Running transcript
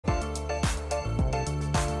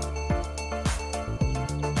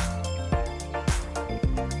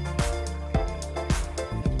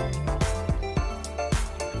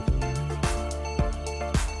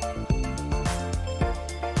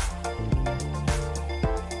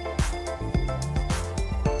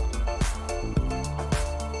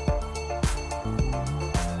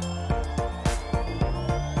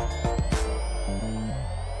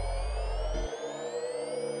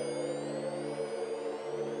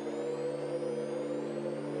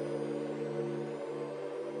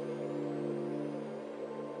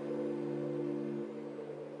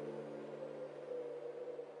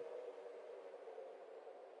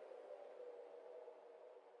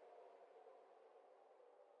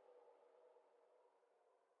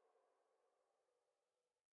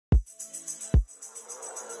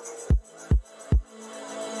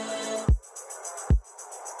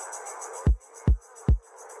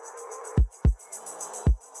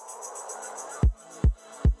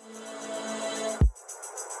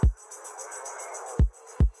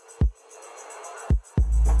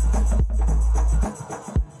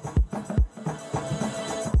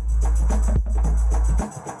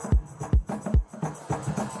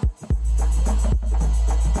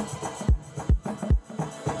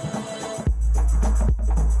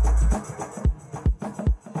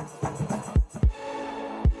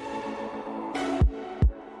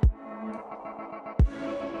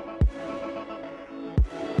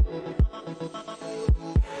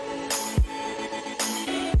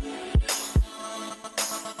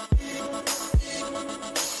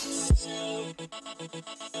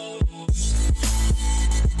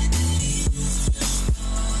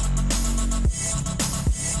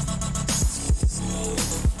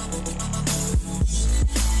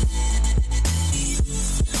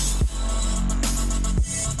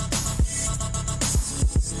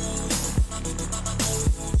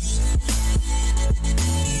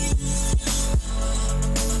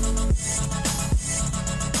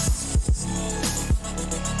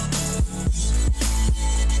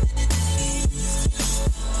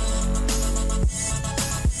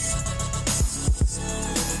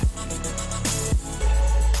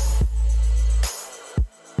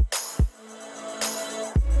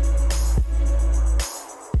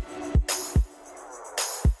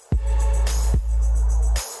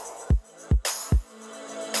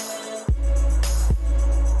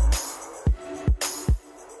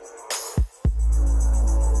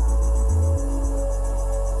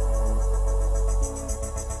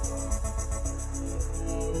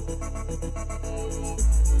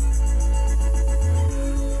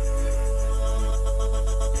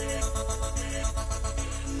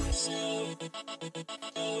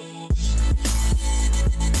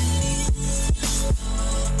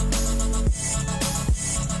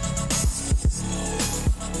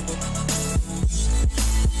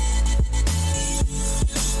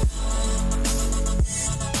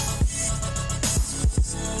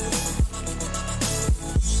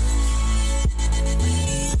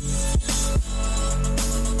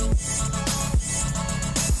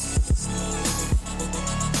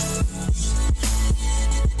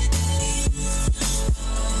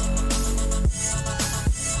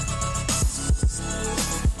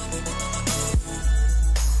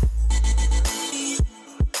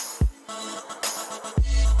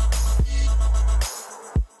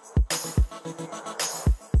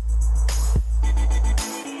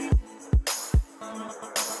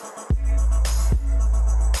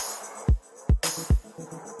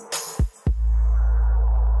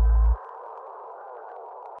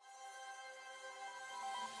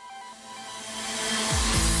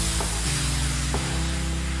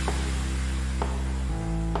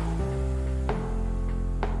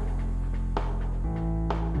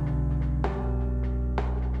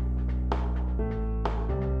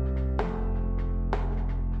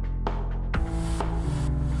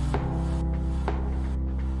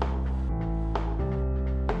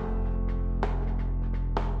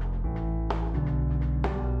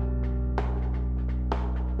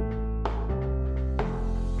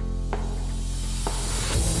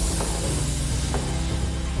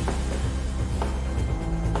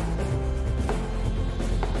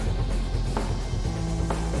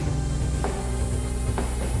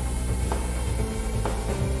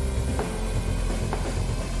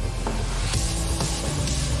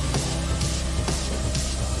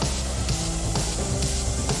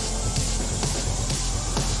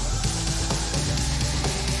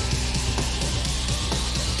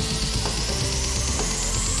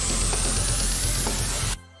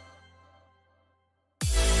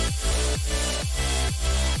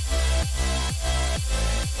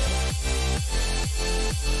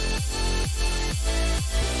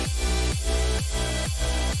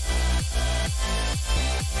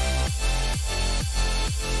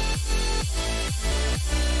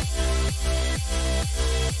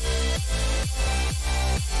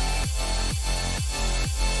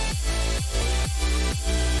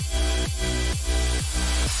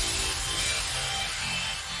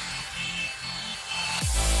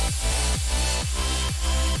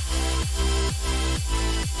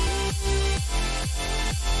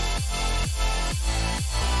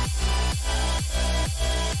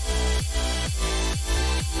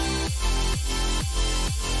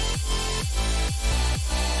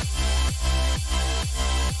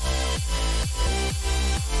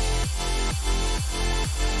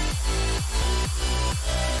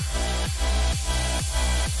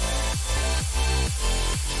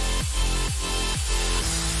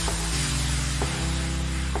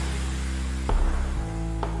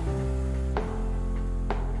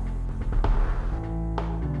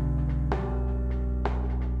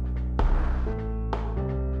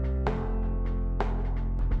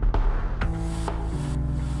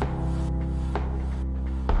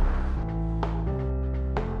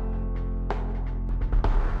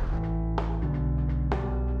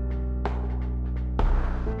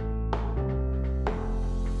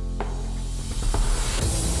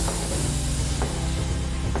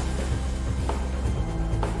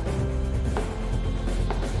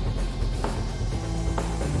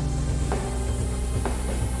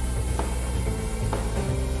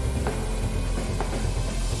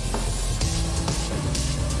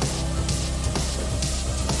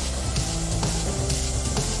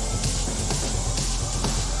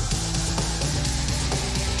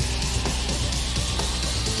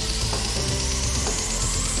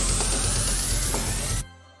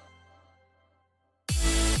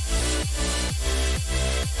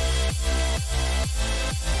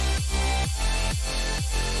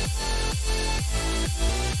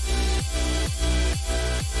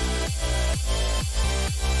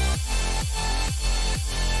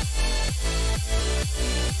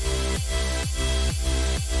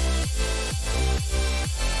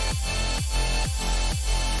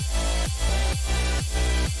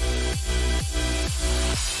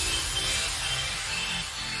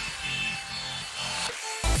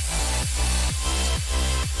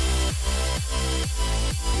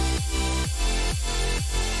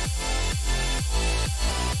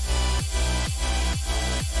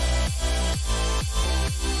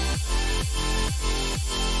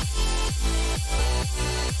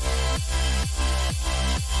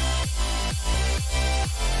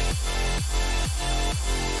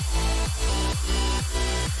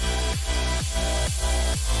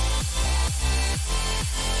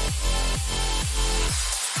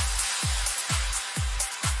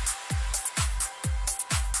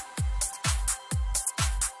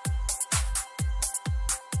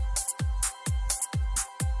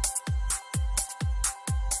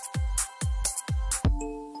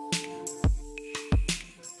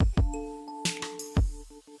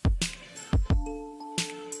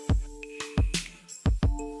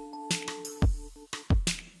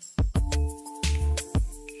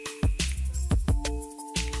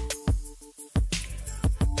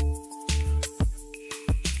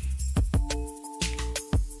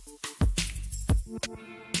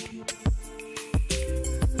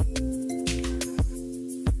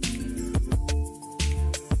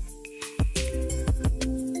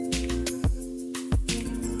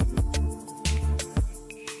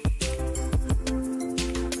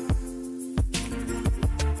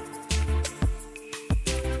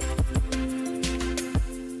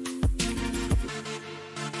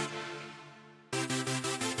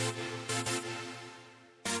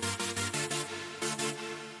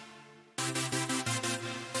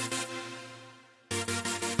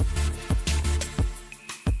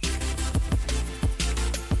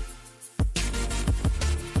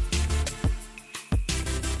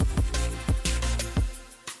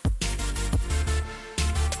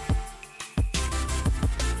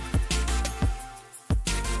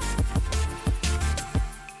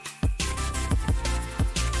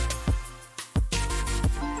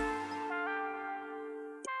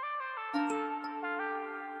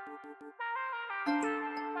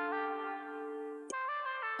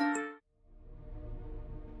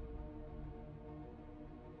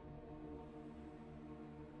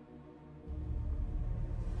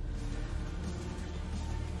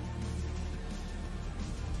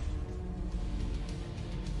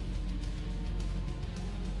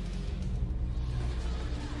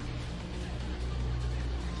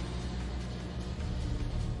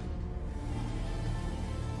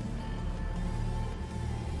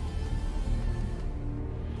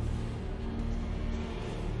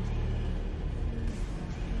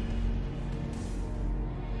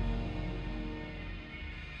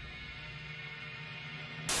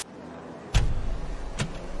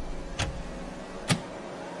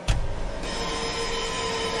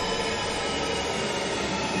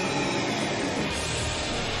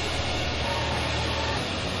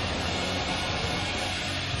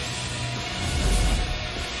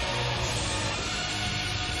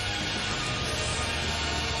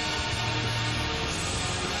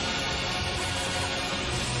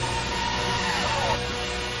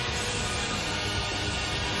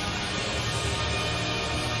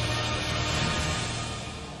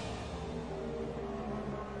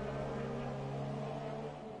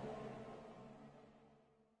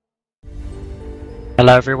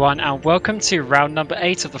Hello everyone and welcome to round number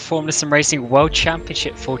 8 of the Formula Sim Racing World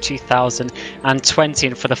Championship for 2020,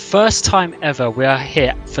 and for the first time ever we are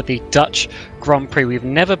here for the Dutch Grand Prix. We've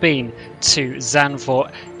never been to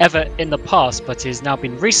Zandvoort ever in the past, but it has now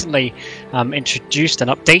been recently introduced and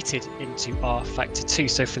updated into rFactor 2.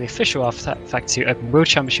 So for the official rFactor 2 Open World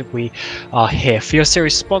Championship we are here. For your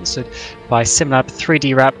series sponsored by SimLab,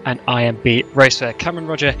 3D Wrap and IMB Raceware. Cameron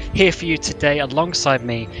Rodger here for you today. Alongside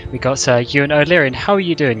me we got Ewan O'Leary. How are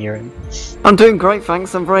you doing, Ewan? I'm doing great,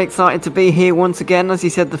 thanks. I'm very excited to be here once again. As you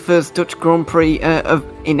said, the first Dutch Grand Prix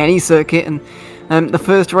in any circuit, and the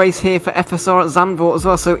first race here for FSR at Zandvoort as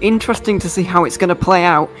well. So interesting to see how it's going to play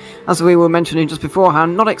out. As we were mentioning just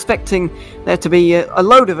beforehand, not expecting there to be a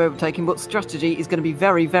load of overtaking, but strategy is going to be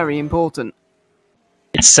very, very important.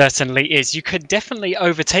 It certainly is. You could definitely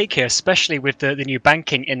overtake here, especially with the new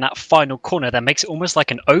banking in that final corner. That makes it almost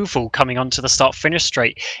like an oval coming onto the start-finish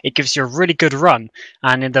straight. It gives you a really good run.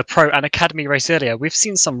 And in the Pro and Academy race earlier, we've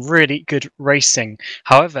seen some really good racing.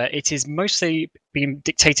 However, it is mostly being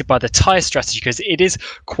dictated by the tyre strategy because it is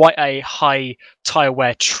quite a high tyre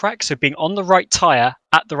wear track. So being on the right tyre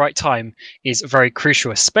at the right time is very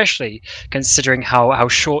crucial, especially considering how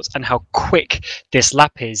short and how quick this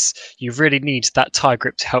lap is. You really need that tyre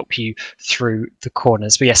grip to help you through the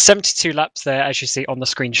corners. But yeah, 72 laps there, as you see on the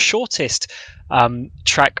screen. Shortest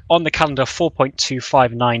track on the calendar,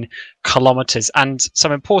 4.259 kilometers. And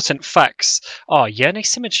some important facts are Jernej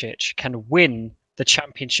Simoncic can win the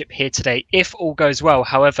championship here today if all goes well.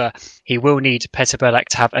 However, he will need Peter Burlak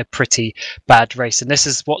to have a pretty bad race, and this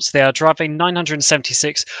is what they are driving: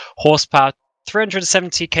 976 horsepower,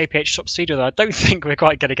 370 kph top speed, although I don't think we're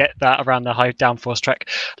quite going to get that around the high downforce track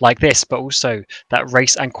like this. But also that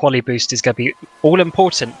race and quali boost is going to be all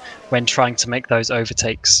important when trying to make those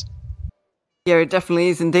overtakes. Yeah, it definitely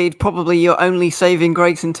is indeed. Probably your only saving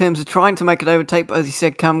grace in terms of trying to make an overtake, but as you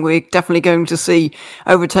said, Cam, we're definitely going to see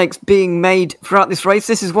overtakes being made throughout this race.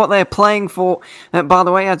 This is what they're playing for, by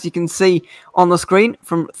the way, as you can see on the screen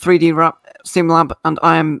from 3D Wrap, SimLab and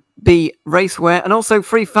IMB Raceware, and also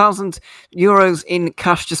 €3,000 in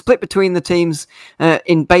cash to split between the teams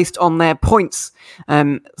based on their points.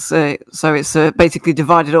 So it's basically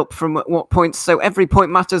divided up from what points. So every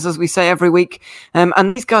point matters, as we say every week. And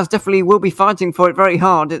these guys definitely will be fighting for it very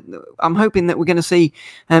hard. I'm hoping that we're going to see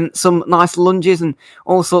some nice lunges and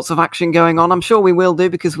all sorts of action going on. I'm sure we will do,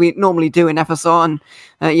 because we normally do in FSR.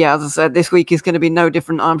 And yeah, as I said, this week is going to be no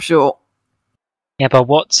different, I'm sure. Yeah, but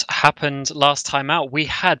what happened last time out? We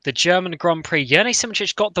had the German Grand Prix. Jernej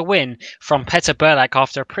Simoncic got the win from Peter Burlak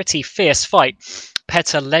after a pretty fierce fight.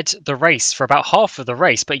 Peter led the race for about half of the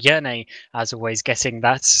race, but Jernej, as always, getting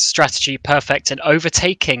that strategy perfect and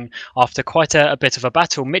overtaking after quite a bit of a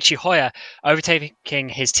battle. Michi Hoyer overtaking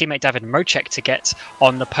his teammate David Mocek to get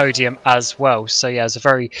on the podium as well. So yeah, it was a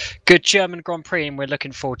very good German Grand Prix, and we're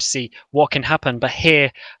looking forward to see what can happen. But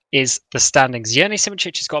here is the standings. Jernej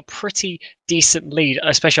Simoncic has got a pretty decent lead,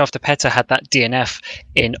 especially after Peter had that DNF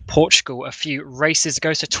in Portugal a few races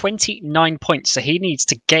ago. So 29 points. So he needs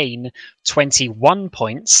to gain 21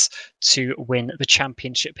 points to win the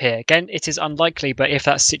championship here. Again, it is unlikely, but if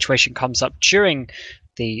that situation comes up during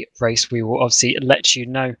the race, we will obviously let you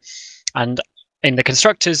know. And in the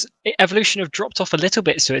constructors, Evolution have dropped off a little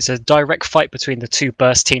bit, so it's a direct fight between the two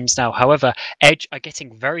burst teams now. However, Edge are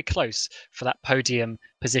getting very close for that podium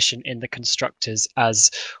position in the constructors as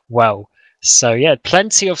well. So yeah,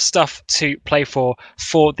 plenty of stuff to play for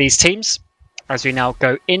these teams. As we now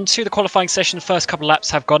go into the qualifying session, the first couple of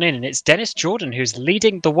laps have gone in, and it's Dennis Jordan who's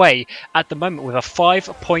leading the way at the moment with a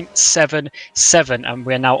 5.77, and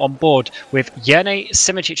we're now on board with Jernej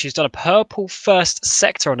Simoncic, who's done a purple first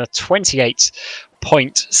sector on a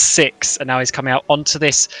 28.6, and now he's coming out onto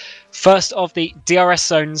this first of the DRS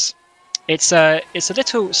zones. It's a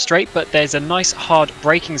little straight, but there's a nice hard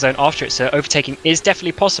braking zone after it, so overtaking is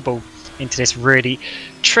definitely possible into this really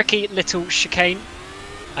tricky little chicane.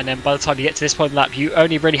 And then by the time you get to this point of the lap, you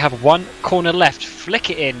only really have one corner left.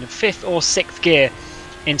 Flick it in 5th or 6th gear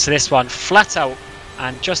into this one, flat out.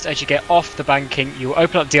 And just as you get off the banking, you will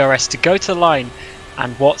open up DRS to go to the line.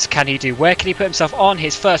 And what can he do? Where can he put himself on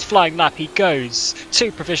his first flying lap? He goes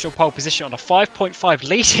to provisional pole position on a 5.5,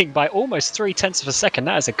 leading by almost 0.3 of a second.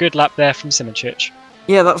 That is a good lap there from Simoncic.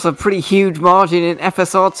 Yeah, that's a pretty huge margin in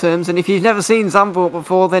FSR terms, and if you've never seen Zandvoort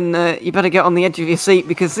before, then you better get on the edge of your seat,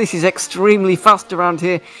 because this is extremely fast around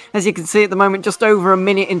here. As you can see at the moment, just over a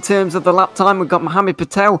minute in terms of the lap time. We've got Mohamed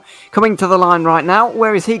Patel coming to the line right now.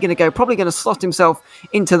 Where is he going to go? Probably going to slot himself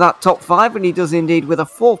into that top 5, and he does indeed, with a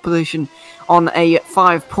 4th position on a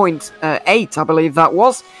 5.8, I believe that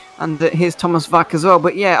was. And here's Thomas Vack as well.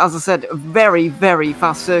 But yeah, as I said, a very, very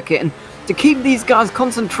fast circuit, and to keep these guys'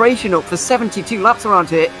 concentration up for 72 laps around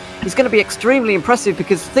here is going to be extremely impressive,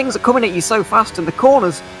 because things are coming at you so fast and the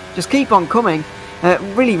corners just keep on coming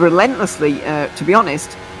really relentlessly, to be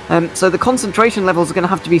honest. So the concentration levels are going to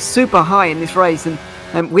have to be super high in this race,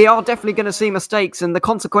 and we are definitely going to see mistakes, and the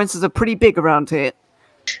consequences are pretty big around here.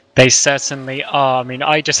 They certainly are. I mean,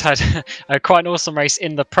 I just had quite an awesome race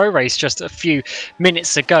in the pro race just a few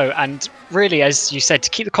minutes ago. And really, as you said, to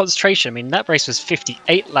keep the concentration, I mean, that race was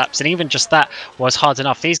 58 laps. And even just that was hard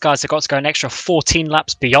enough. These guys have got to go an extra 14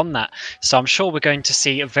 laps beyond that. So I'm sure we're going to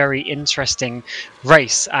see a very interesting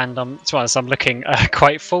race. And to be honest, I'm looking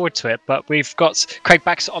quite forward to it. But we've got Craig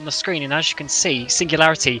Baxter on the screen. And as you can see,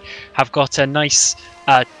 Singularity have got a nice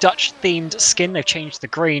Dutch-themed skin. They've changed the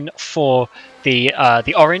green for the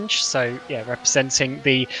orange, so yeah, representing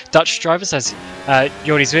the Dutch drivers. As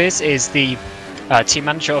Jordi Zwiers is the team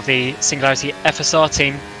manager of the Singularity FSR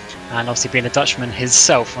team, and obviously being a Dutchman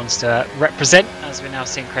himself, wants to represent. As we're now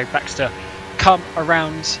seeing Craig Baxter come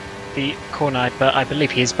around the corner, but I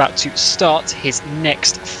believe he is about to start his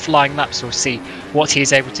next flying lap, so we'll see what he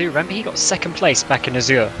is able to do. Remember, he got second place back in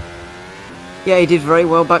Azure. Yeah, he did very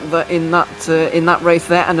well back there in that race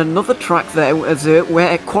there, and another track there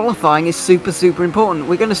where qualifying is super important.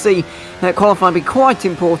 We're going to see qualifying be quite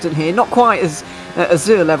important here, not quite as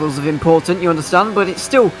Azure levels of important, you understand, but it's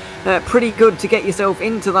still pretty good to get yourself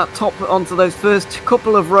into that top, onto those first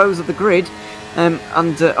couple of rows of the grid. And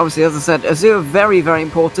obviously, as I said, Azure very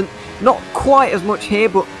important. Not quite as much here,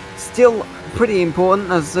 but still pretty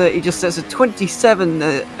important, as he just says a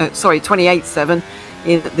 28.7.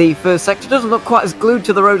 in the first sector. Doesn't look quite as glued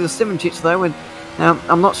to the road as Simoncic though, and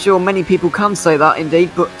I'm not sure many people can say that indeed,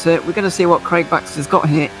 but we're going to see what Craig Baxter's got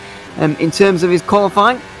here in terms of his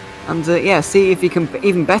qualifying, and yeah, see if he can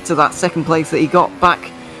even better that second place that he got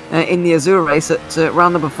back in the Azure race at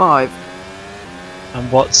round number 5.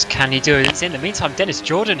 And what can he do? In the meantime, Dennis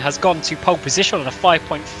Jordan has gone to pole position on a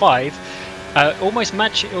 5.5. Almost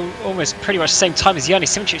pretty much the same time as Yanni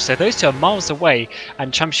Simoncic, so those two are miles away,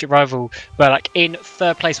 and championship rival Berlak in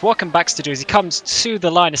third place. What can Baxter do as he comes to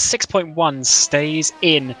the line? A 6.1, stays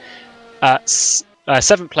in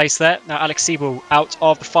 7th place there. Now Alex Siebel out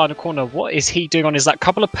of the final corner. What is he doing on his lap?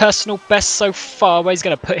 Couple of personal bests so far. Where he's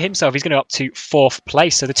going to put himself? He's going to go up to 4th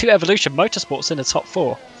place. So the two Evolution Motorsports in the top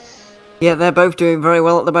 4. Yeah, they're both doing very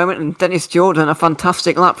well at the moment, and Dennis Jordan, a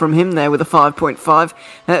fantastic lap from him there with a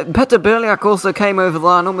 5.5. Peter Berliak also came over the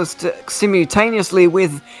line almost simultaneously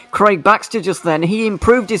with Craig Baxter just then. He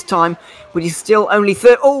improved his time, but he's still only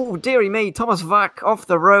third. Oh, dearie me, Thomas Vack off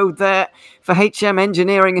the road there for HM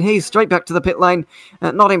Engineering, and he's straight back to the pit lane.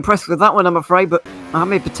 Not impressed with that one, I'm afraid, but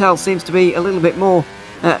Mohamed Patel seems to be a little bit more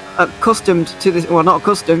accustomed to this. Well, not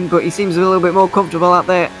accustomed, but he seems a little bit more comfortable out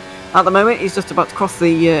there. At the moment, he's just about to cross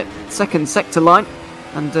the second sector line,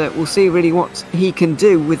 and we'll see really what he can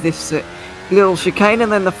do with this little chicane. And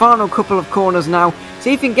then the final couple of corners now.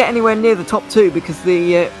 See if he can get anywhere near the top 2, because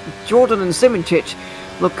the Jordan and Simoncic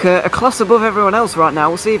look a class above everyone else right now.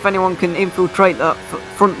 We'll see if anyone can infiltrate that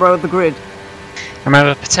front row of the grid.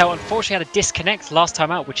 Remember, Patel unfortunately had a disconnect last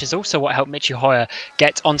time out, which is also what helped Michi Hoyer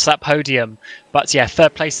get onto that podium. But yeah,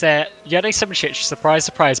 third place there. Yanni Simoncic,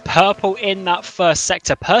 surprise, purple in that first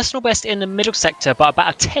sector. Personal best in the middle sector, but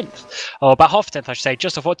about a 10th, or about half a 10th, I should say,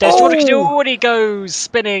 just off what Des Jordan can do when he goes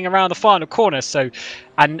spinning around the final corner. So,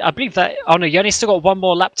 and I believe that, oh no, Yanni's still got one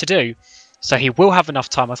more lap to do. So he will have enough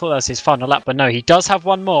time. I thought that was his final lap, but no, he does have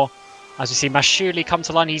one more. As we see Mashuli come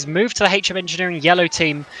to line, he's moved to the HM Engineering yellow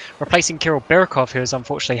team, replacing Kirill Birkov, who has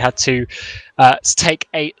unfortunately had to take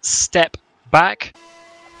a step back.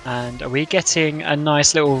 And are we getting a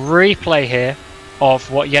nice little replay here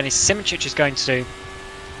of what Yanis Simoncic is going to do?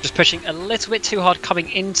 Just pushing a little bit too hard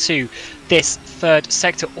coming into this third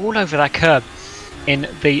sector, all over that curb in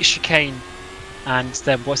the chicane. And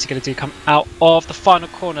then what's he going to do? Come out of the final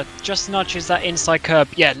corner, just nudges that inside curb.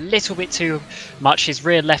 Yeah, a little bit too much. His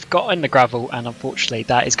rear left got in the gravel, and unfortunately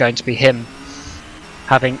that is going to be him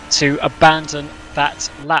having to abandon that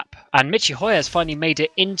lap. And Michi Hoyer has finally made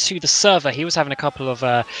it into the server. He was having a couple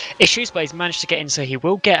of issues, but he's managed to get in, so he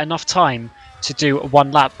will get enough time to do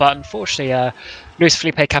one lap. But unfortunately, Luis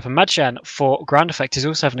Felipe Capamajan for Ground Effect is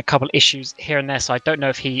also having a couple of issues here and there, so I don't know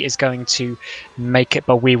if he is going to make it,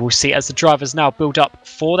 but we will see as the drivers now build up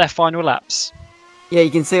for their final laps. Yeah,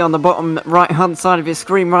 you can see on the bottom right-hand side of your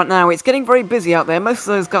screen right now, it's getting very busy out there. Most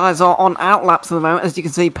of those guys are on out laps at the moment. As you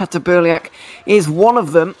can see, Peter Berliak is one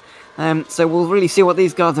of them. So we'll really see what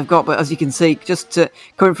these guys have got. But as you can see, just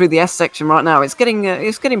coming through the S section right now, it's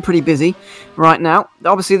getting pretty busy right now.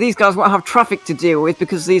 Obviously, these guys won't have traffic to deal with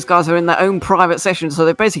because these guys are in their own private session, so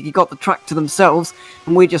they've basically got the track to themselves,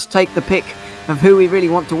 and we just take the pick of who we really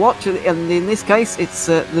want to watch. And in this case, it's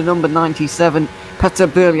the number 97, Peter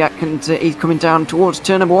Burliak, and he's coming down towards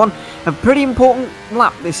turn number 1. A pretty important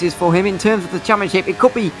lap this is for him in terms of the championship. It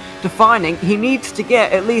could be defining. He needs to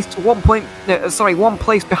get at least 1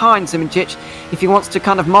 place behind Simoncic if he wants to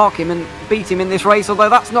kind of mark him and beat him in this race, although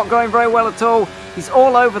that's not going very well at all. He's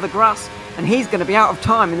all over the grass, and he's going to be out of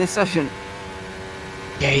time in this session.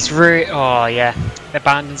 Yeah, he's really... Oh, yeah.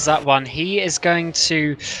 Abandons that one. He is going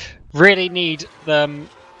to really need the...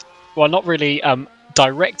 Well, not really...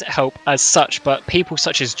 direct help as such, but people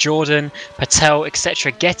such as Jordan, Patel,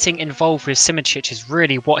 etc. getting involved with Simoncic is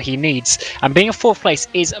really what he needs, and being a 4th place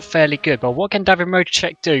is fairly good. But what can David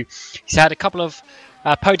Mojcek do? He's had a couple of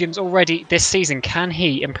podiums already this season. Can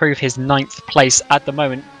he improve his 9th place at the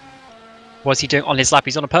moment? What's he doing on his lap?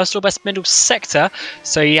 He's on a personal best middle sector,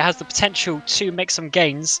 so he has the potential to make some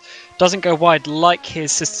gains. Doesn't go wide like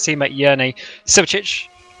his sister teammate Yerney Simoncic,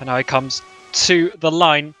 and now he comes to the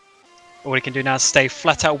line. All he can do now is stay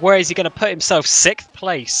flat out. Where is he going to put himself? 6th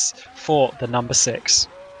place for the number 6.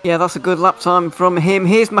 Yeah, that's a good lap time from him.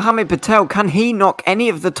 Here's Mohamed Patel. Can he knock any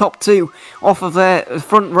of the top 2 off of their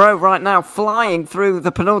front row right now? Flying through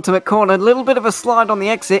the penultimate corner. A little bit of a slide on the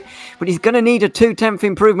exit, but he's going to need a 2/10th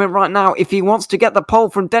improvement right now if he wants to get the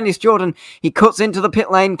pole from Dennis Jordan. He cuts into the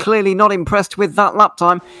pit lane, clearly not impressed with that lap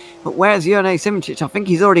time. But where's Yerney Simoncic? I think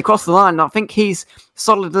he's already crossed the line. I think he's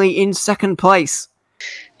solidly in 2nd place.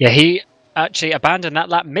 Yeah, he actually abandoned that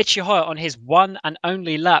lap. Michi Hoyer on his one and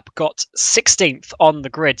only lap got 16th on the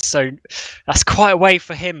grid, so that's quite a way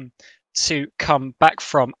for him to come back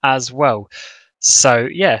from as well. So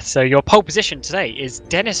yeah, so your pole position today is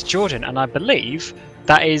Dennis Jordan, and I believe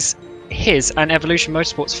that is his and Evolution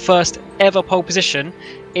Motorsports' first ever pole position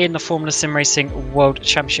in the Formula Sim Racing World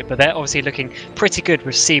Championship. But they're obviously looking pretty good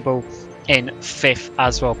with Siebel in 5th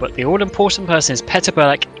as well. But the all-important person is Peter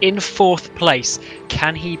Burliak in 4th place.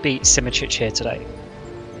 Can he beat Simoncic here today?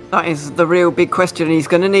 That is the real big question. He's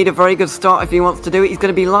going to need a very good start if he wants to do it. He's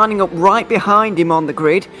going to be lining up right behind him on the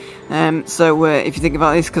grid. So if you think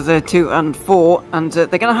about this, because they're 2 and 4, and they're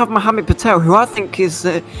going to have Mohamed Patel, who I think is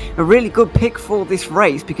a really good pick for this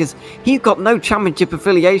race, because he's got no championship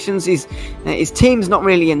affiliations. His team's not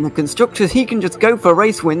really in the constructors. He can just go for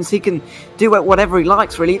race wins. He can do whatever he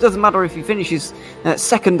likes, really. It doesn't matter if he finishes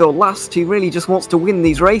 2nd or last. He really just wants to win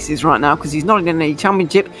these races right now, because he's not in any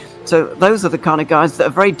championship. So those are the kind of guys that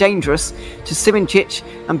are very dangerous to Simoncic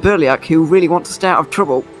and Burliak, who really want to stay out of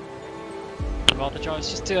trouble. While the drivers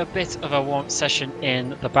just do a bit of a warm session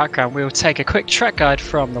in the background, we'll take a quick track guide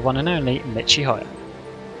from the one and only Michi Hoyer.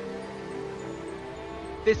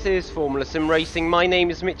 This is Formula Sim Racing. My name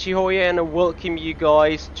is Michi Hoyer, and I welcome you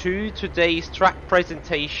guys to today's track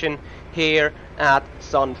presentation here at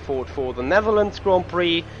Zandvoort for the Netherlands Grand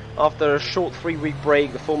Prix. After a short 3-week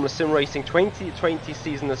break, the Formula Sim Racing 2020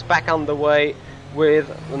 season is back underway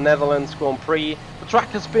with the Netherlands Grand Prix. The track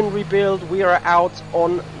has been rebuilt. We are out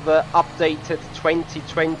on the updated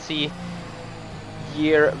 2020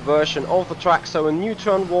 year version of the track, so a new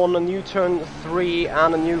turn 1, a new turn 3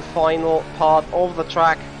 and a new final part of the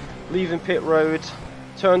track. Leaving pit road,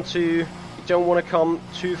 turn 2, you don't want to come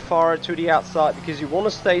too far to the outside because you want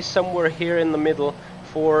to stay somewhere here in the middle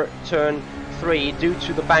for turn 3 due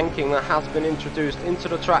to the banking that has been introduced into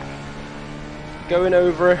the track. Going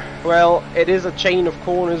over, well, it is a chain of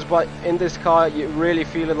corners, but in this car you really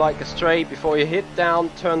feel it like a straight before you hit down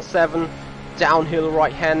turn 7, downhill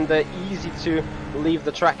right-hander, easy to leave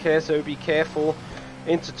the track here, so be careful.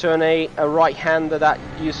 Into turn 8, a right-hander that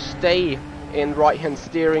you stay in right-hand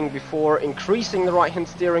steering before increasing the right-hand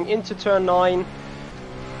steering into turn 9,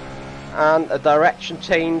 and a direction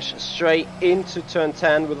change straight into turn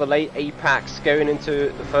 10 with a late apex going into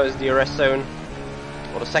the first DRS zone,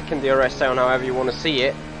 or the second DRS zone, however you want to see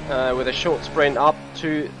it, with a short sprint up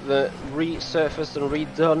to the resurfaced and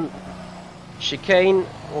redone chicane.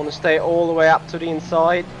 Want to stay all the way up to the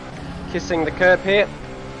inside, kissing the curb here.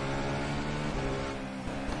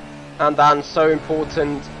 And then, so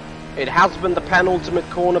important, it has been the penultimate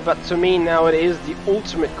corner, but to me now it is the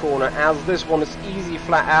ultimate corner, as this one is easy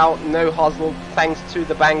flat out, no hustle thanks to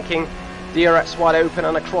the banking. DRS wide open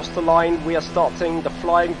and across the line. We are starting the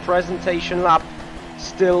flying presentation lap.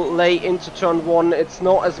 Still late into turn 1, it's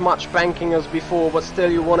not as much banking as before, but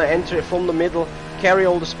still you want to enter it from the middle, carry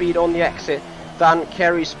all the speed on the exit, then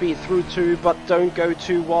carry speed through 2, but don't go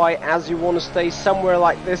too wide, as you want to stay somewhere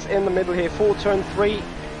like this in the middle here for turn 3.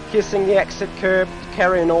 kissing the exit curb,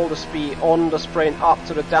 carrying all the speed on the sprint up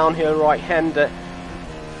to the downhill right-hander,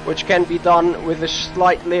 which can be done with a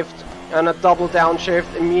slight lift and a double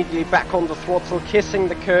downshift, immediately back on the throttle, kissing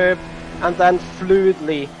the curb, and then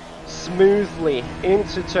fluidly, smoothly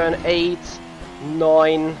into turn 8,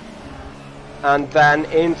 9, and then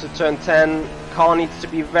into turn 10. Car needs to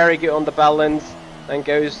be very good on the balance and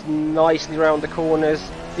goes nicely around the corners.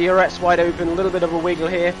 DRS wide open, a little bit of a wiggle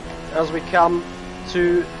here as we come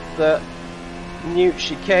to the new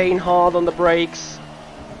chicane, hard on the brakes.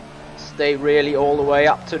 Stay really all the way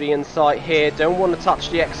up to the inside here, don't want to touch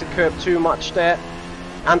the exit curb too much there.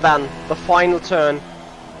 And then the final turn,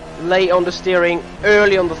 late on the steering,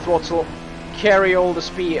 early on the throttle, carry all the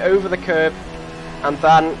speed over the curb, and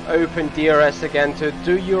then open DRS again to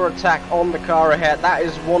do your attack on the car ahead. That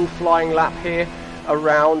is one flying lap here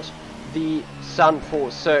around the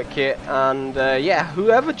Zandvoort circuit, and yeah,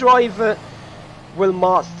 whoever driver will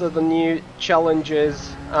master the new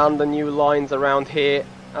challenges and the new lines around here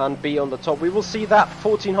and be on the top. We will see that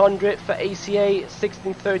 1400 for ACA,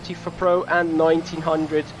 1630 for Pro, and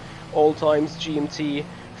 1900 all times GMT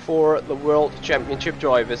for the World Championship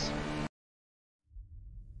drivers.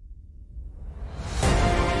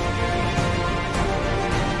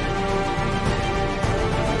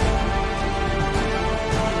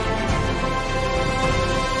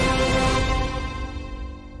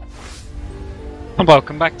 And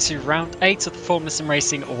welcome back to round 8 of the Formula Sim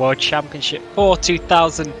Racing World Championship for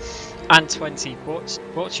 2020,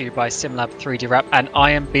 brought to you by SimLab 3D Wrap and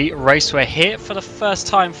IMB Raceway. Here for the first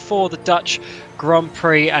time for the Dutch Grand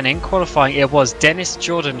Prix, and in qualifying it was Dennis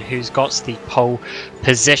Jordan who's got the pole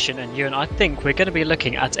position. And Ewan, I think we're going to be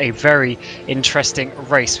looking at a very interesting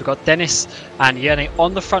race. We've got Dennis and Ewan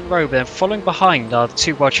on the front row, but then following behind are the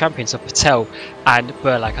two world champions of Patel and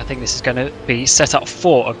Burlak. I think this is going to be set up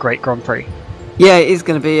for a great Grand Prix. Yeah, it is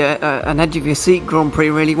going to be an edge of your seat Grand Prix,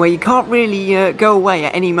 really, where you can't really go away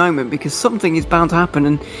at any moment because something is bound to happen,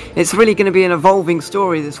 and it's really going to be an evolving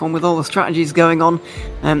story, this one, with all the strategies going on.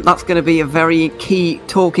 That's going to be a very key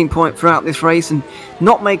talking point throughout this race, and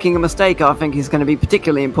not making a mistake, I think, is going to be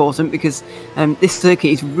particularly important because this circuit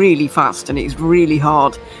is really fast and it's really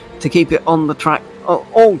hard to keep it on the track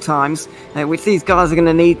all times, which these guys are going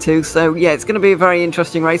to need to. So yeah, it's going to be a very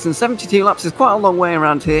interesting race, and 72 laps is quite a long way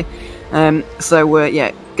around here.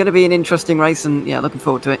 Yeah, going to be an interesting race, and yeah, looking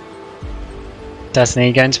forward to it.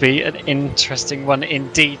 Definitely going to be an interesting one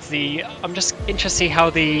indeed. I'm just interested to see how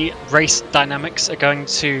the race dynamics are going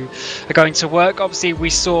to work. Obviously, we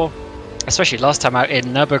saw, especially last time out in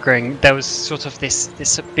Nürburgring, there was sort of this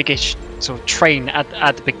biggish sort of train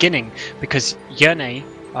at the beginning because Yerne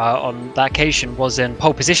on that occasion was in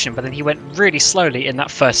pole position, but then he went really slowly in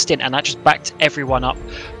that first stint, and that just backed everyone up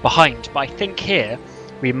behind. But I think here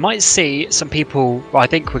we might see some people, well, I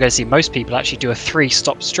think we're going to see most people actually do a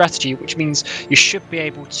 3-stop strategy, which means you should be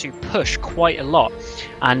able to push quite a lot,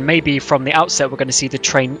 and maybe from the outset we're going to see the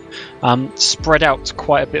train spread out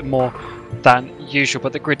quite a bit more than usual.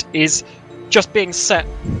 But the grid is just being set,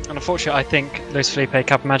 and unfortunately I think Luis Felipe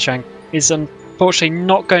Capamachang is unfortunately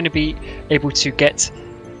not going to be able to get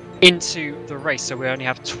into the race, so we only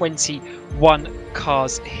have 21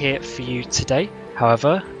 cars here for you today.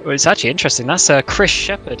 However, it's actually interesting. That's Chris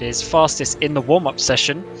Shepherd is fastest in the warm-up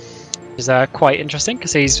session, which is quite interesting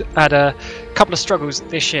because he's had a couple of struggles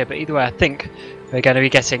this year. But either way, I think we're going to be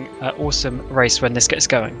getting an awesome race when this gets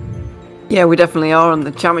going. Yeah, we definitely are, and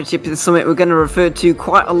the championship is something we're going to refer to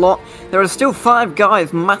quite a lot. There are still 5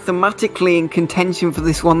 guys mathematically in contention for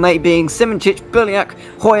this one, they being Simončić, Burliak,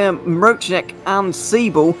 Hoyer, Mroček and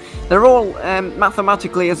Siebel. They're all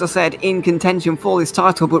mathematically, as I said, in contention for this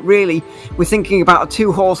title, but really we're thinking about a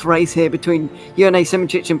 2-horse race here between Jurne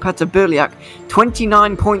Simončić and Petter Burliak.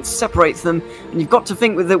 29 points separates them, and you've got to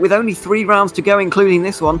think with only 3 rounds to go, including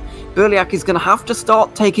this one, Burliak is going to have to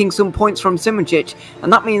start taking some points from Simončić,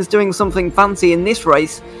 and that means doing something fancy in this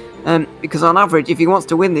race, because on average, if he wants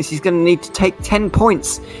to win this, he's going to need to take 10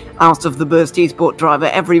 points out of the Burst Esport driver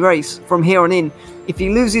every race from here on in. If he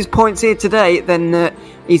loses points here today, then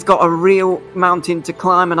he's got a real mountain to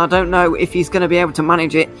climb, and I don't know if he's going to be able to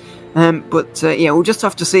manage it. But yeah, we'll just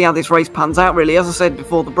have to see how this race pans out, really. As I said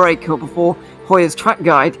before the break, or before Hoyer's track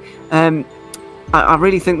guide, I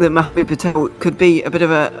really think that Mohamed Patel could be a bit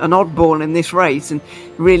of an oddball in this race, and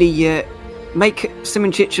really make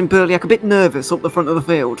Simončić and Burliak a bit nervous up the front of the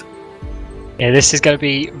field. Yeah, this is going to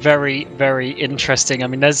be very, very interesting. I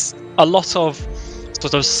mean, there's a lot of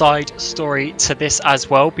sort of side story to this as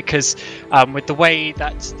well, because with the way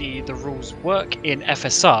that the rules work in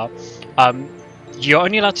FSR, you're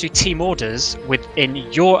only allowed to do team orders within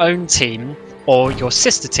your own team or your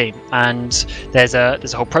sister team. And there's a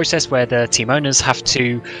whole process where the team owners have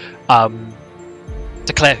to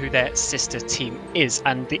declare who their sister team is.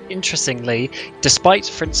 And interestingly, despite,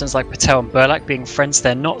 for instance, like Patel and Burlak being friends,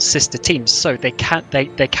 they're not sister teams, so they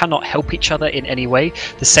cannot help each other in any way.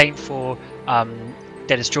 The same for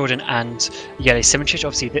Dennis Jordan and Yele Simoncic.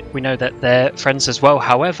 Obviously, we know that they're friends as well.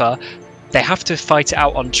 However, they have to fight it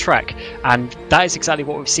out on track, and that is exactly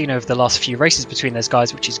what we've seen over the last few races between those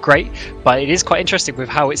guys, which is great. But it is quite interesting with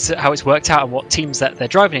how it's worked out and what teams that they're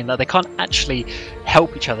driving in, that they can't actually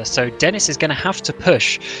help each other. So Dennis is going to have to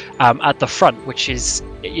push at the front, which is,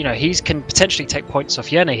 you know, he can potentially take points off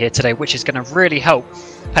Yene here today, which is going to really help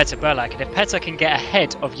Petter Burlak. And if Petter can get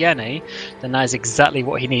ahead of Yene, then that is exactly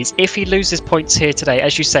what he needs. If he loses points here today,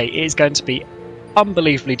 as you say, it is going to be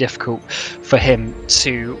unbelievably difficult for him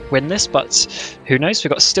to win this, but who knows?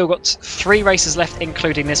 We've still got 3 races left,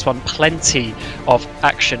 including this one. Plenty of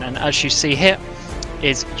action, and as you see here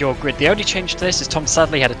is your grid. The only change to this is Tom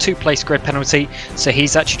Sadley had a 2-place grid penalty, so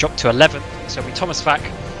he's actually dropped to 11th. So it'll be Thomas Vack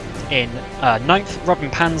in 9th,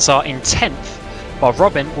 Robin Panzar in 10th, while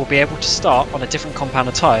Robin will be able to start on a different compound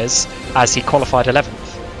of tyres as he qualified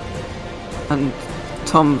 11th. And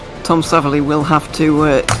Tom Saverley will have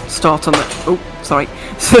to start on the... Oh, sorry.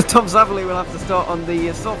 So Tom Saverley will have to start on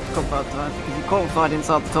the soft compound tyres because he qualified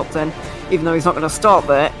inside the top 10. Even though he's not going to start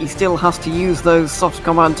there, he still has to use those soft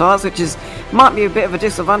compound tyres, which might be a bit of a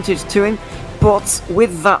disadvantage to him. But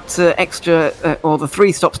with that extra, or the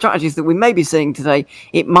 3-stop strategies that we may be seeing today,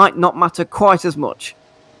 it might not matter quite as much.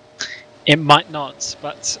 It might not,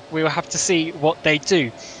 but we will have to see what they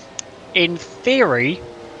do. In theory,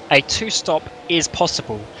 a 2-stop is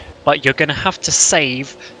possible, but you're going to have to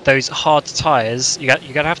save those hard tyres. You're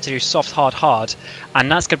going to have to do soft, hard,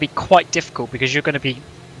 and that's going to be quite difficult because you're going to be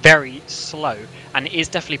very slow, and it is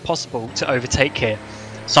definitely possible to overtake here.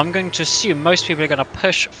 So I'm going to assume most people are going to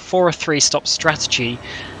push for a 3-stop strategy,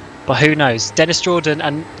 but who knows? Dennis Jordan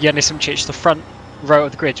and Yele Simoncic, the front row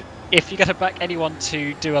of the grid, if you're going to back anyone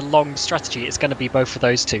to do a long strategy, it's going to be both of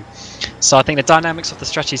those two. So I think the dynamics of the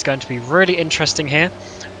strategy is going to be really interesting here.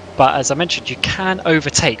 But as I mentioned, you can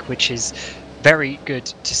overtake, which is very good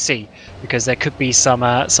to see, because there could be some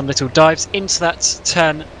little dives into that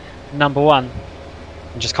turn number 1.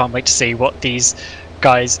 I just can't wait to see what these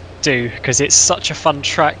guys do, because it's such a fun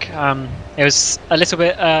track. It was a little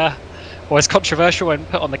bit was controversial when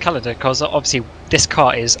put on the calendar, because obviously this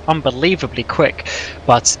car is unbelievably quick,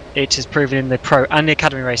 but it is proven in the Pro and the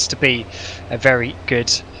Academy race to be a very good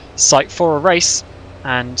site for a race.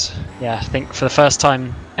 And yeah, I think for the first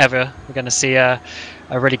time ever we're going to see a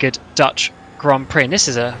really good Dutch Grand Prix, and this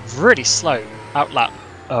is a really slow outlap,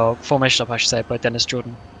 or formation up I should say, by Dennis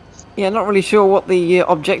Jordan. Yeah, not really sure what the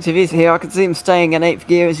objective is here. I can see him staying in 8th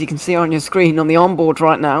gear, as you can see on your screen on the onboard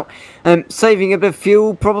right now. Saving a bit of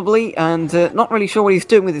fuel, probably, and not really sure what he's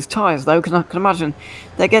doing with his tyres, though, because I can imagine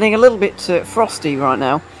they're getting a little bit frosty right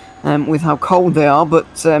now with how cold they are. But,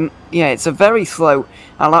 yeah, it's a very slow...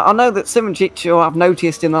 I know that Simoncic, or I've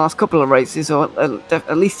noticed in the last couple of races, or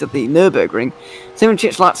at least at the Nürburgring,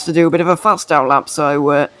 Simoncic likes to do a bit of a fast outlap,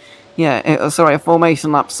 so, a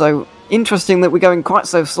formation lap, so... Interesting that we're going quite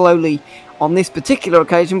so slowly on this particular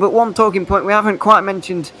occasion, but one talking point we haven't quite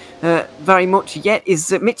mentioned very much yet is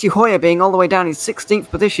Michi Hoyer being all the way down in 16th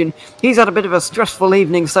position. He's had a bit of a stressful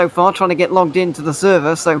evening so far trying to get logged into the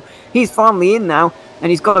server, so he's finally in now, and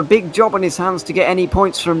he's got a big job on his hands to get any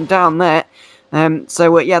points from down there. Yeah,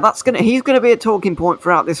 he's going to be a talking point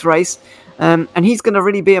throughout this race, and he's going to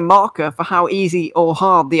really be a marker for how easy or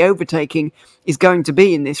hard the overtaking is going to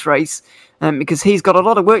be in this race. Because he's got a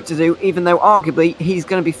lot of work to do, even though arguably he's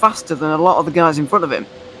going to be faster than a lot of the guys in front of him.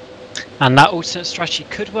 And that alternate strategy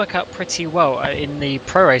could work out pretty well. In the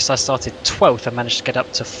Pro race I started 12th and managed to get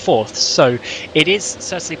up to 4th, so it is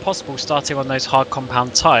certainly possible starting on those hard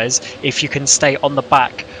compound tyres if you can stay on the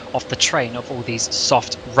back of the train of all these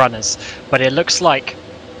soft runners. But it looks like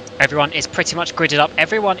everyone is pretty much gridded up.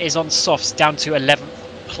 Everyone is on softs down to 11th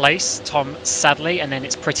place, Tom Sadley, and then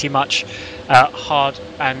it's pretty much hard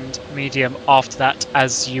and medium after that,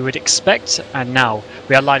 as you would expect. And now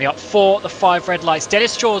we are lining up for the 5 red lights.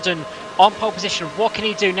 Dennis Jordan on pole position. What can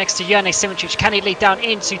he do next to Yele Simoncic? Can he lead down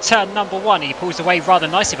into turn number 1? He pulls away rather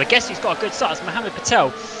nicely, but guess who's got a good start? It's Mohammed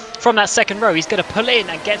Patel from that second row. He's going to pull in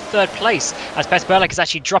and get 3rd place, as Petter Burlak is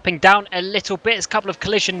actually dropping down a little bit. There's a couple of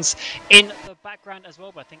collisions in the background as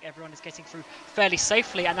well, but I think everyone is getting through fairly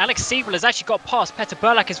safely. And Alex Siebel has actually got past Petter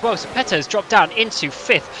Burlak as well, so Petter has dropped down into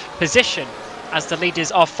 5th position as the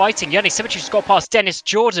leaders are fighting. Yele Simoncic has got past Dennis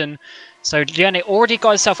Jordan, so Yele already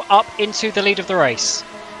got himself up into the lead of the race.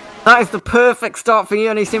 That is the perfect start for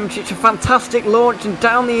Ewan. A fantastic launch and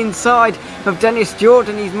down the inside of Dennis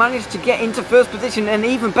Jordan. He's managed to get into first position, and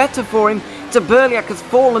even better for him, Berliak has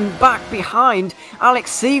fallen back behind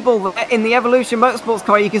Alex Siebel in the Evolution Motorsports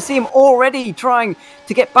car. You can see him already trying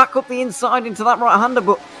to get back up the inside into that right-hander,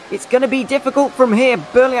 but it's going to be difficult from here.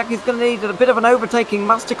 Berliak is going to need a bit of an overtaking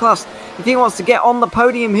masterclass if he wants to get on the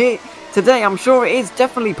podium here today. I'm sure it is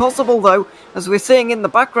definitely possible, though, as we're seeing in the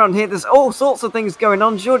background here. There's all sorts of things going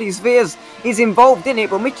on. Jordi Sveers is involved in it,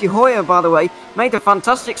 but Michi Hoyer, by the way, made a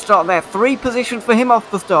fantastic start there. 3 positions for him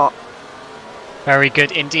off the start. Very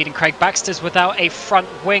good indeed, and Craig Baxter's without a front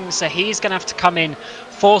wing, so he's going to have to come in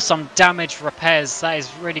for some damage repairs. That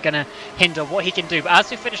is really going to hinder what he can do. But as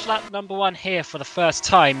we finish lap number 1 here for the first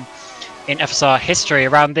time in FSR history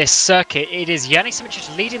around this circuit, it is Jani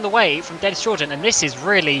Simic leading the way from Dennis Jordan, and this is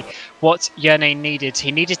really what Jani needed.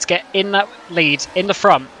 He needed to get in that lead in the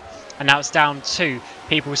front, and now it's down to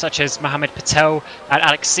people such as Mohamed Patel and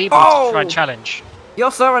Alex Siebel to try and challenge.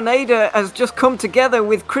 Jos Araneda has just come together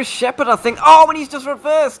with Chris Shepherd, I think. Oh, and he's just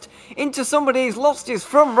reversed into somebody. He's lost his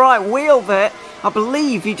front right wheel there. I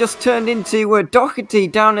believe he just turned into Doherty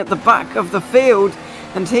down at the back of the field,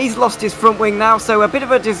 and he's lost his front wing now. So a bit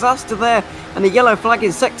of a disaster there, and the yellow flag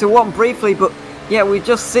in Sector 1 briefly. But yeah, we've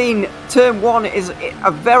just seen Turn 1 is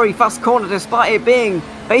a very fast corner. Despite it being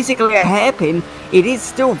basically a hairpin, it is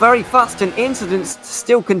still very fast, and incidents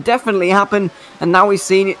still can definitely happen. And now we've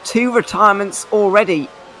seen 2 retirements already.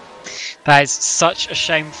 That is such a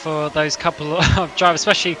shame for those couple of drivers,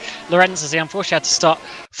 especially Lorenz, as he unfortunately had to start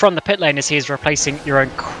from the pit lane as he is replacing Jeroen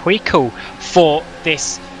Kweekel for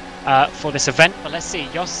this event. But let's see,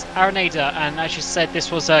 Jos Araneda, and as you said,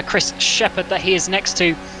 this was Chris Shepherd that he is next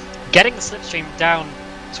to, getting the slipstream down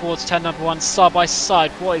towards turn number 1 side by side.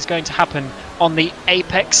 What is going to happen on the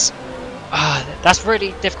apex? That's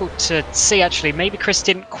really difficult to see, actually. Maybe Chris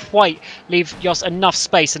didn't quite leave Jos enough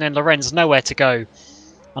space, and then Lorenz nowhere to go.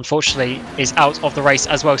 Unfortunately, is out of the race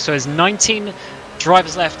as well. So there's 19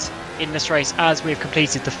 drivers left in this race as we've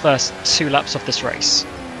completed the first 2 laps of this race.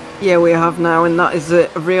 Yeah, we have now, and that is a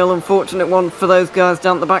real unfortunate one for those guys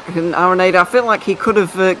down at the back. And Araneda, I feel like he could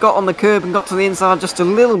have got on the curb and got to the inside just a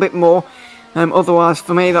little bit more. Otherwise,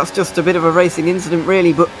 for me, that's just a bit of a racing incident,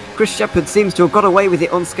 really. But Chris Shepherd seems to have got away with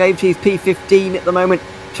it unscathed. He's P15 at the moment,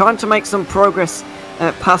 trying to make some progress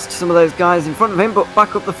past some of those guys in front of him. But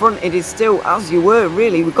back up the front, it is still as you were,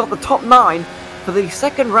 really. We've got the top 9 for the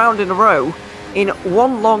 2nd round in a row in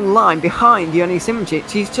one long line behind Jani Simic.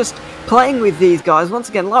 He's just playing with these guys once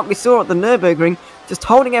again, like we saw at the Nürburgring, just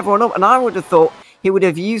holding everyone up. And I would have thought he would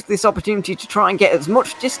have used this opportunity to try and get as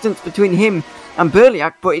much distance between him and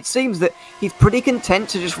Berliak, but it seems that he's pretty content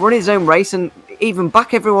to just run his own race and even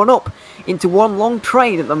back everyone up into one long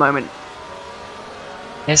train at the moment.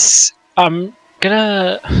 Yes, I'm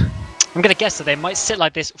gonna guess that they might sit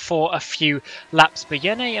like this for a few laps. But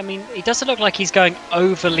Jani, I mean, he doesn't look like he's going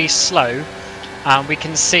overly slow. We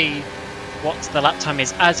can see what the lap time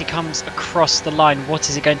is as he comes across the line. What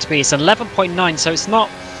is it going to be? It's 11.9, so it's not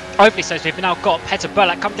overly slow. So we've now got Peter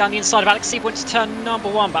Berliak come down the inside of Alex Siebel into turn number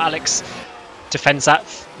 1, but Alex defends that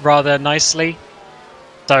rather nicely.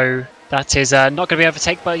 So that is not going to be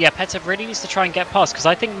overtaken. But yeah, Peter really needs to try and get past, because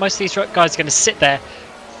I think most of these guys are going to sit there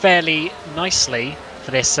fairly nicely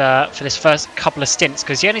for this first couple of stints,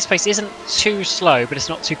 because Jani's pace isn't too slow, but it's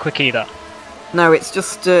not too quick either. No, it's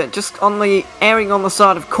just on the erring on the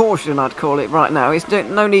side of caution, I'd call it right now. It's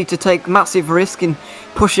no need to take massive risk in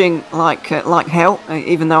pushing like hell,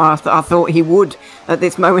 even though I thought he would at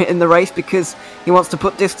this moment in the race, because he wants to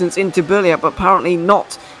put distance into Berliak, but apparently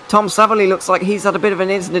not. Tom Savalli looks like he's had a bit of an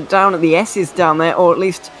incident down at the S's down there, or at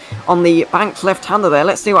least on the banked left-hander there.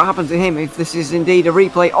 Let's see what happens to him, if this is indeed a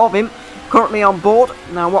replay of him. Currently on board.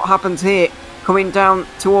 Now what happens here? Coming down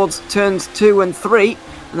towards turns 2 and 3.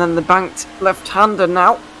 And then the banked left-hander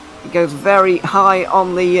now. He goes very high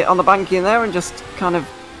on the banking there and just kind of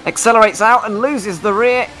accelerates out and loses the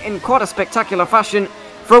rear in quite a spectacular fashion.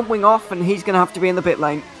 Front wing off, and he's going to have to be in the pit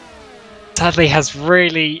lane. Sadly, has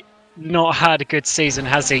really not had a good season,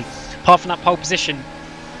 has he? Apart from that pole position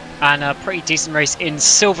and a pretty decent race in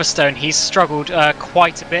Silverstone, he's struggled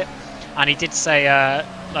quite a bit. And he did say a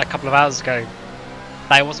couple of hours ago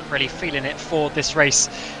that he wasn't really feeling it for this race.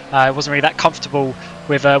 It wasn't really that comfortable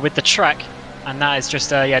with the track, and that has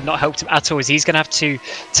just not helped him at all. As he's going to have to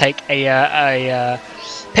take a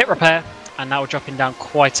pit repair, and that will drop him down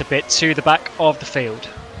quite a bit to the back of the field.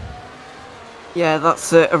 Yeah,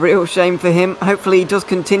 that's a real shame for him. Hopefully he does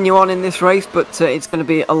continue on in this race, but it's going to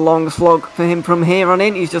be a long slog for him from here on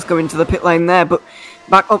in. He's just going to the pit lane there, but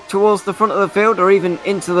back up towards the front of the field, or even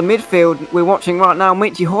into the midfield, we're watching right now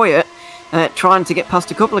Michi Hoyer trying to get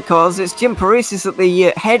past a couple of cars. It's Jim Parisis at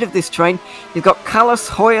the head of this train. You've got Callas,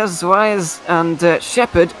 Hoyer, Zwias and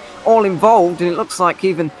Shepherd all involved, and it looks like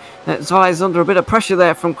even Zwias under a bit of pressure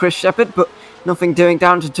there from Chris Shepherd, but nothing doing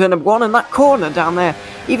down to turn number 1. And that corner down there,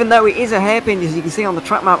 even though it is a hairpin, as you can see on the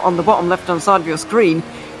track map on the bottom left-hand side of your screen,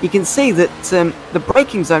 you can see that the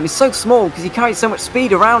braking zone is so small because you carry so much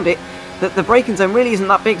speed around it that the braking zone really isn't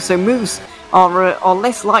that big, so moves are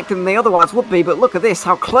less likely than they otherwise would be. But look at this,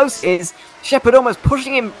 how close it is. Shepherd almost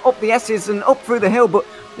pushing him up the S's and up through the hill, but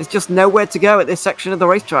there's just nowhere to go at this section of the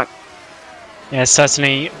racetrack. Yeah,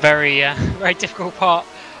 certainly very very difficult part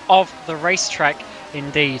of the racetrack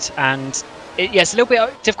indeed, and it's a little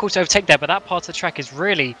bit difficult to overtake there, but that part of the track is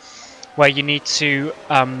really where you need to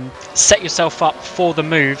set yourself up for the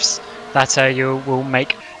moves that you will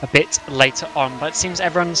make a bit later on. But it seems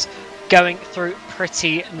everyone's going through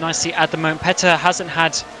pretty nicely at the moment. Petter hasn't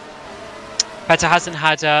had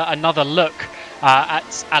another look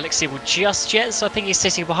at Alex Siebel just yet, so I think he's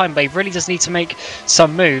sitting behind, but he really does need to make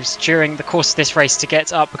some moves during the course of this race to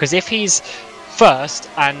get up, because if he's first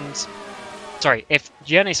and if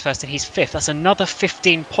Jörne's first and he's 5th, that's another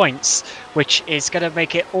 15 points, which is going to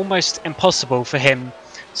make it almost impossible for him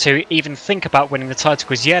to even think about winning the title,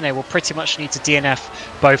 because Jörne will pretty much need to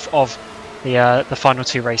DNF both of the final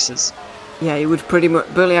 2 races. Yeah, he would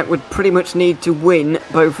Berliak would pretty much need to win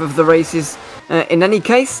both of the races in any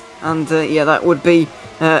case, and yeah, that would be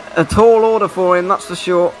a tall order for him, that's for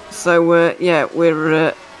sure. So yeah,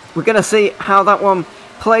 we're going to see how that one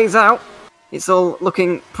plays out. It's all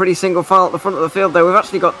looking pretty single file at the front of the field, though. We've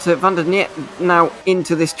actually got Van der Niet now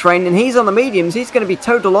into this train, and he's on the mediums. He's going to be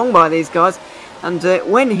towed along by these guys. And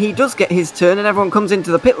when he does get his turn and everyone comes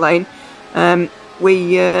into the pit lane,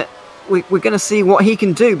 we're going to see what he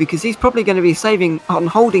can do, because he's probably going to be saving on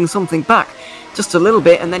holding something back just a little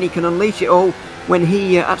bit, and then he can unleash it all when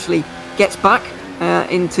he actually gets back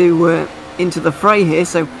into the fray here.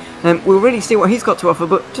 So we'll really see what he's got to offer.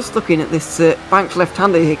 But just looking at this banked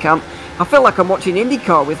left-hander here, Cam, I feel like I'm watching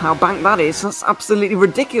IndyCar with how banked that is. That's absolutely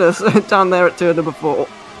ridiculous down there at turn number 4.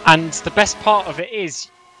 And the best part of it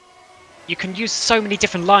is you can use so many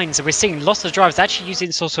different lines, and we're seeing lots of drivers actually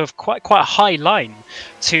using sort of quite a high line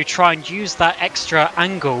to try and use that extra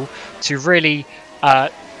angle to really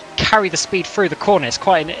carry the speed through the corner. It's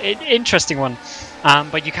quite an interesting one.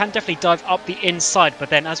 But you can definitely dive up the inside,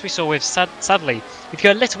 but then as we saw with sadly, if you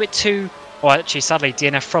go a little bit too, or actually sadly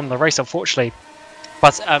DNF from the race unfortunately,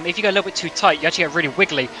 but if you go a little bit too tight, you actually get really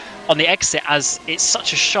wiggly on the exit, as it's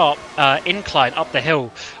such a sharp incline up the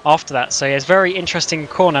hill after that. So yeah, it's a very interesting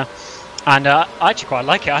corner, and I actually quite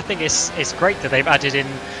like it. I think it's great that they've added in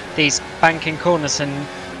these banking corners, and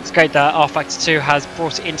it's great that rFactor 2 has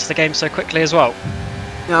brought it into the game so quickly as well.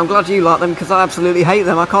 Yeah, I'm glad you like them, because I absolutely hate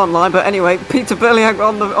them, I can't lie. But anyway, Peter Berliak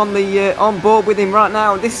on board with him right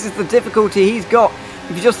now. This is the difficulty he's got.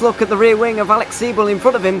 If you just look at the rear wing of Alex Siebel in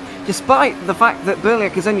front of him, despite the fact that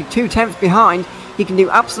Berliak is only 2/10 behind, he can do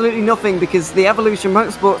absolutely nothing, because the Evolution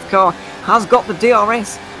Motorsports car has got the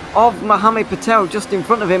DRS of Mohamed Patel just in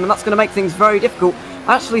front of him, and that's going to make things very difficult.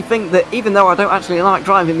 I actually think that, even though I don't actually like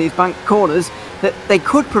driving these bank corners, that they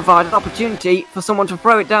could provide an opportunity for someone to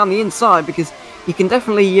throw it down the inside, because you can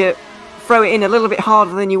definitely throw it in a little bit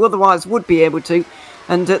harder than you otherwise would be able to.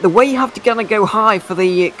 And the way you have to kind of go high for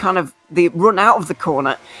the the run out of the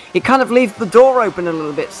corner, it kind of leaves the door open a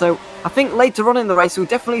little bit. So I think later on in the race we'll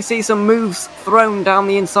definitely see some moves thrown down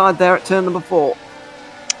the inside there at turn number 4.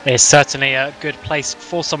 It's certainly a good place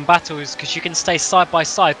for some battles, because you can stay side by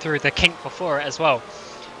side through the kink before it as well.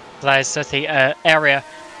 So that is certainly an area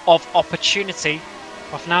of opportunity.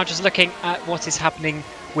 But for now, just looking at what is happening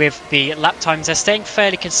with the lap times, they're staying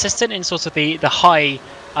fairly consistent in sort of the high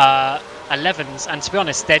 11s, and to be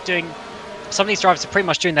honest, some of these drivers are pretty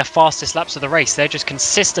much doing their fastest laps of the race. They're just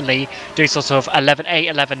consistently doing sort of 11.8,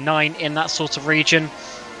 11.9 in that sort of region,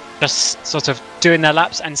 just sort of doing their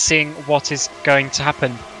laps and seeing what is going to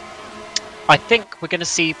happen. I think we're going to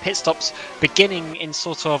see pit stops beginning in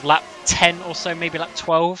sort of lap 10 or so, maybe lap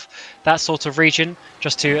 12, that sort of region,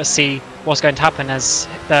 just to see what's going to happen. As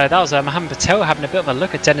that was Mohamed Patel having a bit of a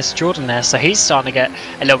look at Dennis Jordan there, so he's starting to get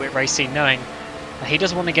a little bit racy, knowing he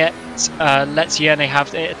doesn't want to let Jörne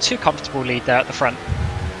have a too comfortable lead there at the front.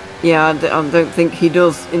 Yeah, I don't think he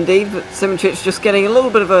does indeed, but Simoncic just getting a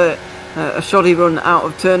little bit of a shoddy run out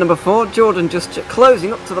of turn number 4. Jordan just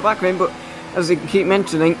closing up to the back of him, but as we keep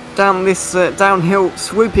mentioning, down this downhill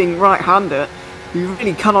swooping right-hander, you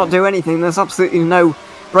really cannot do anything. There's absolutely no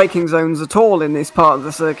braking zones at all in this part of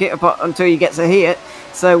the circuit until you get to here.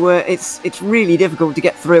 So it's really difficult to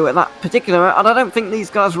get through at that particular, and I don't think these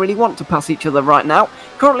guys really want to pass each other right now.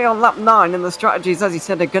 Currently on lap 9, and the strategies, as he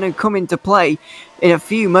said, are going to come into play in a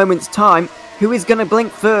few moments' time. Who is going to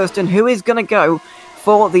blink first, and who is going to go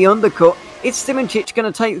for the undercut? Is Simoncic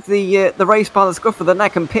going to take the race by the scruff of the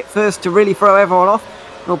neck and pit first to really throw everyone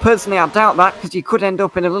off? Well, personally, I doubt that, because you could end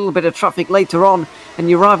up in a little bit of traffic later on, and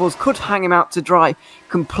your rivals could hang him out to dry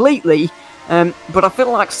completely. But I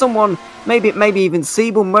feel like someone, maybe even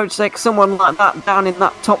Siebel, Mojsek, someone like that down in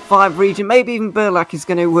that top 5 region, maybe even Burlak is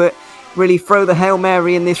going to really throw the Hail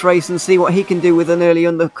Mary in this race and see what he can do with an early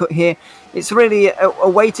undercut here. It's really a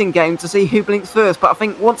waiting game to see who blinks first, but I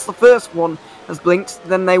think once the first one has blinked,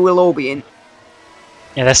 then they will all be in.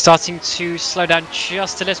 Yeah, they're starting to slow down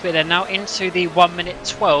just a little bit. They're now into the 1 minute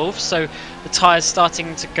 12, so the tyres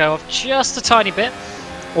starting to go off just a tiny bit.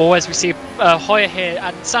 Or as we see Hoyer here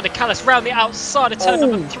and Sander Callas round the outside of turn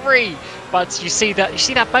number 3. But you see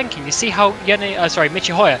that banking. You see how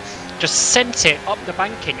Michi Hoyer just sent it up the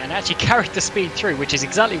banking and actually carried the speed through, which is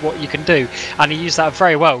exactly what you can do. And he used that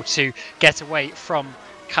very well to get away from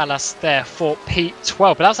Callas there for P12.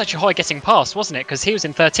 But that was actually Hoyer getting past, wasn't it? Because he was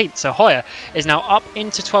in 13th. So Hoyer is now up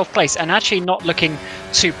into 12th place and actually not looking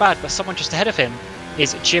too bad. But someone just ahead of him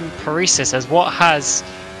is Jim Paresis. As what has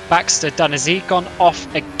Baxter done? Has he gone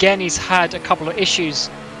off again? He's had a couple of issues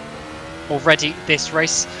already this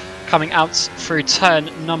race, coming out through turn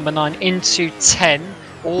number 9 into 10.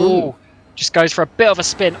 Oh, just goes for a bit of a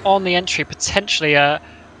spin on the entry, potentially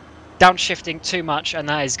downshifting too much, and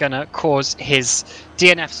that is going to cause his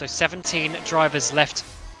DNF. So 17 drivers left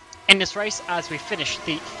in this race as we finish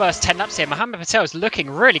the first 10 laps here. Mohammed Patel is looking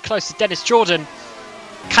really close to Dennis Jordan.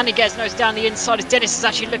 Can he get his nose down the inside as Dennis is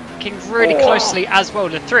actually looking really closely as well?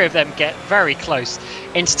 The three of them get very close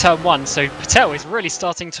into turn 1. So Patel is really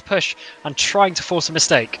starting to push and trying to force a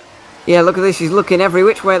mistake. Yeah, look at this. He's looking every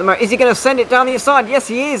which way at the moment. Is he going to send it down the inside? Yes,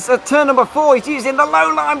 he is. At turn number 4, he's using the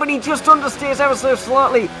low line, but he just understeers ever so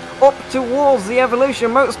slightly up towards the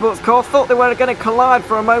Evolution Motorsports car. Thought they were going to collide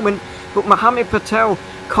for a moment, but Mohammed Patel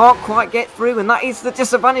can't quite get through, and that is the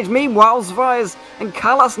disadvantage. Meanwhile, Zviers and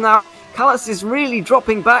Callas now. Callas is really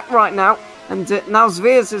dropping back right now, and now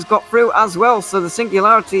Zviers has got through as well, so the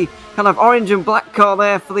Singularity kind of orange and black car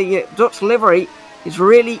there for the Dutch livery has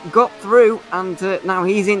really got through, and now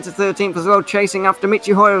he's into 13th as well, chasing after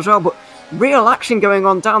Michi Hoyer as well, but real action going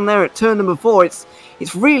on down there at turn number 4.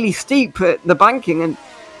 It's really steep, the banking, and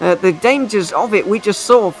the dangers of it we just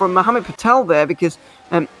saw from Mohammed Patel there, because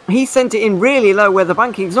he sent it in really low where the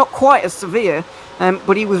banking's not quite as severe,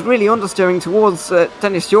 but he was really understeering towards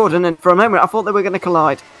Dennis Jordan, and for a moment I thought they were going to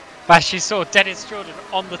collide. As you saw Dennis Jordan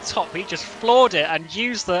on the top, he just floored it and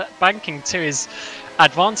used the banking to his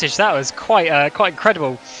advantage. That was quite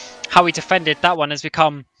incredible how he defended that one as we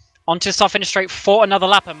come onto the start finish straight for another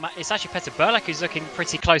lap. And it's actually Peter Burlak who's looking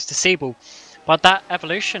pretty close to Siebel, but that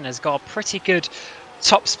Evolution has got a pretty good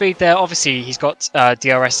top speed there. Obviously he's got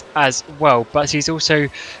DRS as well, but he's also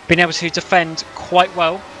been able to defend quite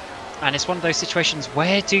well. And it's one of those situations,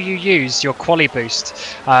 where do you use your quali boost?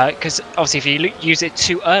 Because obviously if you use it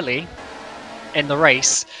too early in the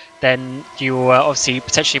race, then you will obviously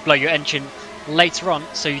potentially blow your engine later on.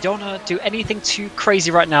 So you don't want to do anything too crazy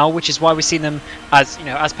right now, which is why we've seen them, as you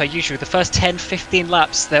know, as per usual, the first 10-15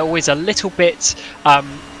 laps they're always a little bit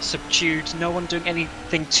subdued. No one doing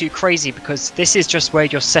anything too crazy, because this is just where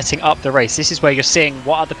you're setting up the race. This is where you're seeing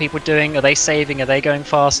what other people are doing. Are they saving? Are they going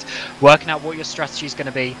fast? Working out what your strategy is going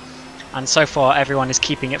to be. And so far, everyone is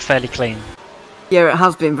keeping it fairly clean. Yeah, it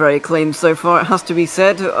has been very clean so far, it has to be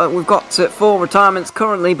said. We've got 4 retirements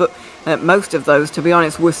currently, but most of those, to be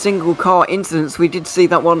honest, were single car incidents. We did see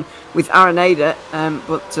that one with Araneda,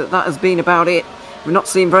 but that has been about it. We're not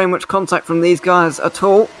seeing very much contact from these guys at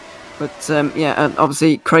all. But yeah, and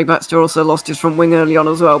obviously Craig Baxter also lost his front wing early on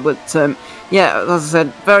as well. But yeah, as I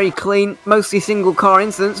said, very clean, mostly single car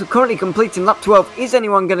incidents. We're currently completing lap 12. Is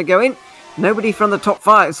anyone going to go in? Nobody from the top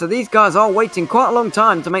 5, so these guys are waiting quite a long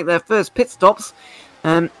time to make their first pit stops,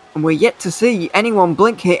 and we're yet to see anyone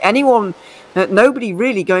blink here. Nobody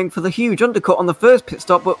really going for the huge undercut on the first pit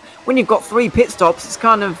stop, but when you've got 3 pit stops, it's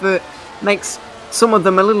kind of makes some of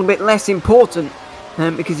them a little bit less important,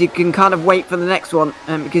 because you can kind of wait for the next one,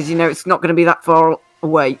 because you know it's not going to be that far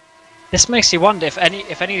away. This makes you wonder if any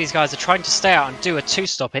of these guys are trying to stay out and do a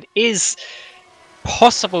 2-stop. It is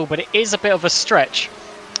possible, but it is a bit of a stretch.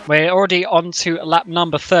 We're already on to lap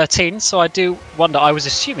number 13, so I do wonder. I was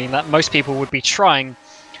assuming that most people would be trying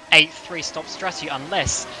a 3-stop strategy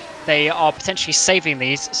unless they are potentially saving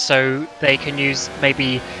these so they can use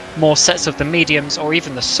maybe more sets of the mediums or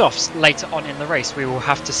even the softs later on in the race. We will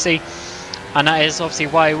have to see. And that is obviously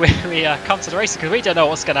why we come to the race, because we don't know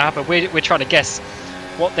what's going to happen. We're trying to guess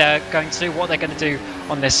what they're going to do, what they're going to do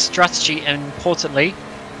on this strategy, importantly.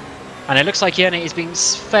 And it looks like Yone is being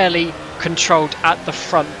fairly controlled at the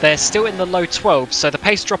front. They're still in the low 12, so the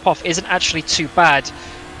pace drop-off isn't actually too bad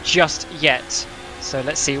just yet. So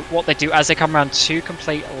let's see what they do as they come around to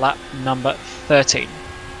complete lap number 13.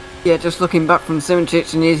 Yeah, just looking back from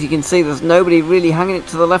Simoncic, and as you can see, there's nobody really hanging it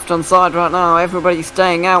to the left-hand side right now. Everybody's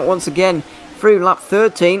staying out once again through lap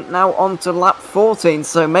 13, now on to lap 14.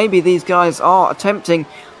 So maybe these guys are attempting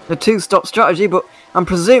the two-stop strategy, but I'm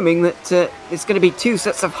presuming that it's going to be 2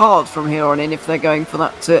 sets of hards from here on in if they're going for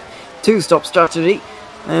that two-stop strategy,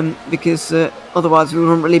 because otherwise we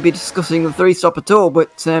wouldn't really be discussing the 3-stop at all.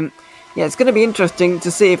 But yeah, it's going to be interesting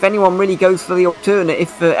to see if anyone really goes for the alternate.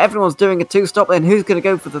 If everyone's doing a 2-stop, then who's going to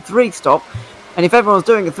go for the 3-stop? And if everyone's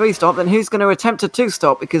doing a 3-stop, then who's going to attempt a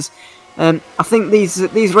 2-stop? Because I think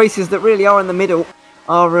these races that really are in the middle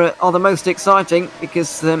are the most exciting,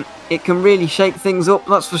 because it can really shake things up,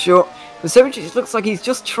 that's for sure. But Simoncic looks like he's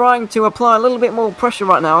just trying to apply a little bit more pressure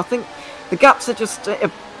right now. I think the gaps are just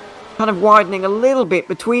kind of widening a little bit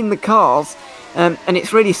between the cars, and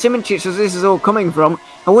it's really Simoncic as this is all coming from.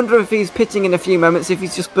 I wonder if he's pitting in a few moments, if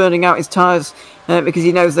he's just burning out his tyres because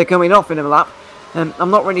he knows they're coming off in a lap.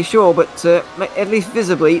 I'm not really sure, but at least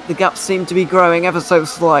visibly the gaps seem to be growing ever so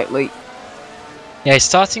slightly. Yeah, he's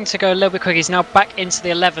starting to go a little bit quick. He's now back into the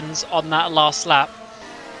 11s on that last lap.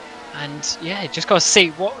 And yeah, just got to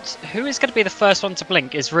see who is going to be the first one to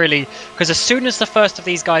blink is really, because as soon as the first of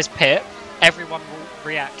these guys pit, everyone will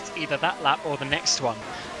react either that lap or the next one.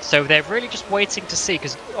 So they're really just waiting to see,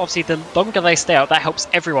 because obviously the longer they stay out, that helps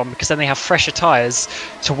everyone, because then they have fresher tyres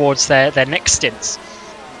towards their next stints.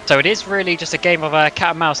 So it is really just a game of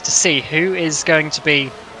cat and mouse to see who is going to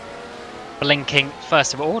be blinking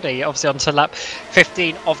first of all. Obviously onto lap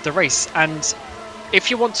 15 of the race. And if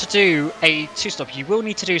you want to do a 2-stop, you will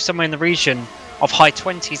need to do somewhere in the region of high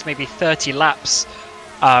 20s, maybe 30 laps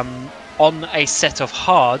on a set of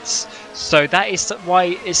hards. So that is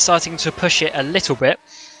why it's starting to push it a little bit,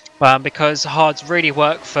 because hards really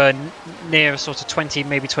work for near sort of 20,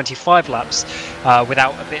 maybe 25 laps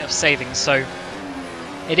without a bit of savings. So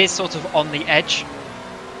it is sort of on the edge,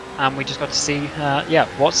 and we just got to see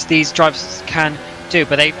what these drivers can do.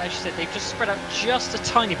 But they've actually said they've just spread out just a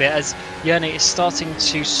tiny bit as Yone is starting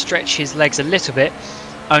to stretch his legs a little bit.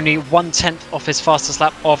 Only 1/10 off his fastest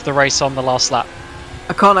lap of the race on the last lap.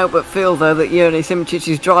 I can't help but feel though that Yone Simoncic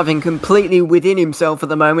is driving completely within himself at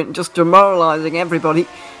the moment, just demoralising everybody.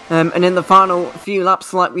 And in the final few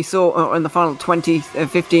laps, like we saw, or in the final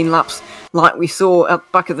 15 laps, like we saw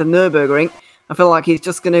back at the Nürburgring, I feel like he's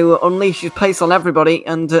just going to unleash his pace on everybody,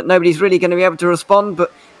 and nobody's really going to be able to respond.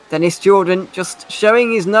 But Dennis Jordan just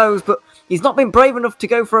showing his nose, but he's not been brave enough to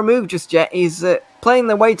go for a move just yet. He's playing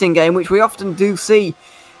the waiting game, which we often do see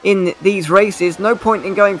in these races. No point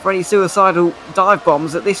in going for any suicidal dive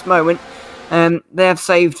bombs at this moment. They have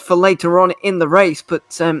saved for later on in the race, but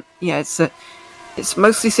yeah, it's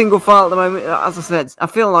mostly single file at the moment. As I said, I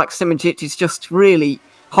feel like Simoncic is just really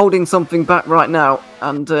holding something back right now,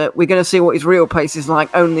 and we're going to see what his real pace is like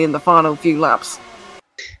only in the final few laps.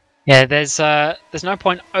 Yeah, there's no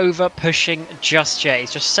point over pushing just yet.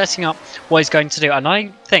 He's just setting up what he's going to do, and I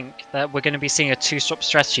think that we're going to be seeing a 2-stop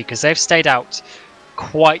strategy, because they've stayed out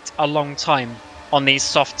quite a long time on these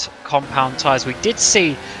soft compound tyres. We did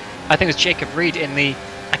see, I think it was Jacob Reed in the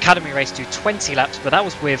Academy race do 20 laps, but that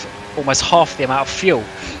was with almost half the amount of fuel.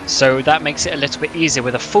 So that makes it a little bit easier.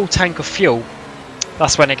 With a full tank of fuel,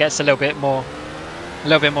 that's when it gets a little bit more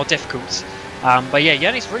difficult. But yeah,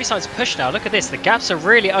 Yone's really starting to push now. Look at this, the gaps are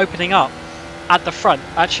really opening up at the front.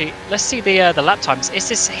 Actually, let's see the lap times. Is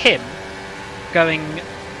this him going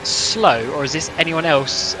slow, or is this anyone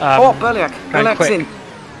else? Berliak's in.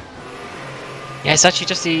 Yeah, it's actually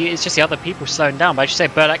just the other people slowing down. But I should say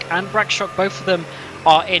Berliak and Brakshock, both of them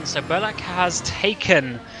are in. So Berliak has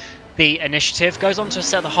taken the initiative, goes on to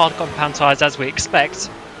set the hard compound tyres as we expect,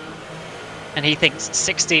 and he thinks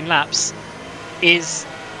 16 laps is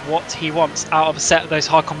what he wants out of a set of those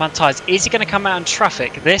hard compound tyres. Is he going to come out in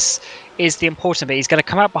traffic? This is the important bit. He's going to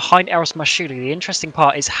come out behind Eros Mashuli. The interesting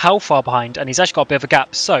part is how far behind, and he's actually got a bit of a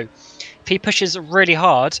gap. So if he pushes really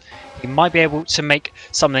hard, he might be able to make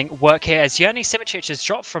something work here. As Yone Simoncic has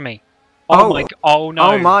dropped from me. Oh no.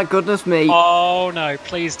 Oh my goodness me. Oh no,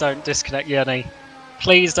 please don't disconnect, Yone.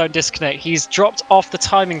 Please don't disconnect. He's dropped off the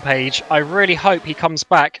timing page. I really hope he comes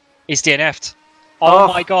back. He's DNF'd. Oh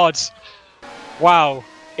my god. Wow.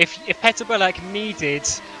 If Petter Berliak needed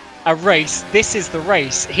a race. This is the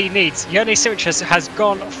race he needs. Yoni Simic has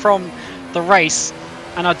gone from the race,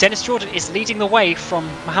 and now Dennis Jordan is leading the way from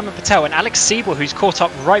Mohammed Patel, and Alex Siebel, who's caught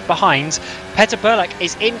up right behind. Petter Burlak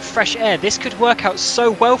is in fresh air. This could work out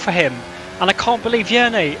so well for him, and I can't believe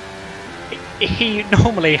Yoni. He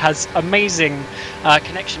normally has amazing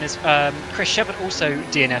connection as Chris Shepard also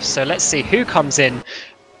DNF. So let's see who comes in.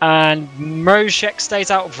 And Mojek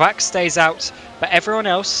stays out, Vac stays out, but everyone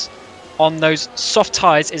else on those soft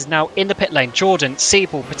tyres is now in the pit lane. Jordan,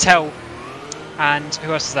 Siebel, Patel, and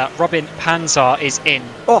who else is that? Robin Panzar is in.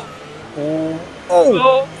 That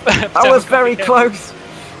was very close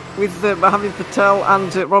with Mohammed Patel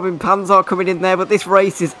and Robin Panzar coming in there, but this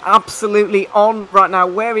race is absolutely on right now.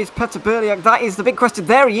 Where is Petter Burliak? That is the big question.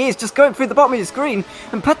 There he is, just going through the bottom of your screen,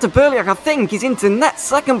 and Petter Burliak, I think, is into net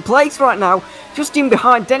second place right now, just in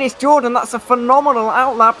behind Dennis Jordan. That's a phenomenal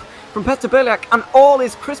outlap from Petter Burliak, and all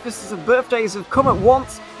his Christmases and birthdays have come at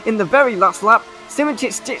once in the very last lap.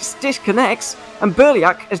 Simic disconnects, and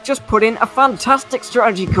Burliak has just put in a fantastic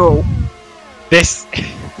strategy call. This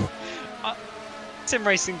sim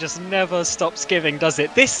racing just never stops giving, does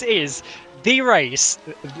it? This is the race,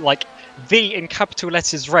 like the in capital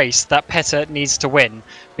letters race that Petter needs to win,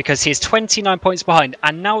 because he's 29 points behind,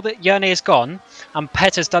 and now that Yerne is gone and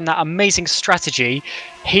Petter's done that amazing strategy,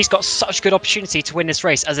 he's got such good opportunity to win this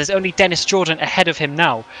race, as there's only Dennis Jordan ahead of him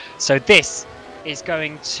now. So this is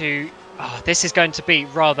going to be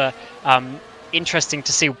rather interesting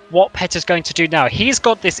to see what Petter's going to do now. He's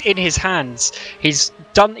got this in his hands. He's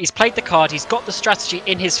played the card, he's got the strategy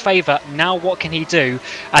in his favour. Now what can he do,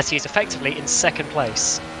 as he is effectively in second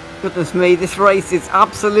place? Goodness me, this race is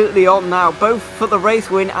absolutely on now, both for the race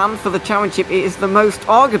win and for the championship. It is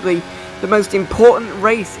arguably the most important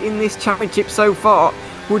race in this championship so far.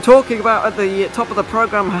 We were talking about at the top of the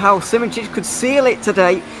programme how Simic could seal it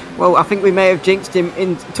today. Well, I think we may have jinxed him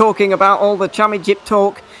in talking about all the championship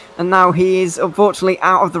talk, and now he is unfortunately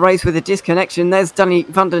out of the race with a disconnection. There's Danny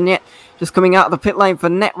van der Net just coming out of the pit lane for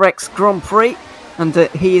Netrex Grand Prix, and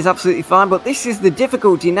he is absolutely fine. But this is the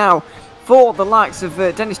difficulty now for the likes of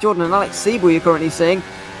Dennis Jordan and Alex Siebel, you're currently seeing,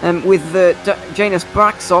 with Janus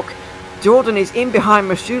Braxok. Jordan is in behind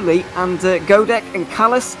Mashuli and Godek and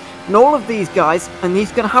Callis and all of these guys, and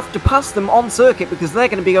he's going to have to pass them on circuit because they're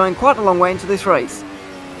going to be going quite a long way into this race.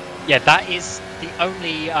 Yeah, that is the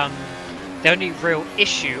only real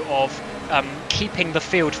issue of keeping the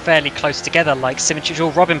field fairly close together, like Simic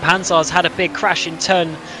or Robin Panzar's had a big crash in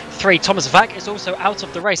turn 3. Thomas Vac is also out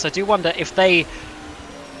of the race. I do wonder if they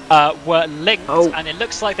were linked, and it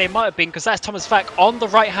looks like they might have been, because that's Thomas Vac on the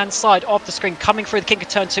right hand side of the screen coming through the kink of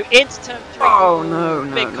turn 2 into turn 3. Oh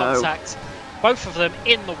no, big contact. Both of them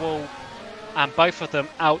in the wall, and both of them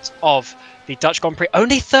out of the Dutch Grand Prix.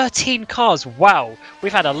 Only 13 cars. Wow,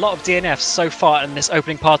 we've had a lot of DNFs so far in this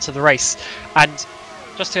opening part of the race. And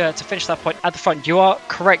just to finish that point at the front, you are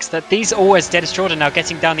correct that these are always Dennis Jordan now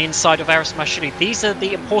getting down the inside of Aris Mashuli. These are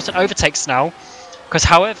the important overtakes now, because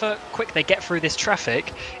however quick they get through this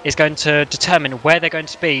traffic is going to determine where they're going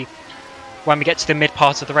to be when we get to the mid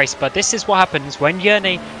part of the race. But this is what happens when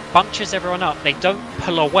Yerne bunches everyone up. They don't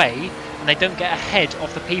pull away and they don't get ahead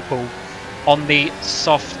of the people on the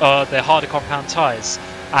soft, the harder compound tyres.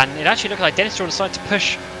 And it actually looked like Dennis Jordan started to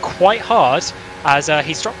push quite hard, as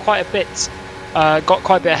he's dropped quite a bit, got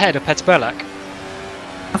quite a bit ahead of Petter Burlak.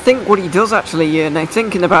 I think what he does actually, now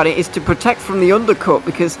thinking about it, is to protect from the undercut,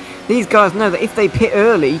 because these guys know that if they pit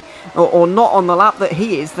early or not on the lap that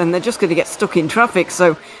he is, then they're just going to get stuck in traffic.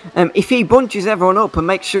 So if he bunches everyone up and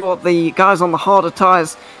makes sure the guys on the harder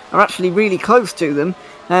tyres are actually really close to them,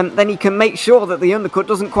 then he can make sure that the undercut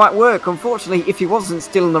doesn't quite work. Unfortunately, if he was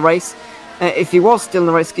still in the race, it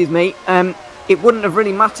wouldn't have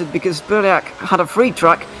really mattered, because Burliak had a free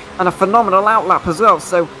track and a phenomenal outlap as well.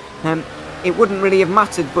 So it wouldn't really have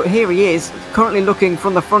mattered. But here he is, currently looking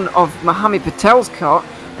from the front of Mohammed Patel's car,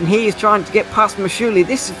 and he is trying to get past Mashuli.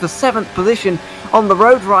 This is the 7th position on the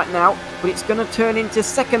road right now, but it's going to turn into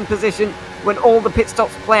 2nd position when all the pit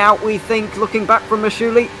stops play out, we think, looking back from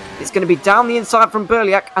Mashuli. It's going to be down the inside from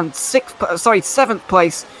Burliak, and 7th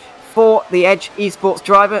place for the Edge Esports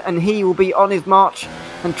driver, and he will be on his march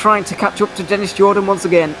and trying to catch up to Dennis Jordan once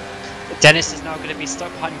again. Dennis is now going to be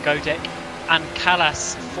stuck behind Godek and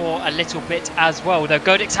Callas for a little bit as well, though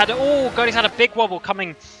Godek's had a big wobble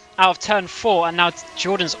coming out of turn 4, and now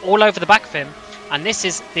Jordan's all over the back of him, and this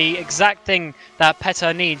is the exact thing that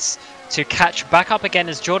Petter needs to catch back up again,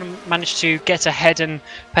 as Jordan managed to get ahead and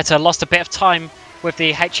Petter lost a bit of time with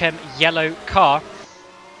the HM yellow car,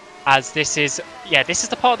 as this is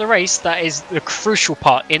the part of the race that is the crucial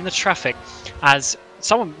part in the traffic, as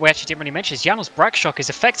someone we actually didn't really mention is Janos Brakshock is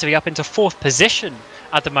effectively up into 4th position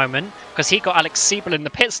at the moment because he got Alex Siebel in the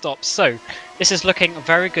pit stop. So this is looking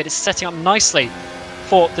very good. It's setting up nicely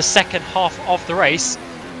for the second half of the race.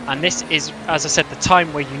 And this is, as I said, the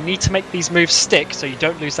time where you need to make these moves stick so you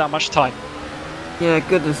don't lose that much time. Yeah,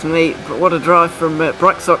 goodness me, but what a drive from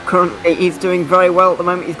Brakshock currently. He's doing very well at the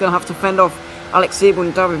moment. He's going to have to fend off Alex Siebel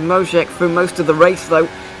and David Mojek through most of the race, though,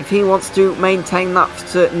 if he wants to maintain that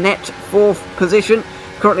net 4th position.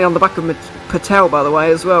 Currently on the back of Patel, by the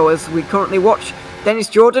way, as well, as we currently watch Dennis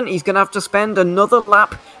Jordan. He's going to have to spend another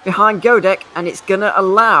lap behind Godek, and it's going to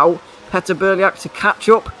allow Petter Berliak to catch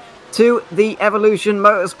up to the Evolution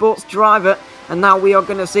Motorsports driver. And now we are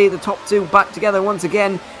going to see the top two back together once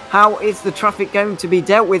again. How is the traffic going to be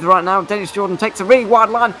dealt with right now? Dennis Jordan takes a really wide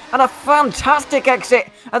line and a fantastic exit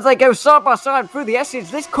as they go side by side through the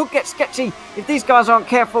S's. This could get sketchy if these guys aren't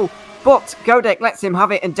careful, but Godek lets him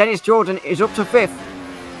have it, and Dennis Jordan is up to 5th.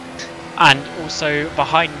 And also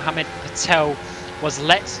behind Mohamed Patel was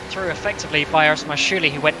let through effectively by Aris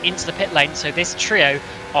Mashuli, who went into the pit lane. So this trio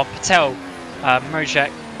of Patel,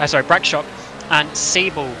 Brakshock and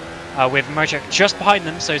Siebel with Mojek just behind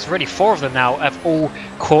them, so it's really 4 of them now, have all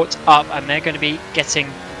caught up, and they're going to be getting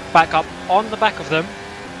back up on the back of them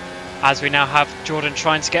as we now have Jordan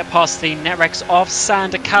trying to get past the Netrex of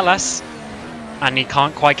Sander Callas, and he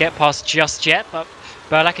can't quite get past just yet, but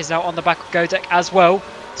Berlak is now on the back of Godek as well.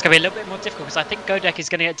 It's going to be a little bit more difficult because I think Godek is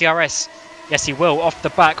going to get DRS. Yes, he will, off the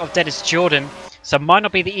back of Dennis Jordan, so it might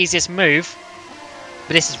not be the easiest move,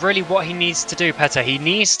 but this is really what he needs to do, Petter. He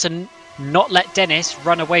needs to not let Dennis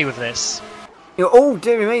run away with this. You're all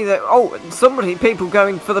doing me that. Oh, people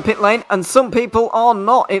going for the pit lane, and some people are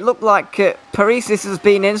not. It looked like Parisis has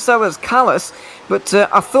been in, so has Callas, but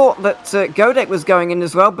I thought that Godek was going in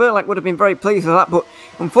as well. Berlak would have been very pleased with that, but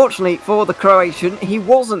unfortunately for the Croatian, he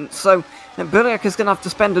wasn't. So Berlak is going to have to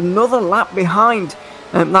spend another lap behind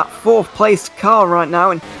that 4th placed car right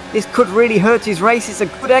now, and this could really hurt his race. It's a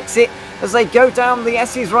good exit as they go down the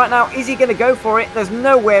S's right now. Is he going to go for it? There's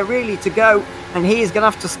nowhere really to go, and he is going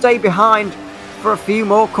to have to stay behind for a few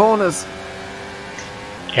more corners.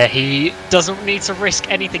 Yeah, he doesn't need to risk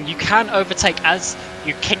anything. You can overtake as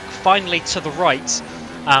you kink finally to the right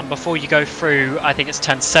before you go through, I think it's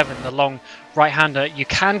turn 7, the long right-hander. You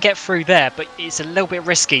can get through there, but it's a little bit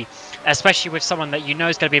risky, especially with someone that you know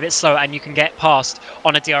is going to be a bit slow and you can get past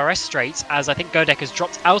on a DRS straight, as I think Godek has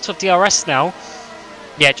dropped out of DRS now.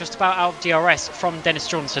 Yeah, just about out of DRS from Dennis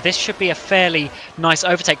Jordan, so this should be a fairly nice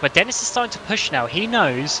overtake, but Dennis is starting to push now. He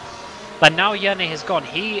knows that now Yerne has gone,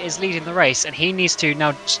 he is leading the race, and he needs to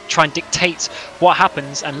now try and dictate what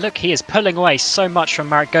happens, and look, he is pulling away so much from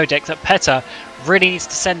Marek Godek that Petter really needs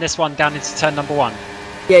to send this one down into turn number 1.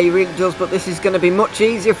 Yeah, he really does, but this is going to be much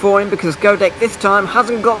easier for him because Godek this time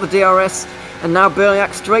hasn't got the DRS, and now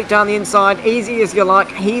Berliak straight down the inside, easy as you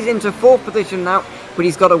like. He's into 4th position now, but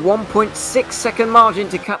he's got a 1.6 second margin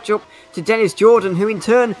to catch up to Dennis Jordan, who in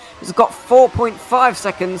turn has got 4.5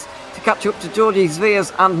 seconds to catch up to Georgi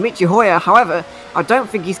Zvias and Michi Hoyer. However, I don't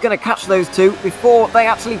think he's going to catch those two before they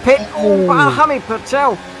actually pit. Oh, Mohamed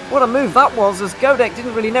Patel, what a move that was, as Godek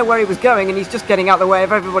didn't really know where he was going, and he's just getting out of the way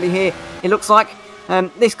of everybody here, it looks like.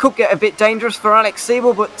 This could get a bit dangerous for Alex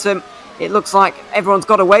Siebel, but it looks like everyone's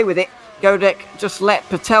got away with it. Godek just let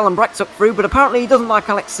Patel and Brakshock through, but apparently he doesn't like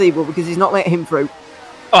Alex Siebel because he's not let him through.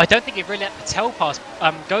 Oh, I don't think he really let Patel pass.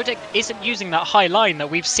 Godek isn't using that high line that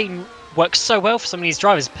we've seen work so well for some of these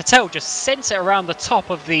drivers. Patel just sent it around the top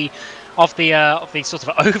of the sort of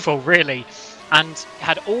oval, really, and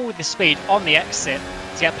had all the speed on the exit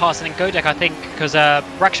to get past. And then Godek, I think, because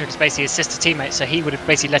Brakshock is basically his sister teammate, so he would have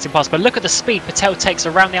basically let him pass. But look at the speed Patel takes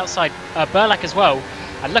around the outside, Berlak as well,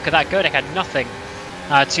 and look at that, Godek had nothing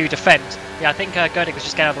to defend. Yeah, I think Godek was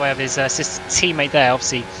just getting out of the way of his sister teammate there.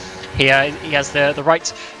 Obviously, he has the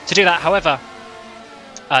right to do that. However,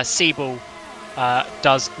 Siebel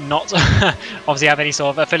does not obviously have any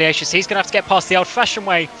sort of affiliation, so he's going to have to get past the old-fashioned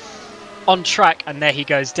way on track, and there he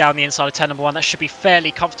goes down the inside of turn number 1. That should be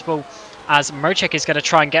fairly comfortable, as Mojek is going to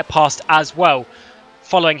try and get past as well,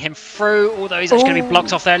 following him through, although he's actually going to be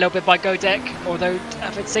blocked off there a little bit by Godek, although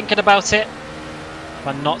I've been thinking about it,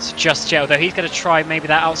 but not just yet, although he's going to try maybe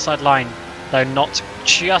that outside line, though not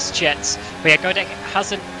just yet. But yeah, Godek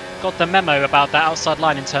hasn't got the memo about that outside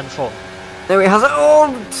line in turn 4. There he has it.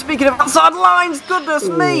 Oh, speaking of outside lines, goodness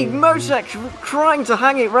me, Mojek trying to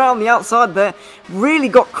hang it round the outside there, really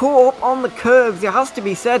got caught up on the curves, it has to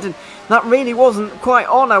be said, and that really wasn't quite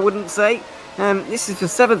on, I wouldn't say. This is for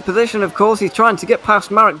 7th position, of course. He's trying to get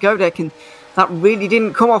past Marek Godek, and that really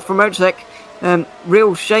didn't come off from Mojek.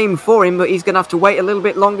 Real shame for him, but he's going to have to wait a little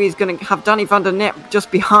bit longer. He's going to have Danny van der Nepp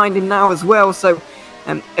just behind him now as well, so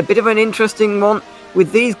A bit of an interesting one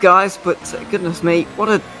with these guys, but goodness me,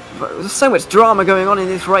 there's so much drama going on in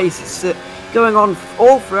this race. It's going on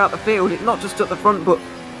all throughout the field, not just at the front, but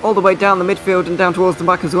all the way down the midfield and down towards the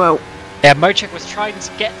back as well. Yeah, Mojek was trying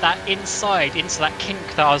to get that inside into that kink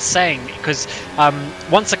that I was saying, because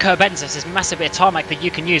once the curb ends, there's this massive bit of tarmac that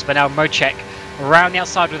you can use, but now Mojek around the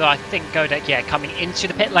outside with, I think, Godek, coming into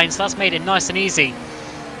the pit lane, so that's made it nice and easy.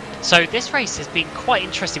 So this race has been quite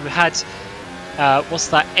interesting. We've had, 8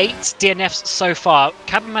 DNFs so far.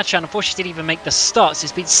 Kabamachan unfortunately didn't even make the starts.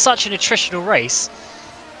 It's been such an attritional race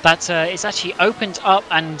that it's actually opened up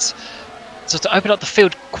the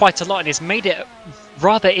field quite a lot, and it's made it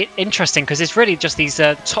rather interesting, because it's really just these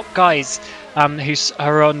top guys who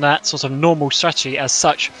are on that sort of normal strategy as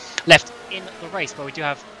such left in the race, but we do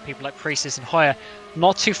have people like Priestess and Hoyer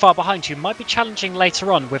not too far behind who might be challenging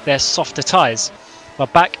later on with their softer tyres.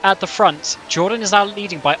 But back at the front, Jordan is now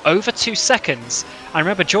leading by over 2 seconds, and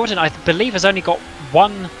remember, Jordan, I believe, has only got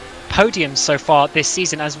 1 podium so far this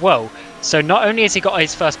season as well, so not only has he got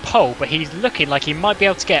his first pole, but he's looking like he might be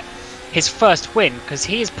able to get his first win, because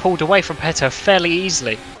he is pulled away from Petter fairly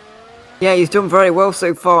easily. Yeah, he's done very well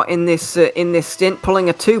so far in this stint, pulling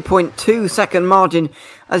a 2.2 second margin.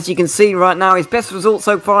 As you can see right now, his best result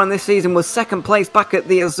so far in this season was second place back at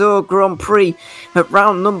the FSR Grand Prix at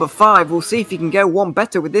round number 5. We'll see if he can go one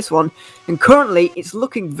better with this one. And currently, it's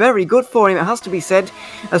looking very good for him, it has to be said,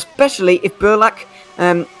 especially if Burlak,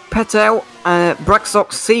 Petel,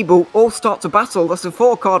 Braxox, Siebel all start to battle. That's a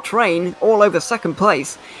 4-car train all over second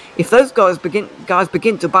place. If those guys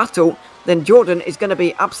begin to battle, then Jordan is going to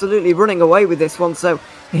be absolutely running away with this one. So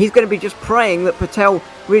he's going to be just praying that Petel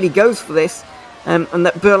really goes for this, and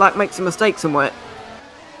that Burlak makes a mistake somewhere.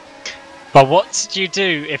 But what do you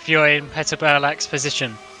do if you're in Petter Burlak's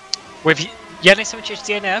position? With Yanis Simicic's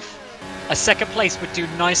DNF, a second place would do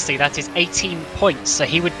nicely. That is 18 points, so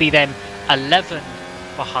he would be then 11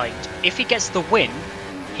 behind. If he gets the win,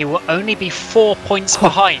 he will only be 4 points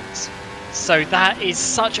behind. So that is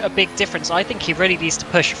such a big difference. I think he really needs to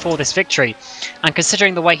push for this victory. And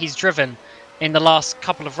considering the way he's driven in the last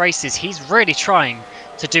couple of races, he's really trying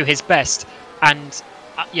to do his best. And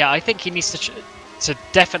I think he needs to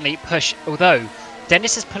definitely push, although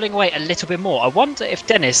Dennis is pulling away a little bit more. I wonder if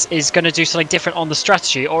Dennis is going to do something different on the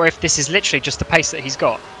strategy, or if this is literally just the pace that he's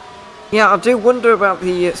got. Yeah, I do wonder about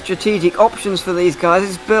the strategic options for these guys.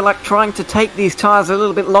 Is Burlak trying to take these tyres a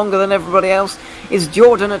little bit longer than everybody else? Is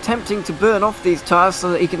Jordan attempting to burn off these tyres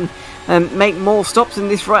so that he can make more stops in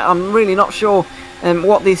this race? I'm really not sure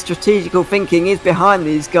what the strategical thinking is behind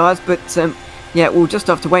these guys, but we'll just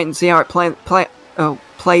have to wait and see how it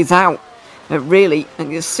plays out. Really,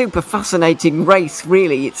 and it's a super fascinating race,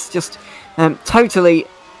 really. It's just totally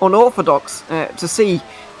unorthodox to see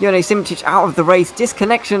Yanis Simicic out of the race.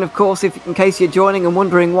 Disconnection, of course, in case you're joining and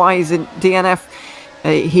wondering why he's in DNF.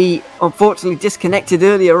 He unfortunately disconnected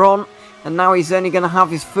earlier on, and now he's only going to have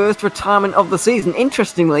his first retirement of the season.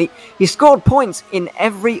 Interestingly, he scored points in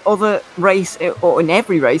every other race, or in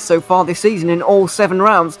every race so far this season, in all 7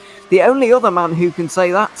 rounds. The only other man who can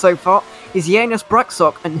say that so far is Janis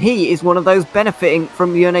Braxok, and he is one of those benefiting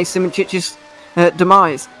from Yanis Simicic's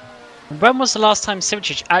demise. When was the last time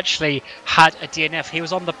Simicic actually had a DNF? He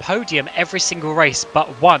was on the podium every single race but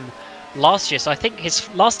one last year. So I think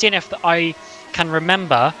his last DNF that I can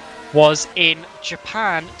remember was in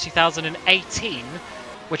Japan 2018,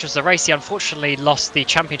 which was the race he unfortunately lost the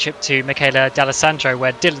championship to Michele D'Alessandro,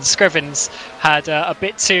 where Dylan Scrivens had a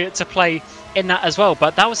bit to play in that as well.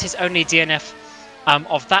 But that was his only DNF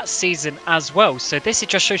of that season as well. So this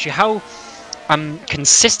just shows you how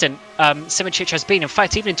consistent Simicic has been. In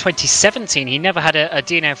fact, even in 2017, he never had a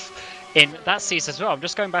DNF in that season as well. I'm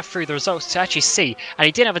just going back through the results to actually see, and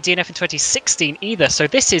he didn't have a DNF in 2016 either. So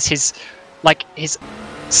this is his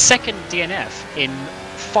second DNF in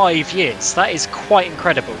 5 years. That is quite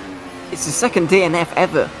incredible. It's the second DNF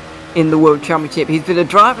ever in the World Championship. He's been a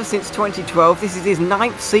driver since 2012. This is his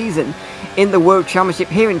 9th season in the World Championship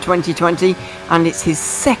here in 2020, and it's his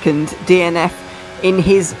second DNF in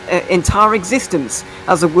his entire existence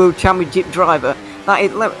as a World Championship driver.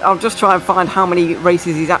 I'll just try and find how many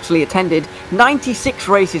races he's actually attended. 96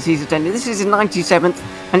 races he's attended. This is his 97th,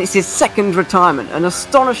 and it's his second retirement. An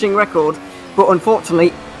astonishing record, but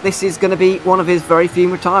unfortunately, this is going to be one of his very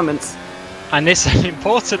few retirements. And this is an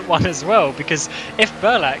important one as well, because if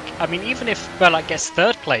Burlak, even if Burlak gets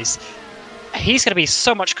 3rd place, he's going to be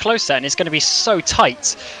so much closer, and it's going to be so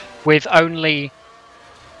tight with only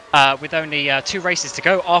 2 races to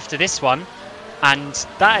go after this one, and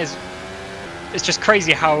that is, it's just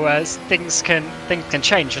crazy how things can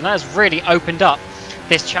change, and that has really opened up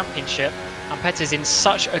this championship. And Petter's in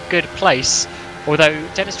such a good place Although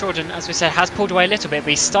Dennis Jordan, as we said, has pulled away a little bit, but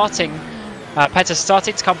he's starting. Petter's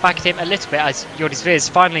starting to come back at him a little bit as Yordis Viz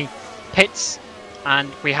finally pits, and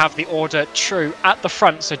we have the order true at the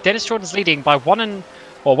front. So Dennis Jordan's leading by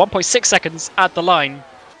 1.6 seconds at the line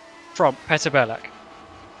from Petter Burlak.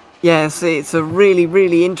 Yes, it's a really,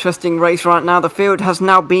 really interesting race right now. The field has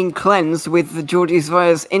now been cleansed with the Georgios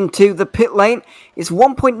Vias into the pit lane. It's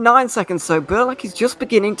 1.9 seconds, so Burlak is just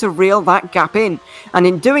beginning to reel that gap in. And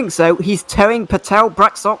in doing so, he's towing Patel,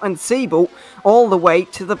 Braxock and Siebel all the way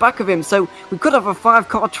to the back of him. So we could have a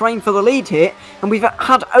 5-car train for the lead here, and we've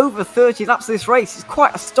had over 30 laps of this race. It's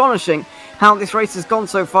quite astonishing how this race has gone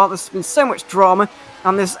so far. There's been so much drama,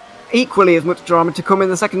 and there's equally as much drama to come in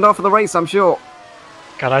the second half of the race, I'm sure.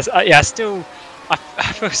 God, I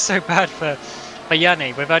feel so bad for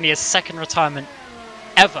Yanni with only his second retirement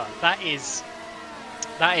ever. That is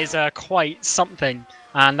quite something,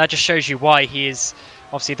 and that just shows you why he is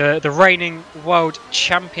obviously the reigning world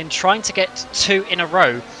champion, trying to get 2 in a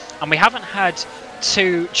row, and we haven't had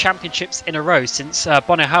 2 championships in a row since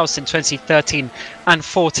Bono House in 2013 and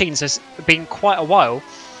 14, so it's been quite a while.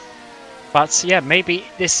 But yeah, maybe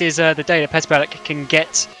this is the day that Petter Burlak can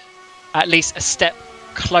get at least a step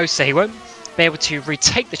closer. He won't be able to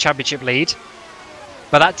retake the championship lead,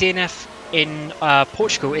 but that DNF in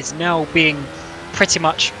Portugal is now being pretty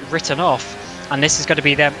much written off, and this is going to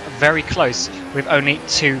be them very close with only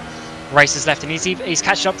 2 races left. And he's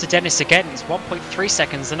catching up to Dennis again. It's 1.3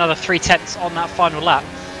 seconds, another 3/10 on that final lap,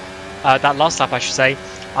 that last lap I should say.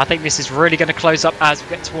 I think this is really going to close up as we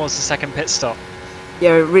get towards the second pit stop.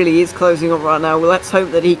 Yeah, it really is closing up right now. Well, let's hope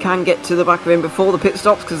that he can get to the back of him before the pit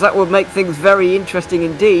stops, because that would make things very interesting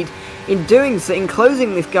indeed. In doing so, in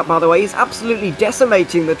closing this gap, by the way, he's absolutely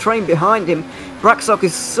decimating the train behind him. Braxock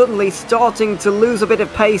is suddenly starting to lose a bit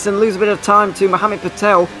of pace and lose a bit of time to Mohamed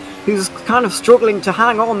Patel, who's kind of struggling to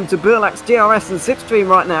hang on to Burlak's DRS and slipstream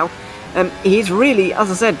right now. He's really, as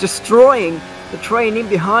I said, destroying the train in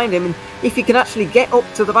behind him, and if he can actually get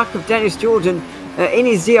up to the back of Dennis Jordan in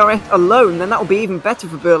his DRS alone, then that will be even better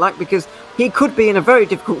for Burlak, because he could be in a very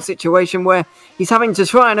difficult situation where he's having to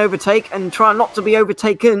try and overtake and try not to be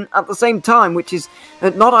overtaken at the same time, which is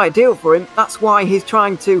not ideal for him. That's why he's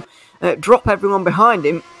trying to drop everyone behind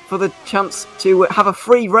him for the chance to have a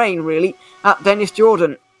free reign, really, at Dennis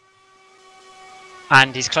Jordan.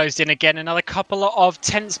 And he's closed in again. Another couple of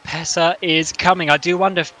tenths Petter is coming. I do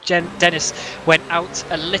wonder if Dennis went out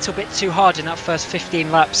a little bit too hard in that first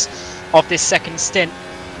 15 laps of this second stint,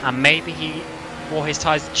 and maybe he wore his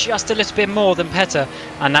tyres just a little bit more than Petter,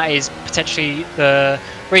 and that is potentially the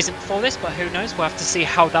reason for this, but who knows. We'll have to see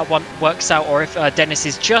how that one works out, or if Dennis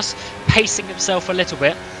is just pacing himself a little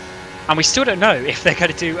bit. And we still don't know if they're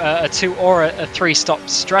going to do a 2 or a 3 stop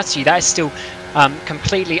strategy. That is still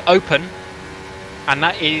completely open, and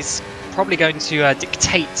that is probably going to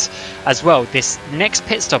dictate as well. This next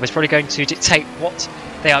pit stop is probably going to dictate what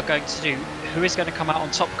they are going to do, who is going to come out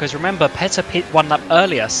on top, because remember, Petter pit 1 lap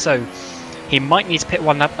earlier, so he might need to pit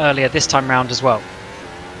 1 lap earlier this time round as well.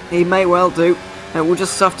 He may well do. We'll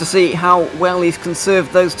just have to see how well he's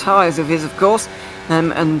conserved those tyres of his, of course,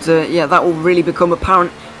 yeah, that will really become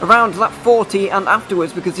apparent around lap 40 and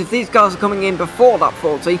afterwards, because if these guys are coming in before lap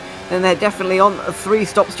 40, then they're definitely on a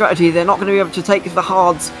 3-stop strategy. They're not going to be able to take the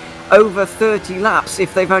hards over 30 laps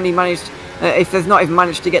if they've only managed, if they've not even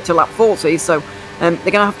managed to get to lap 40, so they're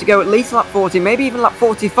going to have to go at least lap 40, maybe even lap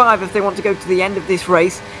 45 if they want to go to the end of this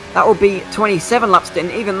race. That would be 27 laps in.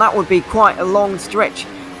 Even that would be quite a long stretch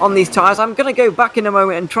on these tyres. I'm going to go back in a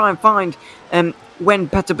moment and try and find when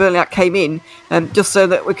Petter Burlak came in, just so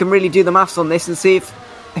that we can really do the maths on this and see if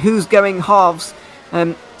who's going halves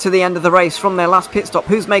to the end of the race from their last pit stop,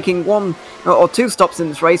 who's making 1 or 2 stops in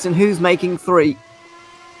this race, and who's making 3.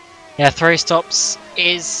 Yeah, 3 stops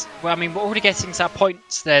is, well, I mean, we're already getting to that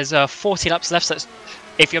point. There's 40 laps left, so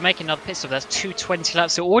if you're making another pit stop, that's 220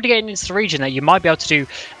 laps. So already getting into the region that you might be able to do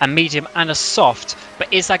a medium and a soft,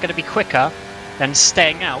 but is that going to be quicker than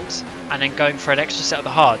staying out and then going for an extra set of the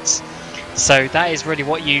hards? So that is really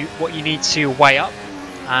what you need to weigh up,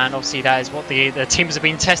 and obviously that is what the teams have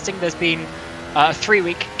been testing. There's been a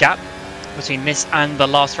 3-week gap between this and the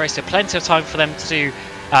last race, so plenty of time for them to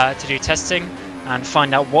do testing and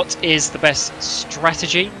find out what is the best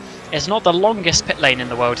strategy. It's not the longest pit lane in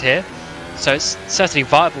the world here, so it's certainly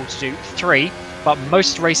viable to do 3, but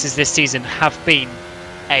most races this season have been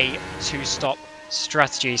a 2-stop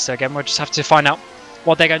strategy. So again, we'll just have to find out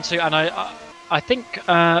what they're going to do, and I think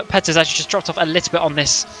Petter's actually just dropped off a little bit on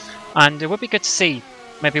this, and it would be good to see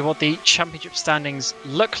maybe what the championship standings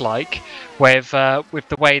look like with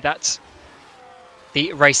the way that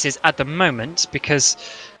the race is at the moment, because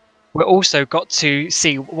we also got to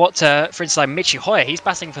see what, for instance, like Michi Hoyer, he's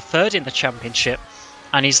battling for third in the championship,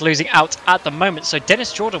 and he's losing out at the moment. So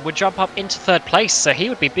Dennis Jordan would jump up into third place, so he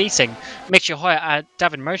would be beating Michi Hoyer and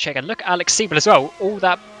David Mocek. And look at Alex Siebel as well, all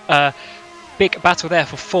that big battle there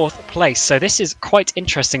for fourth place. So this is quite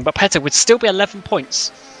interesting, but Petter would still be 11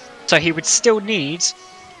 points. So he would still need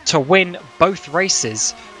to win both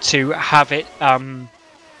races to have it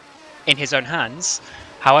in his own hands.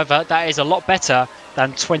 However, that is a lot better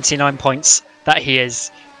than 29 points that he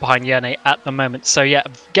is behind Yerne at the moment. So yeah,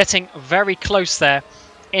 getting very close there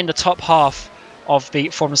in the top half of the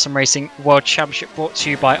Formula Sim Racing World Championship, brought to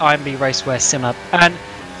you by IMB Raceware SimLab and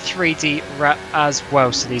 3D Wrap as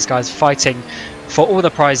well. So these guys fighting for all the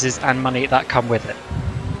prizes and money that come with it.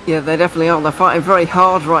 Yeah, they definitely are. They're fighting very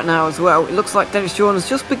hard right now as well. It looks like Dennis Jordan's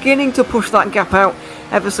just beginning to push that gap out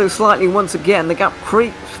ever so slightly once again. The gap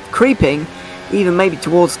creeping even maybe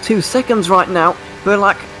towards 2 seconds right now.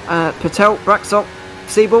 Burlak, Patel, Braxok,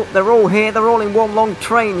 Siebel, they're all here. They're all in one long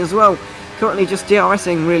train as well. Currently just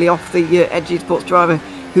DRSing really off the edgy sports driver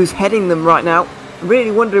who's heading them right now.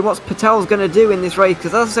 Really wondering what Patel's going to do in this race,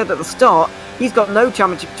 because as I said at the start, he's got no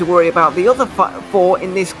championship to worry about. The other four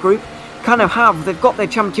in this group kind of have. They've got their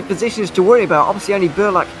championship positions to worry about. Obviously only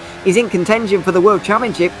Burlak is in contention for the World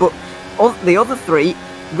Championship, but the other three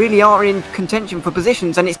really are in contention for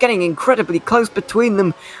positions, and it's getting incredibly close between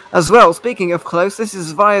them as well. Speaking of close, this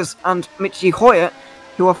is Vyers and Michi Hoyer,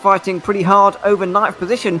 who are fighting pretty hard over 9th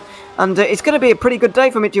position, and it's going to be a pretty good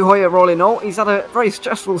day for Michi Hoyer all in all. He's had a very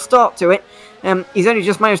stressful start to it. He's only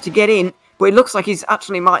just managed to get in, but it looks like he's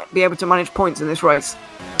actually might be able to manage points in this race.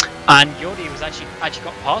 And Jordi was actually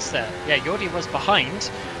got past there. Yeah, Jordi was behind,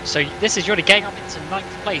 so this is Jordi getting up into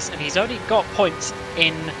 9th place, and he's only got points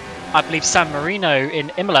in, I believe, San Marino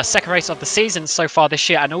in Imola, second race of the season so far this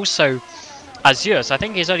year, and also Azure. So I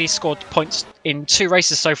think he's only scored points in 2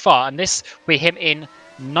 races so far, and this will be him in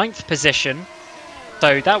 9th position.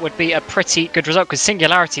 So that would be a pretty good result, because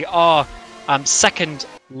Singularity are second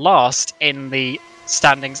last in the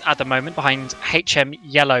standings at the moment, behind HM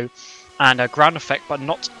Yellow and Ground Effect, but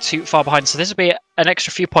not too far behind. So this would be an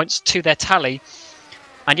extra few points to their tally.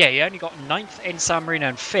 And yeah, he only got 9th in San Marino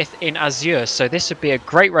and 5th in Azure. So this would be a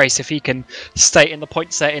great race if he can stay in the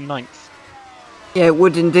points there in 9th. Yeah, it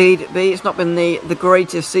would indeed be. It's not been the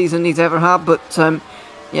greatest season he's ever had, but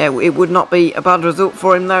yeah, it would not be a bad result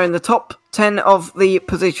for him there in the top 10 of the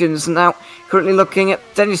positions. Now, currently looking at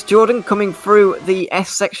Dennis Jordan coming through the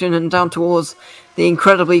S section and down towards the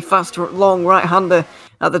incredibly fast long right-hander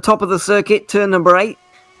at the top of the circuit, turn number 8.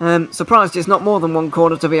 Surprised it's not more than one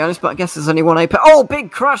corner, to be honest, but I guess there's only one apex. Oh,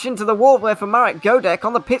 big crash into the wall there for Marek Godek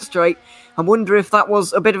on the pit straight. I wonder if that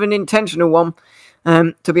was a bit of an intentional one,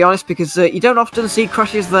 to be honest, because you don't often see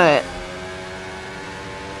crashes there.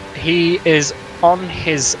 He is on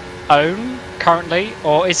his own currently,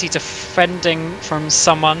 or is he defending from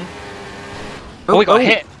someone? Oh, he got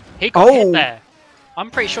hit. He got hit there.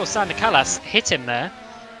 I'm pretty sure Sander Callas hit him there,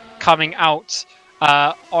 coming out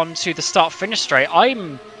onto the start-finish straight.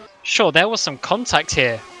 I'm sure there was some contact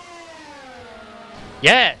here.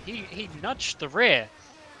 Yeah, he nudged the rear.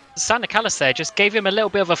 Sander Callas there just gave him a little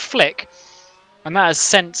bit of a flick, and that has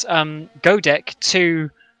sent Godek to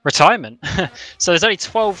retirement. So there's only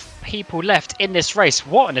 12 people left in this race.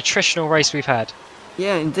 What an attritional race we've had.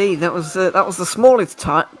 Yeah, indeed. That was the smallest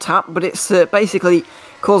tap, but it's basically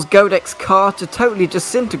caused Godek's car to totally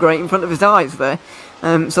disintegrate in front of his eyes there.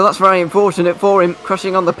 So that's very unfortunate for him,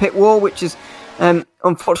 crashing on the pit wall, which has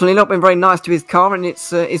unfortunately not been very nice to his car, and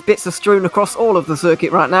his bits are strewn across all of the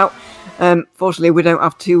circuit right now. Fortunately, we don't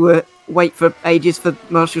have to wait for ages for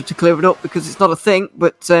Marshall to clear it up, because it's not a thing,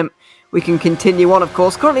 but we can continue on, of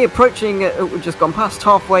course. Currently approaching, we've just gone past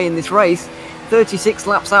halfway in this race, 36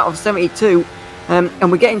 laps out of 72,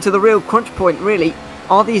 and we're getting to the real crunch point, really.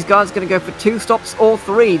 Are these guys going to go for 2 stops or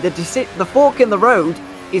 3? The fork in the road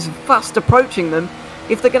is fast approaching them.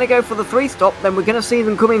 If they're going to go for the 3 stop, then we're going to see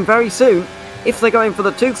them coming very soon. If they're going for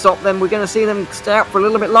the 2 stop, then we're going to see them stay out for a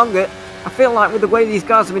little bit longer. I feel like with the way these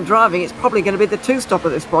guys have been driving, it's probably going to be the 2 stop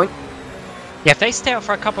at this point. Yeah, if they stay out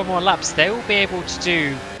for a couple more laps, they will be able to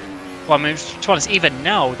do... Well, I mean, to be honest, even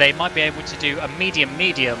now, they might be able to do a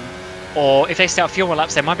medium, or if they stay out a few more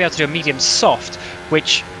laps, they might be able to do a medium soft,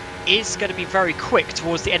 which is going to be very quick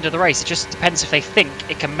towards the end of the race. It just depends if they think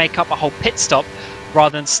it can make up a whole pit stop,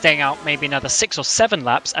 rather than staying out maybe another 6 or 7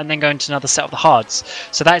 laps and then going to another set of the hards.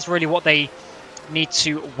 So that is really what they need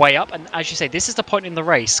to weigh up. And as you say, this is the point in the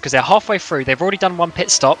race, because they're halfway through. They've already done 1 pit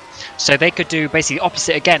stop, so they could do basically the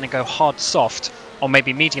opposite again and go hard soft, or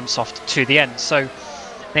maybe medium soft to the end. So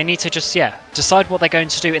they need to just, decide what they're going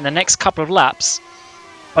to do in the next couple of laps.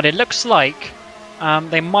 But it looks like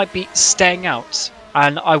they might be staying out,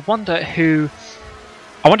 and I wonder who's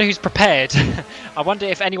prepared. I wonder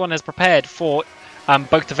if anyone has prepared for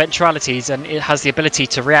both eventualities, and it has the ability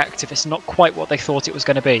to react if it's not quite what they thought it was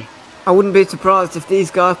going to be. I wouldn't be surprised if these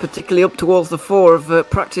guys, particularly up towards the 4, have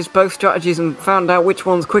practiced both strategies and found out which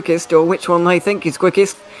one's quickest, or which one they think is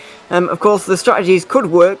quickest. Of course, the strategies could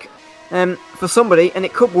work for somebody, and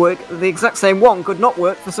it could work. The exact same one could not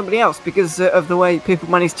work for somebody else because of the way people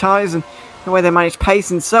manage tyres and the way they manage pace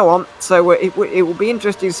and so on. So it will be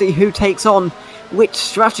interesting to see who takes on which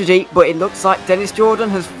strategy, but it looks like Dennis Jordan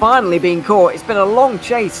has finally been caught. It's been a long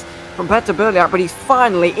chase from Peter Burliak, but he's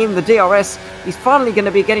finally in the DRS. He's finally going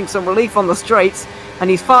to be getting some relief on the straights, and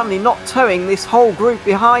he's finally not towing this whole group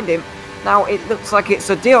behind him. Now it looks like it's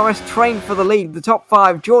a DRS train for the lead. The top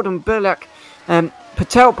 5, Jordan, Burliak,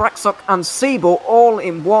 Patel, Braxock and Siebel, all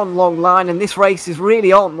in one long line, and this race is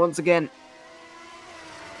really on once again.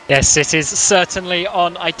 Yes, it is certainly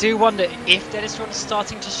on. I do wonder if Dennis Jordan's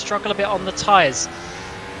starting to struggle a bit on the tyres.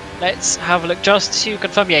 Let's have a look just to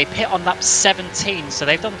confirm. Yeah, he pit on lap 17, so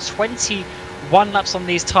they've done 21 laps on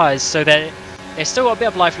these tyres, so they've still got a bit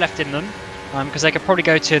of life left in them, because they could probably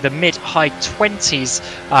go to the mid-high 20s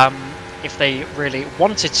if they really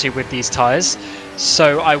wanted to with these tyres.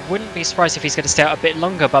 So I wouldn't be surprised if he's going to stay out a bit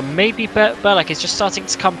longer, but maybe Burliak is just starting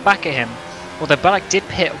to come back at him. Although Burliak did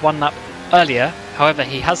pit 1 lap earlier, however,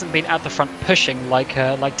 he hasn't been at the front pushing like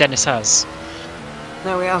Dennis has.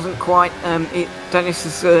 No, he hasn't quite. Dennis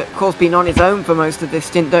has, of course, been on his own for most of this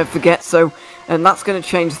stint, don't forget, so that's going to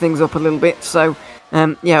change things up a little bit. So,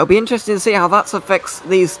 yeah, it'll be interesting to see how that affects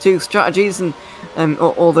these two strategies and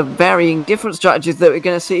all the varying different strategies that we're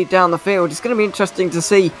going to see down the field. It's going to be interesting to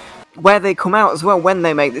see where they come out as well when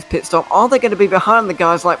they make this pit stop. Are they going to be behind the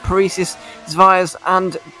guys like Paresis, Zvias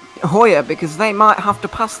and Hoyer? Because they might have to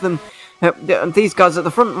pass them. These guys at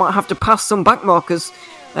the front might have to pass some back markers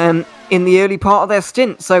in the early part of their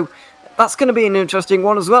stint. So that's going to be an interesting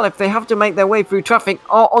one as well. If they have to make their way through traffic,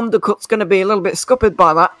 are undercuts going to be a little bit scuppered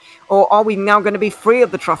by that? Or are we now going to be free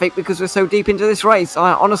of the traffic because we're so deep into this race?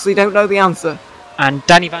 I honestly don't know the answer. And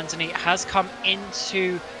Danny Van Den Neat has come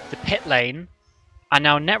into the pit lane. And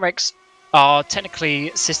now Netrex are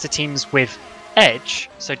technically sister teams with Edge.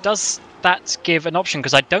 So does that give an option?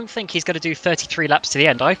 Because I don't think he's going to do 33 laps to the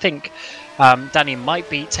end. I think Danny might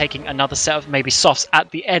be taking another set of maybe softs at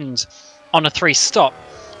the end on a 3-stop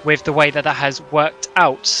with the way that has worked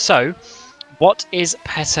out. So what is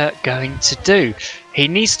Petter going to do? He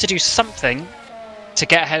needs to do something to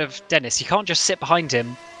get ahead of Dennis. He can't just sit behind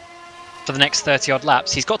him for the next 30 odd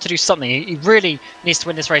laps. He's got to do something. He really needs to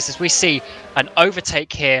win this race, as we see an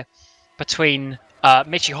overtake here between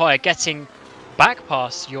Michi Hoyer getting back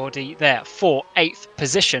past Jordi there for 8th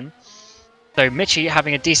position. So Michi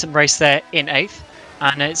having a decent race there in 8th.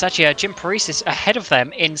 And it's actually Jim Paresis ahead of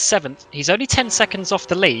them in 7th. He's only 10 seconds off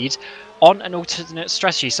the lead on an alternate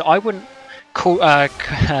strategy. So I wouldn't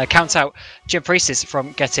count out Jim Paresis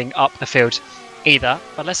from getting up the field either.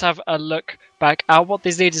 But let's have a look back at what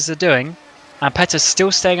these leaders are doing. And Petter's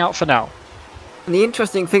still staying out for now. And the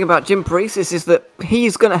interesting thing about Jim Paresis is that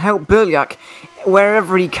he's going to help Burliak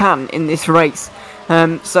wherever he can in this race.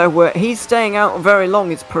 So he's staying out very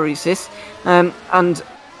long, it's Paresis. And,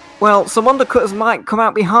 well, some undercutters might come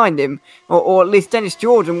out behind him, or at least Dennis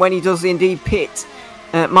Jordan, when he does indeed pit,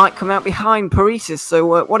 might come out behind Paresis.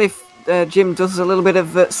 So what if Jim does a little bit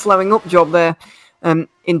of slowing up job there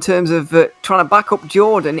in terms of trying to back up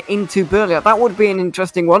Jordan into Burliak? That would be an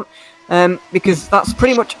interesting one. Because that's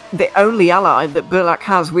pretty much the only ally that Burliak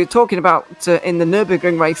has. We're talking about in the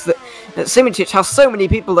Nürburgring race that Simicic has so many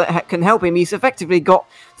people that can help him. He's effectively got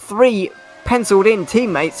 3 penciled in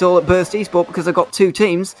teammates all at Burst Esport because they've got 2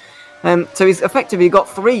 teams. So he's effectively got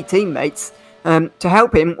 3 teammates to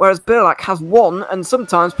help him, whereas Burliak has 1, and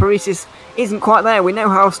sometimes Paresis isn't quite there. We know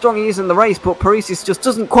how strong he is in the race, but Paresis just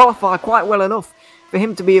doesn't qualify quite well enough for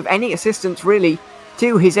him to be of any assistance really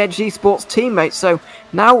to his Edge Esports teammates. So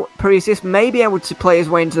now Paresis may be able to play his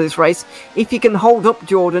way into this race if he can hold up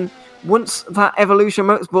Jordan once that Evolution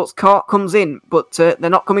Motorsports car comes in, but they're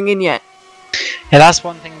not coming in yet. Yeah, that's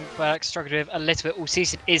one thing Burliak struggled with a little bit all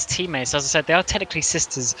season is teammates. As I said, they are technically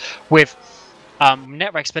sisters with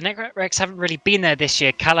Netrex, but Netrex haven't really been there this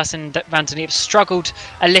year. Callas and Van Den Neat have struggled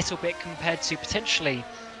a little bit compared to potentially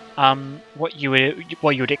what you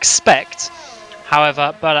would expect.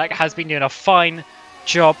 However, Burliak has been doing a fine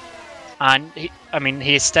job, and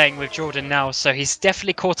he is staying with Jordan now, so he's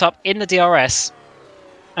definitely caught up in the DRS,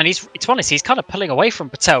 and it's honest, he's kind of pulling away from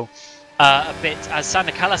Patel a bit as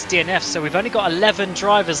Sander Callas DNF. So we've only got 11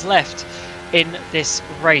 drivers left in this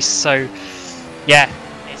race. So yeah,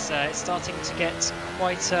 it's starting to get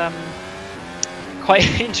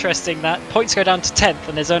quite interesting that points go down to 10th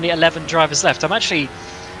and there's only 11 drivers left. I'm actually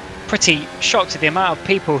pretty shocked at the amount of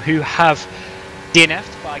people who have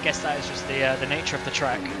DNF'd, but I guess that is just the nature of the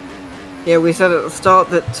track. Yeah, we said at the start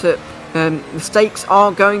that mistakes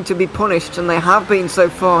are going to be punished, and they have been so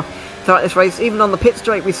far throughout this race. Even on the pit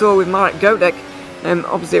straight we saw with Marek Godek,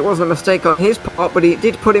 obviously it wasn't a mistake on his part, but it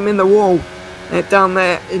did put him in the wall down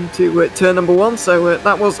there into turn number 1, so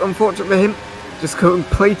that was unfortunate for him. Just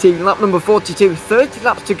completing lap number 42, 30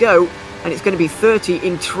 laps to go, and it's going to be 30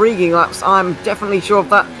 intriguing laps, I'm definitely sure of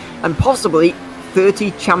that, and possibly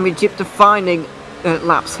 30 championship defining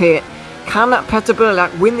laps here. Can Peter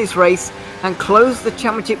Burlak win this race and close the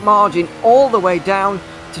championship margin all the way down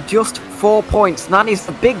to just 4 points? That is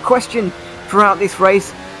the big question throughout this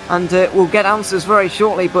race, and we'll get answers very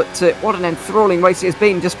shortly. But what an enthralling race it has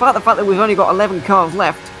been, despite the fact that we've only got 11 cars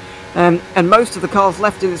left, and most of the cars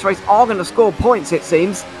left in this race are going to score points, it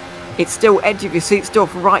seems. It's still edge of your seat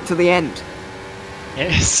stuff right to the end.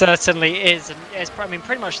 It certainly is, and it's, I mean,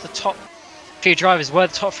 pretty much the top few drivers were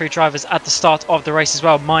the top 3 drivers at the start of the race as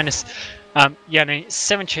well, minus Jani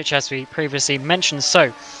Simoncic, as we previously mentioned.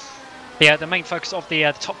 So the main focus of the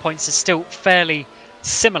top points is still fairly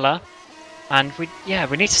similar, and we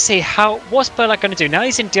need to see what's Burlak going to do now.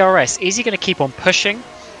 He's in DRS. Is he going to keep on pushing,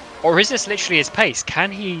 or is this literally his pace?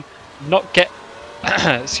 Can he not get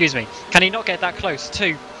excuse me, can he not get that close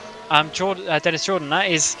to Dennis Jordan? That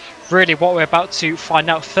is really what we're about to find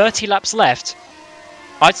out. 30 laps left.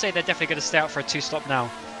 I'd say they're definitely going to stay out for a 2-stop now,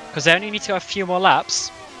 because they only need to go a few more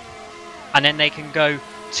laps and then they can go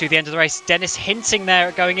to the end of the race. Dennis hinting there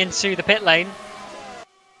at going into the pit lane,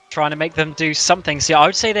 trying to make them do something. So I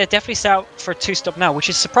would say they're definitely stay out for a 2-stop now, which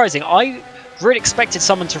is surprising. I really expected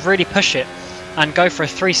someone to really push it and go for a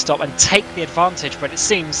 3-stop and take the advantage, but it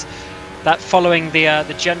seems that following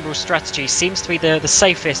the general strategy seems to be the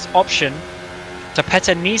safest option. So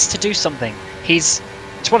Petter needs to do something.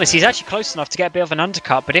 To be honest, he's actually close enough to get a bit of an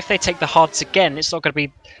undercut, but if they take the hards again, it's not going to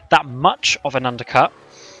be that much of an undercut.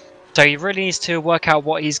 So he really needs to work out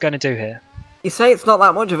what he's going to do here. You say it's not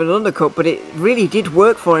that much of an undercut, but it really did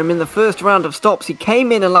work for him in the first round of stops. He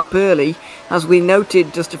came in a lap early, as we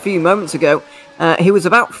noted just a few moments ago. He was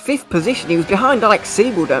about 5th position. He was behind Alex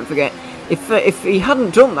Siebel, don't forget. If he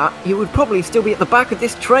hadn't done that, he would probably still be at the back of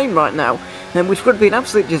this train right now, which would be an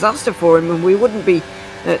absolute disaster for him, and we wouldn't be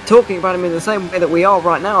talking about him in the same way that we are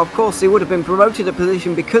right now. Of course, he would have been promoted a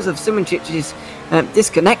position because of Simoncic's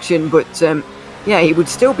disconnection, but he would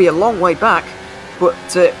still be a long way back. But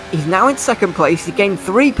he's now in 2nd place. He gained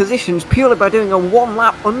 3 positions purely by doing a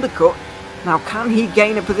 1-lap undercut. Now, can he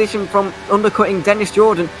gain a position from undercutting Dennis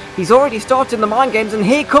Jordan? He's already started the mind games, and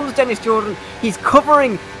here comes Dennis Jordan. He's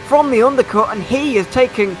covering from the undercut, and he is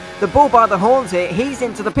taking the bull by the horns here. He's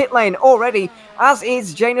into the pit lane already, as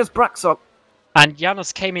is Janus Braksok. And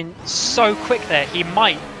Janos came in so quick there. He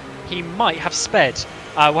might have sped.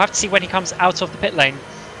 We'll have to see when he comes out of the pit lane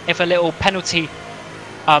if a little penalty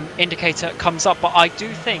indicator comes up. But I do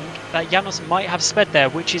think that Janos might have sped there,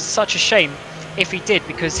 which is such a shame if he did,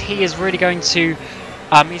 because he is really going to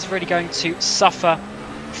suffer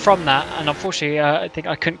from that. And unfortunately, I think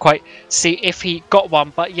I couldn't quite see if he got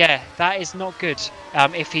one. But yeah, that is not good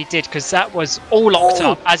if he did, because that was all locked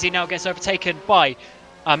up as he now gets overtaken by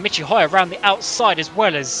Michi Hoyer around the outside, as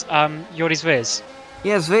well as Joris Veers.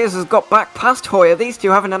 Yeah, Veers has got back past Hoyer. These two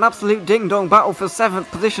having an absolute ding-dong battle for 7th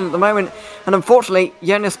position at the moment. And unfortunately,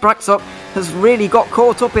 Jonas Braksok has really got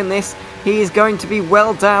caught up in this. He is going to be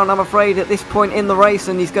well down, I'm afraid, at this point in the race,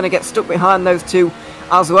 and he's going to get stuck behind those two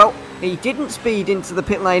as well. He didn't speed into the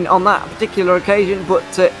pit lane on that particular occasion, but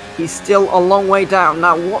he's still a long way down.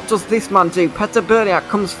 Now, what does this man do? Peter Burliak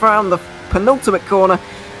comes around the penultimate corner,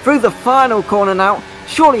 through the final corner now.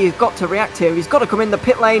 Surely he's got to react here. He's got to come in the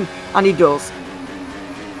pit lane, and he does.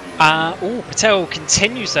 Patel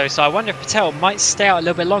continues though, so I wonder if Patel might stay out a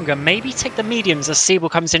little bit longer. Maybe take the mediums as Siebel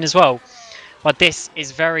comes in as well. But this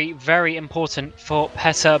is very, very important for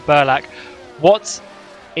Peter Burlak. What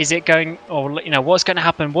is it going, or what's going to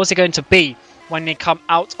happen? What's it going to be when they come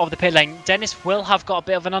out of the pit lane? Dennis will have got a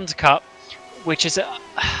bit of an undercut, which is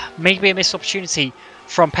maybe a missed opportunity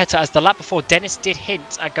from Petter, as the lap before Dennis did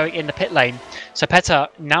hint at going in the pit lane. So Petter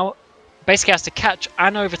now basically has to catch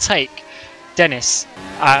and overtake Dennis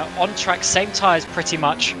on track, same tyres pretty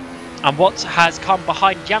much. And what has come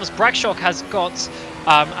behind Janos Braksok has got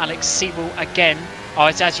Alex Siebel again. Oh,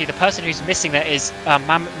 it's actually the person who's missing there is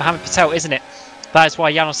Mohammed Patel, isn't it? That is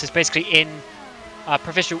why Janos is basically in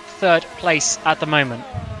provisional 3rd place at the moment.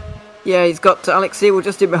 Yeah, he's got Alex Siebel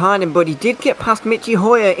just in behind him, but he did get past Michi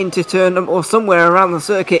Hoyer into turn or somewhere around the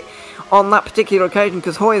circuit on that particular occasion,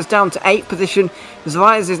 because Hoyer's down to 8th position.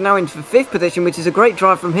 Zvias is now in 5th position, which is a great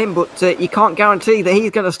drive from him, but you can't guarantee that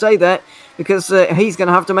he's going to stay there, because he's going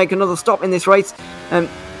to have to make another stop in this race.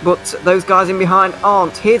 But those guys in behind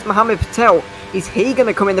aren't. Here's Mohammed Patel. Is he going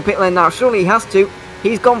to come in the pit lane now? Surely he has to.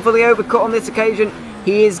 He's gone for the overcut on this occasion.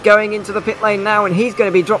 He is going into the pit lane now, and he's going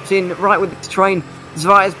to be dropped in right with this train.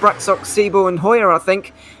 Zvias, Braxok, Sebo and Hoyer, I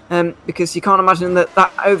think, because you can't imagine that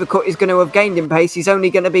that overcut is going to have gained him pace. He's only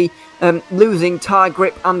going to be losing tyre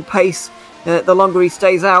grip and pace the longer he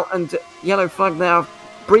stays out. And yellow flag now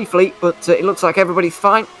briefly, but it looks like everybody's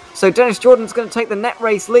fine. So Dennis Jordan's going to take the net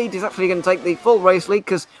race lead. He's actually going to take the full race lead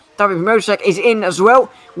because David Mojek is in as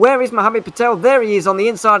well. Where is Mohammed Patel? There he is on the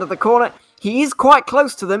inside of the corner. He is quite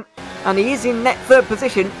close to them, and he is in net 3rd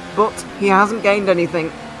position, but he hasn't gained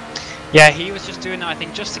anything. Yeah, he was just doing that, I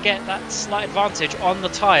think, just to get that slight advantage on the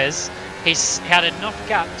tyres. He had enough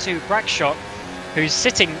gap to Braxok, who's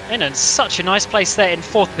sitting in such a nice place there in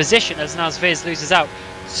 4th position as now Zvias loses out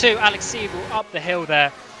to Alex Siebel up the hill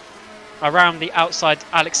there. Around the outside,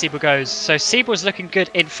 Alex Siebel goes. So Siebel's looking good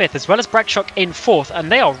in 5th, as well as Braxok in 4th,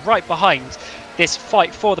 and they are right behind this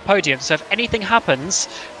fight for the podium. So if anything happens,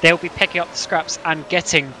 they'll be picking up the scraps and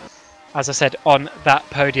getting, as I said, on that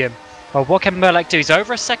podium. Well, what can Merlak do? He's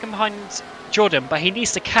over a second behind Jordan, but he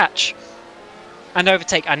needs to catch and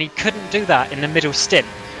overtake, and he couldn't do that in the middle stint,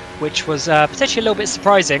 which was potentially a little bit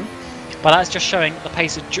surprising, but that's just showing the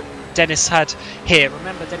pace that Dennis had here.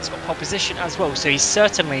 Remember, Dennis got pole position as well, so he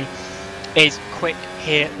certainly is quick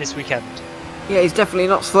here this weekend. Yeah, he's definitely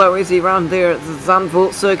not slow, is he, around there at the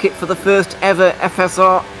Zandvoort circuit for the first ever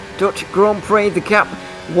FSR Dutch Grand Prix. The gap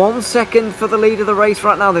 1 second for the lead of the race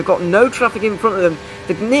right now. They've got no traffic in front of them.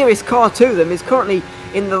 The nearest car to them is currently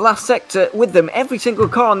in the last sector with them. Every single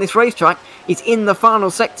car on this racetrack is in the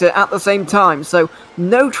final sector at the same time, so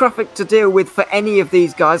no traffic to deal with for any of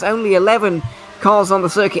these guys. Only 11 cars on the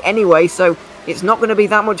circuit anyway, so it's not going to be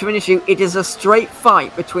that much of an issue. It is a straight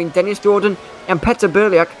fight between Dennis Jordan and Peter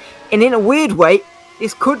Berliak, and in a weird way,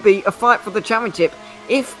 this could be a fight for the championship.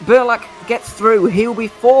 If Berliak gets through, he'll be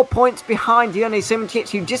 4 points behind Jone Simoncic,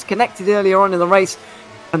 who disconnected earlier on in the race,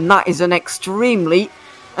 and that is an extremely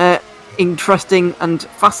interesting and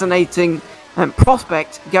fascinating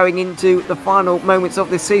prospect going into the final moments of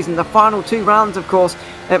this season. The final 2 rounds, of course,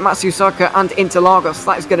 at Matsusaka and Interlagos.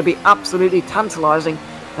 That is going to be absolutely tantalising.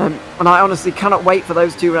 And I honestly cannot wait for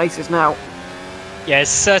those 2 races now. Yeah,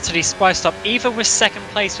 it's certainly spiced up. Even with 2nd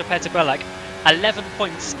place for Peter Berliak, 11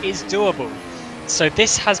 points is doable. So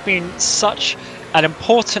this has been such an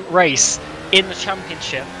important race in the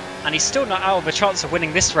championship, and he's still not out of a chance of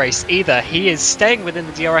winning this race either. He is staying within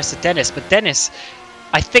the DRS of Dennis, but Dennis,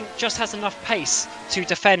 I think, just has enough pace to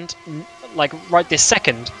defend like right this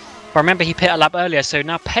second. But remember, he pit a lap earlier, so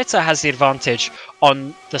now Petter has the advantage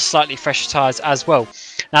on the slightly fresher tyres as well.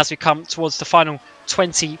 Now, as we come towards the final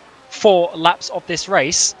 24 laps of this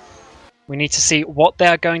race, we need to see what they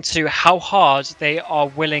are going to do, how hard they are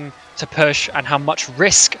willing to push, and how much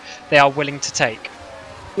risk they are willing to take.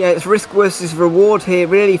 Yeah, it's risk versus reward here,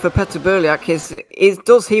 really, for Peter Berliak.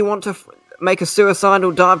 Does he want to make a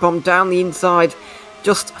suicidal dive bomb down the inside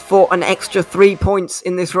just for an extra 3 points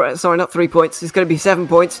in this race? Sorry, not 3 points. It's going to be 7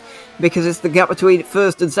 points because it's the gap between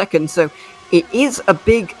 1st and 2nd. So it is a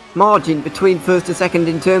big margin between 1st and 2nd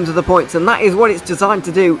in terms of the points, and that is what it's designed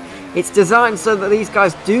to do. It's designed so that these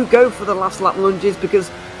guys do go for the last lap lunges, because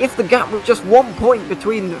if the gap was just 1 point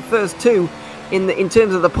between the first 2 in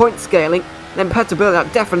terms of the point scaling, then Peter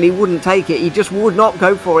Berliak definitely wouldn't take it. He just would not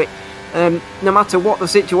go for it, no matter what the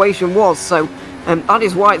situation was. So that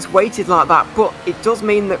is why it's weighted like that. But it does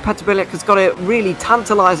mean that Peter Berliak has got a really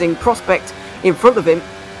tantalising prospect in front of him.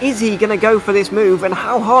 Is he going to go for this move, and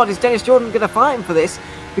how hard is Dennis Jordan going to fight him for this?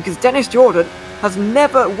 Because Dennis Jordan has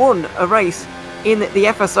never won a race in the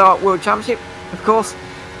FSR World Championship, of course,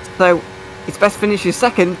 so it's best finishes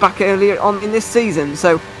 2nd back earlier on in this season.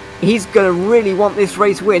 So he's going to really want this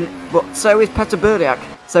race win, but so is Peter Berliak.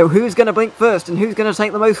 So who's going to blink first, and who's going to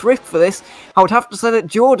take the most risk for this? I would have to say that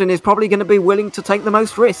Jordan is probably going to be willing to take the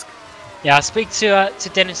most risk. Yeah, I speak to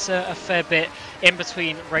Dennis a fair bit in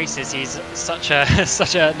between races. He's such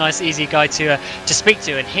a nice, easy guy to speak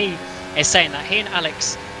to, and he is saying that he and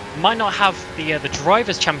Alex might not have the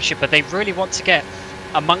Drivers' Championship, but they really want to get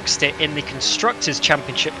amongst it in the Constructors'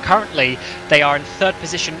 Championship. Currently, they are in 3rd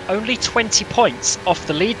position, only 20 points off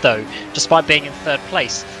the lead though, despite being in 3rd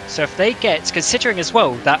place. So if they get, considering as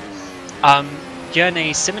well that Jone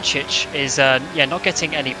Simoncic is not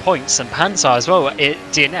getting any points, and Panzer as well,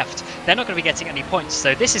 DNF'd, they're not going to be getting any points.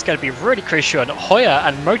 So this is going to be really crucial, and Hoyer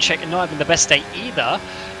and Mojek are not having the best day either.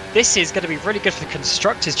 This is going to be really good for the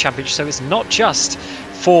Constructors' Championship, so it's not just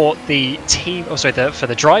for the team, for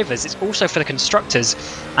the drivers, it's also for the constructors,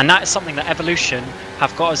 and that is something that Evolution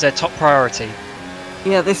have got as their top priority.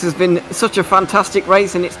 Yeah, this has been such a fantastic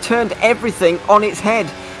race, and it's turned everything on its head.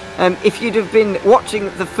 If you'd have been watching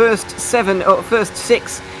the first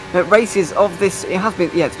 6 races of this,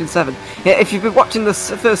 it's been 7. Yeah, if you've been watching the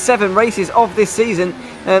first 7 races of this season,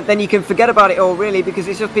 then you can forget about it all really, because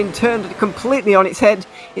it's just been turned completely on its head.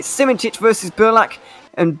 It's Simoncic versus Burlak,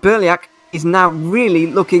 and Burlak is now really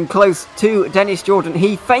looking close to Dennis Jordan.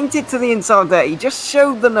 He feinted to the inside there. He just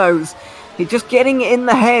showed the nose. He's just getting in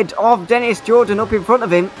the head of Dennis Jordan up in front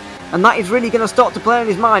of him, and that is really going to start to play on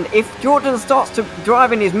his mind. If Jordan starts to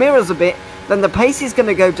drive in his mirrors a bit, then the pace is going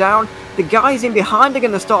to go down. The guys in behind are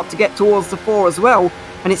going to start to get towards the 4 as well,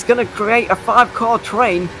 and it's going to create a 5-car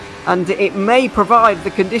train, and it may provide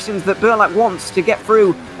the conditions that Burlak wants to get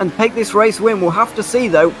through and take this race win. We'll have to see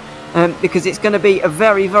though, because it's going to be a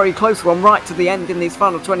very, very close one right to the end in these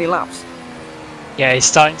final 20 laps. Yeah, he's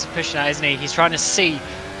starting to push now, isn't he? He's trying to see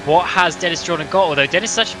what has Dennis Jordan got, although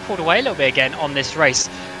Dennis has actually pulled away a little bit again on this race,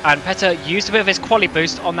 and Petter used a bit of his quali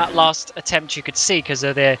boost on that last attempt, you could see, because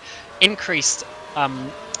of the increased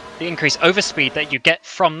overspeed that you get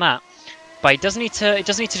from that. But he doesn't need to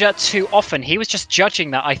do that too often. He was just judging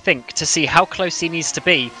that, I think, to see how close he needs to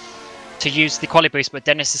be to use the quali boost, but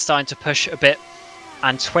Dennis is starting to push a bit,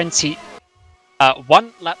 and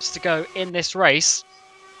 21 laps to go in this race.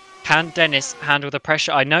 Can Dennis handle the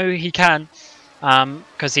pressure? I know he can,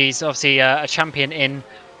 because he's obviously a champion in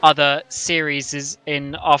other series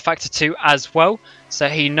in rFactor 2 as well, so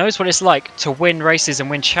he knows what it's like to win races and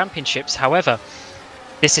win championships. However,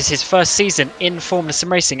 this is his first season in Formula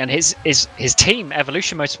Sim Racing, and his team,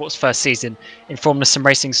 Evolution Motorsports' first season in Formula Sim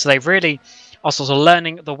Racing, so they really are sort of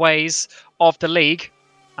learning the ways of the league,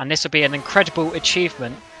 and this will be an incredible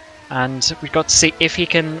achievement, and we've got to see if he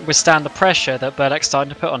can withstand the pressure that Burlak's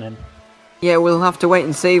starting to put on him. Yeah, we'll have to wait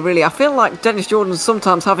and see, really. I feel like Dennis Jordan's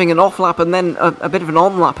sometimes having an off lap and then a bit of an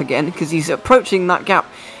on lap again, because he's approaching that gap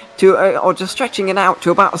to, or just stretching it out to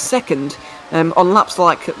about a second on laps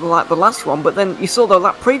like the last one. But then you saw the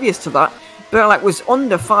lap previous to that, Burlak was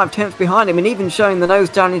under 5 tenths behind him, and even showing the nose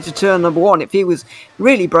down into turn number 1. If he was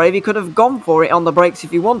really brave, he could have gone for it on the brakes if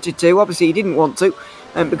he wanted to. Obviously, he didn't want to,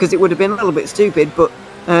 because it would have been a little bit stupid, but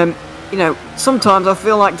you know, sometimes I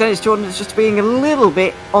feel like Dennis Jordan is just being a little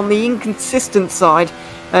bit on the inconsistent side.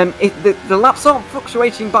 The laps aren't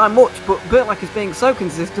fluctuating by much, but Burlak is being so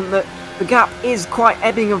consistent that the gap is quite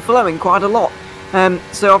ebbing and flowing quite a lot.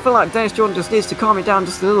 So I feel like Dennis Jordan just needs to calm it down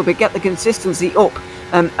just a little bit, get the consistency up,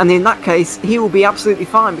 and in that case, he will be absolutely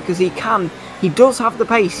fine, because he does have the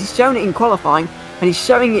pace. He's shown it in qualifying, and he's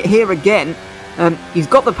showing it here again. He's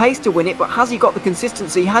got the pace to win it, but has he got the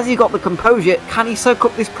consistency? Has he got the composure? Can he soak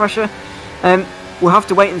up this pressure? We'll have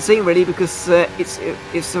to wait and see, really, because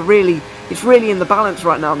it's really in the balance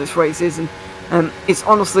right now. This race is, and it's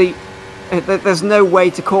honestly, there's no way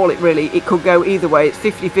to call it really. It could go either way. It's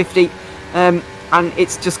 50-50, and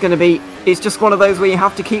it's just going to be. It's just one of those where you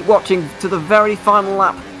have to keep watching to the very final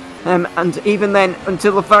lap, and even then,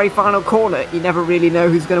 until the very final corner, you never really know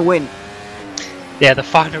who's going to win. Yeah, the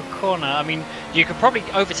final corner. I mean, you could probably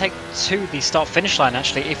overtake to the start-finish line,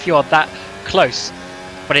 actually, if you're that close.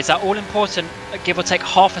 But it's that all-important, give or take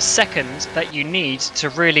half a second, that you need to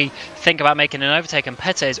really think about making an overtake. And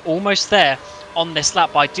Petter is almost there on this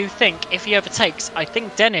lap. But I do think if he overtakes, I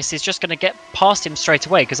think Dennis is just going to get past him straight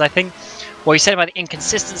away. Because I think what you said about the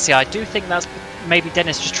inconsistency, I do think that's maybe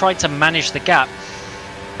Dennis just trying to manage the gap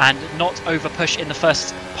and not over-push in the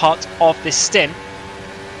first part of this stint.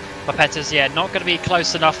 But Petter's, yeah, not going to be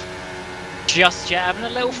close enough just yet. Having a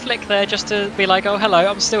little flick there just to be like, oh, hello,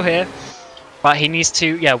 I'm still here. But he needs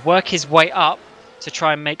to, yeah, work his way up to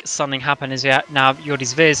try and make something happen. As now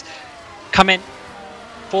Yordis Viz come in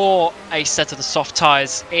for a set of the soft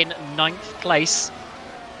tyres in 9th place.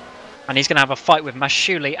 And he's going to have a fight with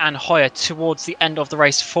Mashuli and Hoyer towards the end of the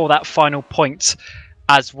race for that final point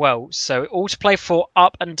as well. So all to play for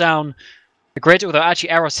up and down the grid, although actually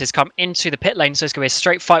Eros has come into the pit lane, so it's going to be a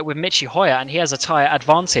straight fight with Michi Hoyer, and he has a tyre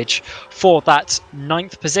advantage for that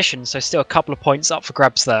 9th position, so still a couple of points up for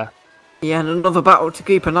grabs there. Yeah, and another battle to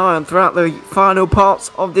keep an eye on throughout the final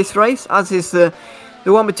parts of this race, as is the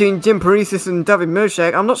one between Jim Parisis and David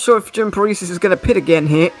Mershak. I'm not sure if Jim Parisis is going to pit again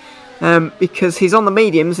here, because he's on the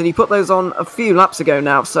mediums, and he put those on a few laps ago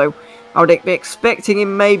now, so I would be expecting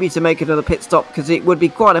him maybe to make another pit stop, because it would be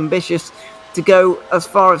quite ambitious to go as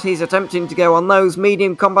far as he's attempting to go on those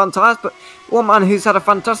medium compound tyres. But one man who's had a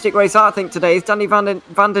fantastic race, I think, today is Danny van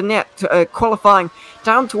der Net, qualifying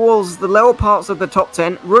down towards the lower parts of the top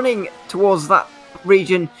 10, running towards that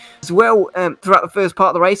region as well throughout the first part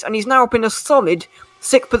of the race, and he's now up in a solid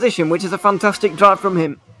 6th position, which is a fantastic drive from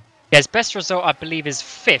him. Yeah, his best result, I believe, is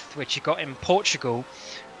 5th, which he got in Portugal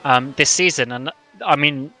this season, and I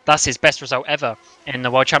mean, that's his best result ever in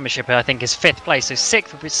the World Championship. I think is 5th place, so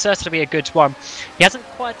 6th would certainly be a good one. He hasn't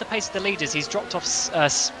quite the pace of the leaders. He's dropped off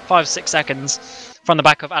 5-6 seconds from the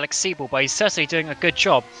back of Alex Siebel, but he's certainly doing a good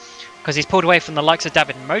job because he's pulled away from the likes of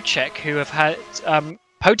David Mocek, who have had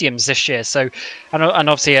podiums this year. So, and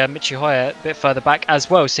obviously Michi Hoyer a bit further back as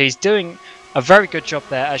well. So he's doing a very good job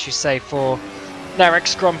there, as you say, for their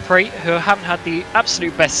ex-Grand Prix, who haven't had the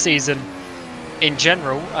absolute best season in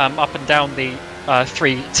general, up and down the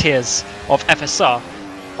 3 tiers of FSR,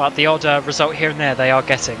 but the odd result here and there they are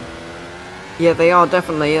getting. Yeah, they are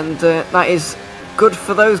definitely, and that is good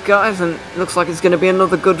for those guys, and it looks like it's going to be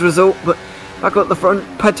another good result. But back up the front,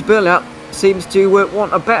 Peter Burlat seems to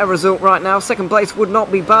want a better result right now. 2nd place would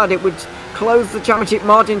not be bad. It would close the championship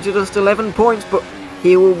margin to just 11 points, but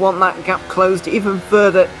he will want that gap closed even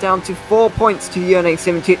further, down to 4 points to Jurnej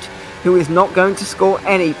Simčić, who is not going to score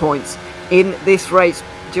any points in this race.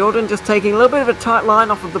 Jordan just taking a little bit of a tight line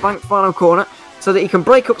off of the banked final corner so that he can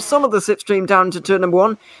break up some of the slipstream down into turn number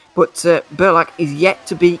 1, but Burlak is yet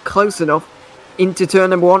to be close enough into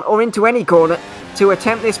turn number 1 or into any corner to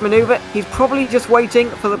attempt this manoeuvre. He's probably just waiting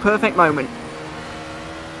for the perfect moment.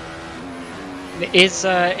 It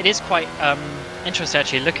is quite interesting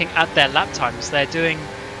actually looking at their lap times. They're doing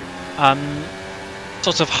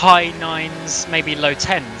sort of high 9s, maybe low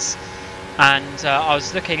 10s. And I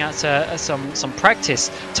was looking at some practice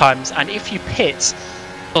times, and if you pit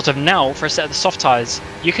sort of now for a set of the soft tyres,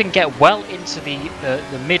 you can get well into the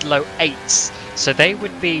mid-low 8s. So they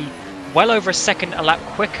would be well over a second a lap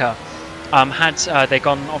quicker had they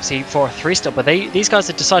gone obviously for a 3 stop. But these guys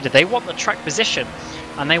have decided they want the track position,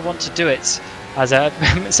 and they want to do it, as I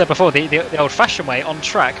said before, the old-fashioned way on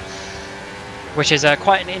track, which is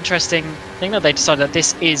quite an interesting thing that they decided that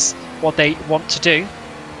this is what they want to do.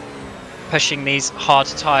 Pushing these hard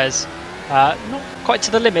tyres not quite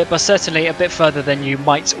to the limit, but certainly a bit further than you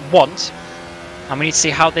might want. And we need to see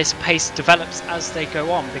how this pace develops as they go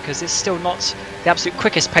on, because it's still not the absolute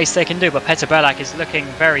quickest pace they can do. But Peter Burlak is looking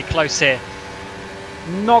very close here.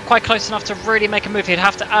 Not quite close enough to really make a move. He'd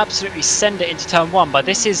have to absolutely send it into turn 1, but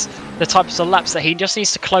this is the types of laps that he just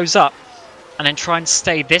needs to close up and then try and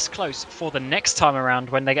stay this close for the next time around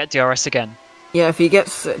when they get DRS again. Yeah, if he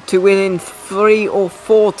gets to within 3 or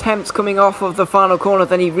 4 attempts coming off of the final corner,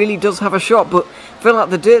 then he really does have a shot. But I feel like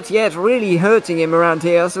the dirty air's really hurting him around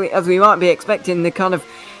here, as we might be expecting. The kind of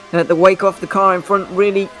the wake off the car in front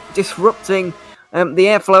really disrupting the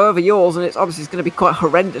airflow over yours, and it's going to be quite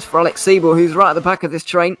horrendous for Alex Siebel, who's right at the back of this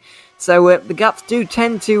train. So the gaps do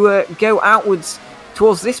tend to go outwards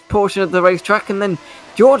towards this portion of the racetrack, and then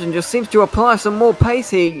Jordan just seems to apply some more pace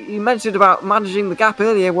here. You mentioned about managing the gap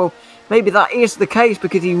earlier. Well, maybe that is the case,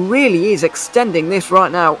 because he really is extending this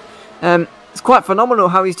right now. It's quite phenomenal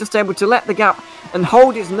how he's just able to let the gap and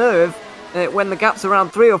hold his nerve when the gap's around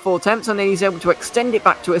 3 or 4 attempts, and then he's able to extend it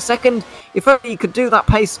back to a second. If only he could do that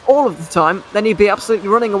pace all of the time, then he'd be absolutely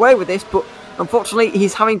running away with this, but unfortunately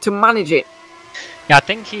he's having to manage it. Yeah, I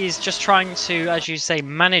think he's just trying to, as you say,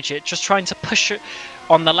 manage it, just trying to push it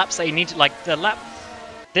on the laps that he needed. Like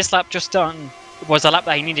this lap just done was a lap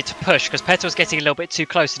that he needed to push, because Petter was getting a little bit too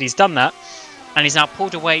close, and he's done that, and he's now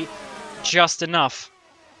pulled away just enough.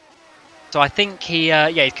 So I think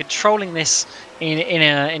he's controlling this in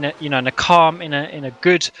a calm, in a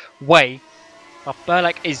good way. But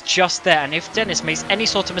Burlak is just there, and if Dennis makes any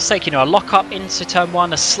sort of mistake, a lock up into turn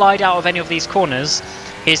 1, a slide out of any of these corners,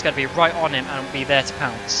 he's going to be right on him and be there to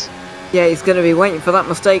pounce. Yeah, he's going to be waiting for that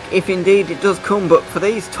mistake if indeed it does come. But for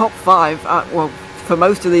these top 5, well, for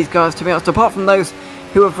most of these guys, to be honest, apart from those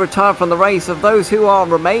who have retired from the race, of those who are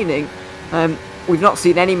remaining, we've not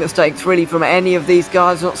seen any mistakes really from any of these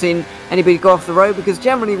guys. Not seen anybody go off the road, because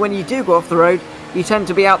generally when you do go off the road, you tend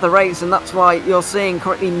to be out the race, and that's why you're seeing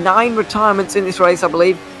currently 9 retirements in this race, I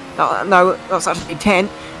believe. No, that's actually 10,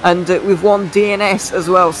 and with 1 DNS as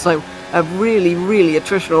well. So a really, really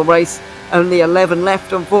attritional race. Only 11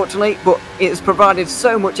 left, unfortunately, but it has provided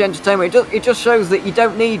so much entertainment. It just shows that you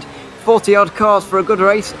don't need 40 odd cars for a good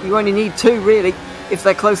race. You only need 2 really, if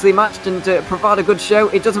they're closely matched, and provide a good show.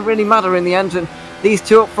 It doesn't really matter in the end, and these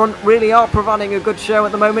 2 up front really are providing a good show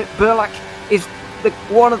at the moment. Burlak is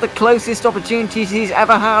one of the closest opportunities he's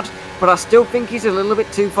ever had, but I still think he's a little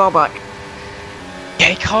bit too far back. Yeah,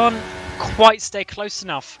 he can't quite stay close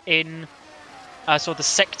enough in sort of the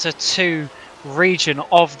sector 2 region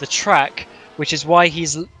of the track, which is why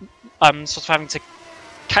he's sort of having to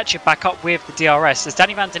catch it back up with the DRS as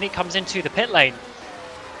Danny Van Den Eek comes into the pit lane.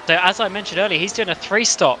 though, as I mentioned earlier, he's doing a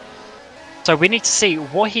 3-stop. So we need to see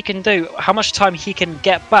what he can do, how much time he can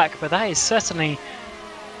get back. But that is certainly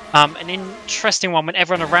an interesting one when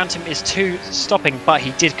everyone around him is 2-stopping. But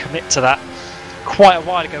he did commit to that quite a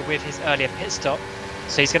while ago with his earlier pit stop.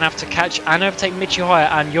 So he's going to have to catch and overtake Michi Hoyer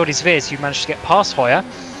and Jordi's Veers, who managed to get past Hoyer.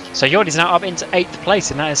 So Jordi's now up into 8th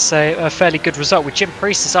place, and that is a fairly good result, with Jim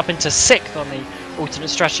Priestless up into 6th on the alternate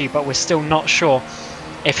strategy, but we're still not sure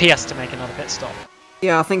if he has to make another pit stop.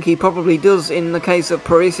 Yeah, I think he probably does. In the case of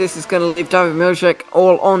Parisius, it's going to leave David Milchek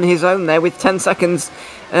all on his own there with 10 seconds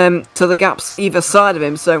to the gaps either side of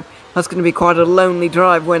him. So that's going to be quite a lonely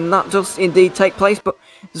drive when that does indeed take place. But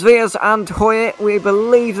Zviers and Hoyer, we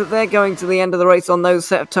believe that they're going to the end of the race on those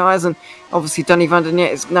set of tyres. And obviously Danny van der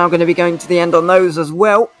Niet is now going to be going to the end on those as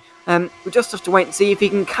well. We just have to wait and see if he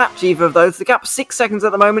can catch either of those. The gap's 6 seconds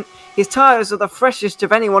at the moment. His tyres are the freshest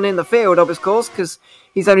of anyone in the field, of course, because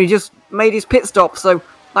he's only just made his pit stop. So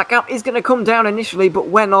that gap is going to come down initially, but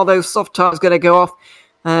when are those soft tyres going to go off?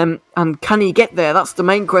 And can he get there? That's the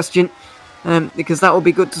main question, because that will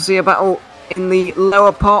be good to see a battle in the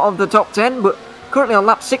lower part of the top 10. But currently on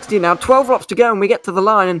lap 60 now, 12 laps to go, and we get to the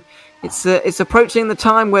line, and it's approaching the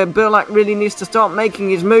time where Burlak really needs to start making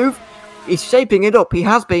his move. He's shaping it up. He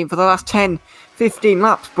has been for the last 10, 15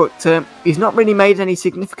 laps, but he's not really made any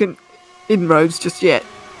significant inroads just yet.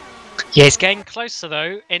 Yeah, he's getting closer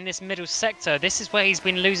though in this middle sector. This is where he's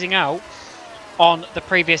been losing out on the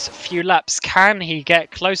previous few laps. Can he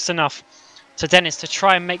get close enough to Dennis to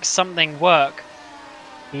try and make something work?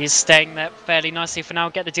 He is staying there fairly nicely for now.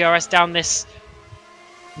 Get the DRS down this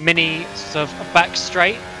mini sort of back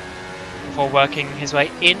straight before working his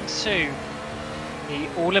way into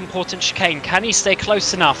the all-important chicane. Can he stay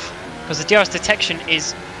close enough? Because the DRS detection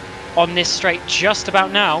is on this straight just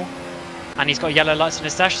about now, and he's got yellow lights on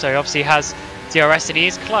his dash, so he obviously has DRS, and he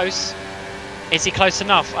is close. Is he close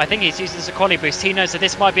enough? I think he's using this as a quality boost. He knows that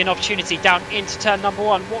this might be an opportunity down into turn number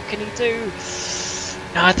 1. What can he do?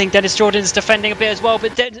 No, I think Dennis Jordan's defending a bit as well,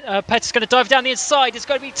 but Petter's going to dive down the inside. There's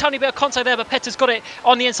going to be a tiny bit of contact there, but Petter's got it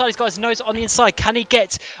on the inside. He's got his nose on the inside. Can he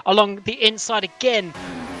get along the inside again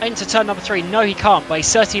into turn number 3? No, he can't, but he's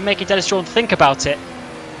certainly making Dennis Jordan think about it.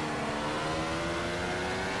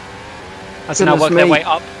 As they now work their way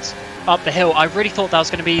up the hill. I really thought that was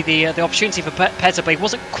going to be the opportunity for Petter, but he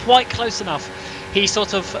wasn't quite close enough. He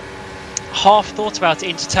sort of half thought about it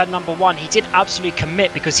into turn number 1. He did absolutely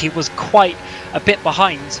commit because he was quite a bit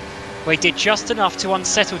behind, where he did just enough to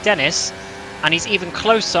unsettle Dennis, and he's even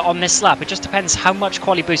closer on this lap. It just depends how much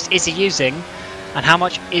quality boost is he using and how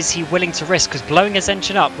much is he willing to risk, because blowing his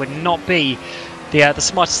engine up would not be the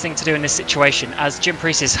smartest thing to do in this situation, as Jim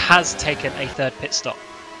Priestless has taken a 3rd pit stop.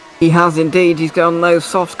 He has indeed. He's got on those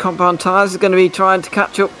soft compound tyres. He's going to be trying to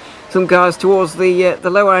catch up some guys towards the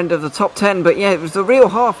lower end of the top 10. But yeah, it was a real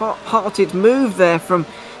half-hearted move there from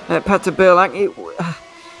Petter Burlak.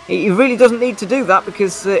 He really doesn't need to do that,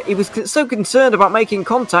 because he was so concerned about making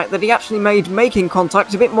contact that he actually made making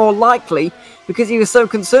contact a bit more likely because he was so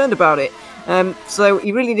concerned about it. So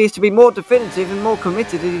he really needs to be more definitive and more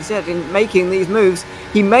committed, as he said, in making these moves.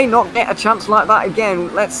 He may not get a chance like that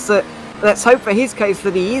again. Let's hope for his case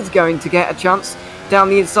that he is going to get a chance down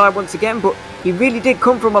the inside once again, but he really did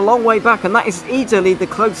come from a long way back, and that is easily the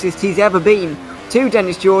closest he's ever been to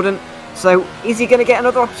Dennis Jordan. So is he going to get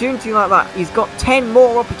another opportunity like that? He's got 10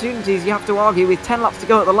 more opportunities, you have to argue, with 10 laps to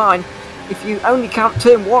go at the line. If you only count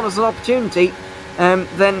turn 1 as an opportunity,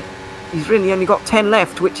 then he's really only got 10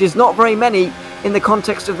 left, which is not very many in the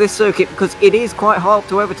context of this circuit, because it is quite hard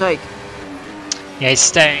to overtake. Yeah, he's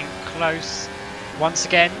staying close once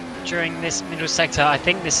again during this middle sector. I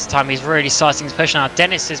think this time he's really starting his push now.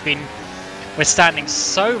 Dennis has been withstanding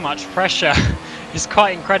so much pressure. It's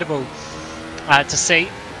quite incredible to see.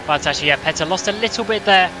 But actually, yeah, Petter lost a little bit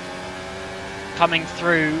there coming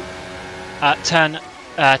through turn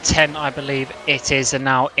 10, I believe it is, and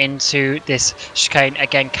now into this chicane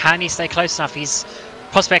again. Can he stay close enough? He's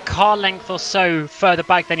possibly a car length or so further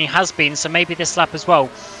back than he has been, so maybe this lap as well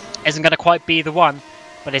isn't going to quite be the one.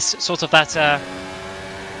 But it's sort of that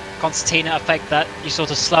concertina effect that you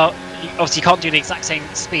sort of slow. Obviously, you can't do the exact same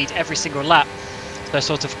speed every single lap, so it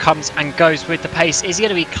sort of comes and goes with the pace. Is he going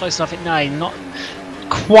to be close enough? No, not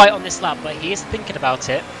quite on this lap, but he is thinking about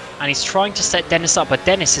it, and he's trying to set Dennis up, but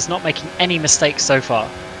Dennis is not making any mistakes so far.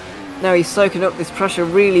 No, he's soaking up this pressure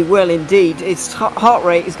really well indeed. His heart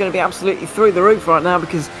rate is going to be absolutely through the roof right now,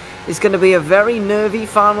 because it's going to be a very nervy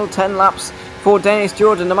final 10 laps for Dennis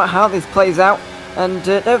Jordan, no matter how this plays out. And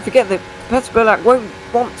don't forget that Petter Burlak won't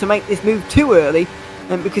want to make this move too early,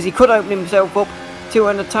 because he could open himself up to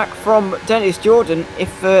an attack from Dennis Jordan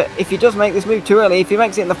if he does make this move too early. If he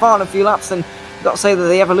makes it in the final few laps, then got to say that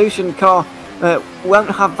the Evolution car won't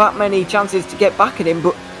have that many chances to get back at him,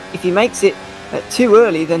 but if he makes it too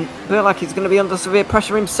early, then Burlak is going to be under severe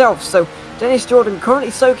pressure himself. So Dennis Jordan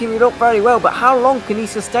currently soaking it up very well, but how long can he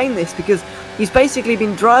sustain this? Because he's basically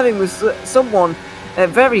been driving with someone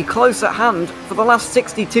very close at hand for the last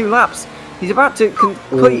 62 laps. He's about to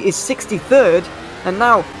complete his 63rd, and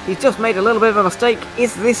now he's just made a little bit of a mistake.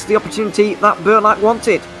 Is this the opportunity that Burlak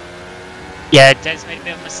wanted? Yeah, Des made a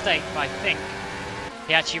bit of a mistake, but I think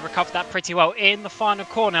he actually recovered that pretty well in the final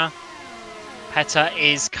corner. Petter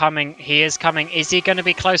is coming. He is coming. Is he going to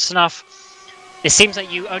be close enough? It seems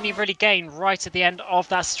like you only really gain right at the end of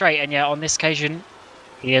that straight, and yeah, on this occasion,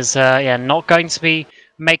 he is not going to be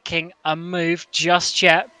making a move just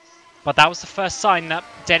yet. But that was the first sign that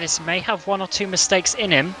Dennis may have one or two mistakes in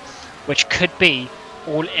him, which could be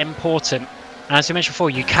all important. And as we mentioned before,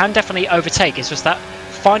 you can definitely overtake. It's just that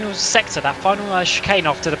final sector, that final chicane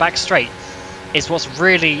off to the back straight, is what's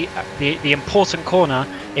really the important corner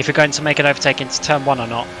if you're going to make an overtake into turn 1 or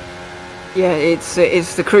not. Yeah, it's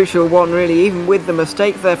the crucial one really. Even with the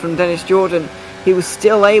mistake there from Dennis Jordan, he was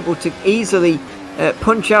still able to easily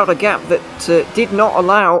punch out a gap that did not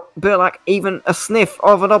allow Burlak even a sniff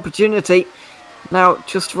of an opportunity. Now,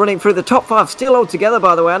 just running through the top 5 still all together,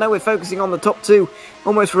 by the way. I know we're focusing on the top 2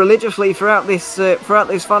 almost religiously throughout this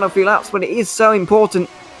final few laps, but it is so important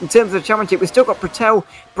in terms of the championship. We've still got Patel,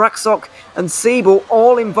 Braxok and Siebel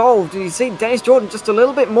all involved, and you see Dennis Jordan just a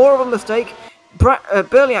little bit more of a mistake.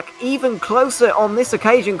 Burlak even closer on this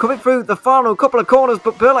occasion, coming through the final couple of corners,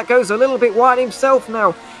 but Burlak goes a little bit wide himself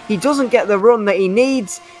now. He doesn't get the run that he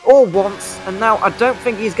needs or wants, and now I don't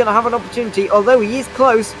think he's going to have an opportunity. Although he is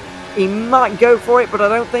close, he might go for it, but I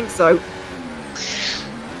don't think so.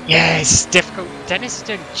 Yeah, it's difficult. Dennis is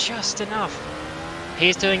doing just enough.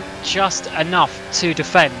 He's doing just enough to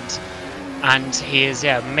defend, and he is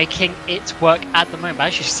making it work at the moment.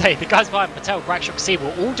 As you say, the guys behind Patel, Braxok,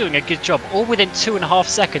 Siebel, all doing a good job, all within 2.5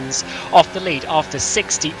 seconds off the lead after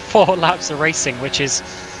 64 laps of racing, which is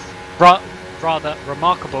rather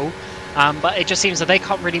remarkable. But it just seems that they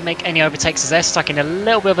can't really make any overtakes as they're stuck in a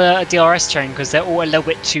little bit of a DRS chain because they're all a little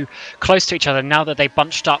bit too close to each other now that they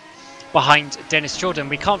bunched up behind Dennis Jordan.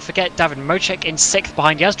 We can't forget David Mocek in 6th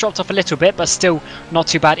behind. He has dropped off a little bit, but still not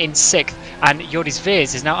too bad in 6th. And Yordis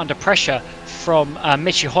Veers is now under pressure from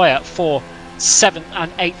Michi Hoyer for 7th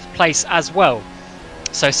and 8th place as well.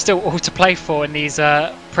 So still all to play for in these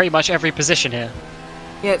pretty much every position here.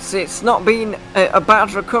 Yes, it's not been a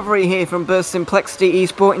bad recovery here from Burst Simplexity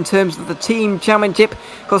Esport in terms of the team championship.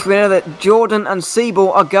 Of course, we know that Jordan and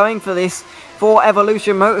Siebel are going for this for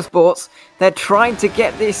Evolution Motorsports. They're trying to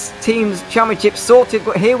get this team's championship sorted,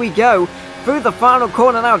 but here we go. Through the final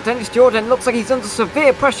corner now, Dennis Jordan looks like he's under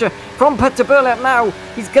severe pressure from Petter Burlak now.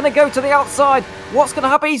 He's going to go to the outside. What's going to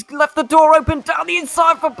happen? He's left the door open down the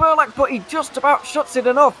inside for Burlak, but he just about shuts it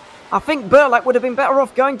enough. I think Burlak would have been better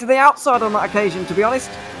off going to the outside on that occasion, to be honest.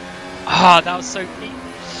 That was so...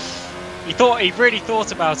 He really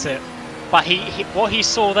thought about it. But what he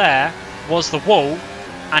saw there was the wall,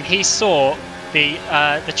 and he saw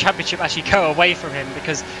the championship actually go away from him,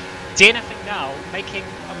 because DNFing now,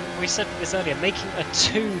 we said this earlier, making a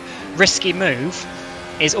too risky move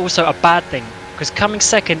is also a bad thing, because coming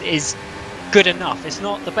second is good enough. It's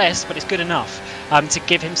not the best, but it's good enough to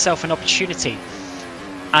give himself an opportunity.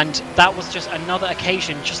 And that was just another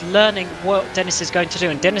occasion, just learning what Dennis is going to do.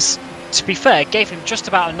 And Dennis, to be fair, gave him just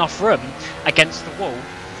about enough room against the wall.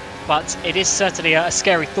 But it is certainly a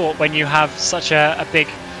scary thought when you have such a big,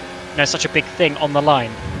 such a big thing on the line.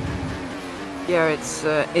 Yeah,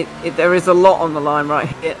 there is a lot on the line right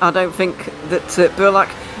here. I don't think that Burlak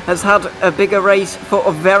has had a bigger race for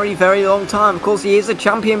a very, very long time. Of course, he is a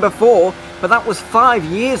champion before, but that was 5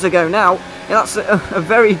 years ago now. That's a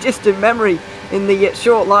very distant memory in the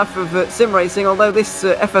short life of sim racing, although this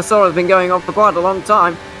FSR has been going on for quite a long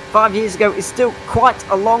time. 5 years ago is still quite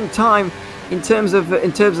a long time in terms of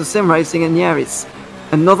sim racing, and yeah, it's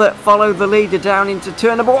another follow the leader down into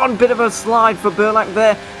turn number 1. Bit of a slide for Burlak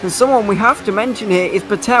there, and someone we have to mention here is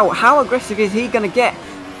Patel. How aggressive is he going to get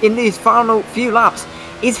in these final few laps?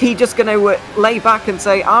 Is he just going to lay back and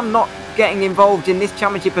say, I'm not getting involved in this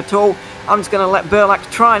championship at all, I'm just going to let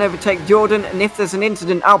Burlak try and overtake Jordan, and if there's an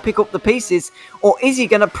incident, I'll pick up the pieces? Or is he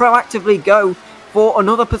going to proactively go for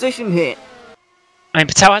another position here? I mean,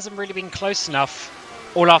 Patel hasn't really been close enough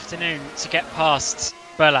all afternoon to get past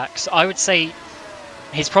Burlak, so I would say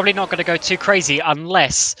he's probably not going to go too crazy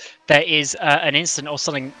unless there is an incident or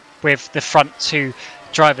something with the front 2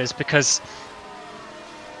 drivers, because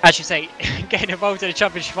as you say, getting involved in a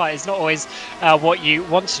championship fight is not always what you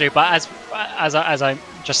want to do. But as I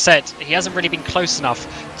just said, he hasn't really been close enough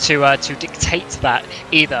to dictate that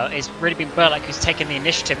either. It's really been Burlak who's taken the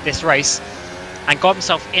initiative this race and got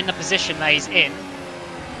himself in the position that he's in.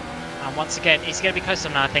 And once again, he's going to be close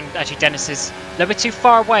enough now. I think actually Dennis is a little bit too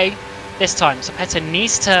far away this time. So Petter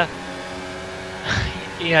needs to,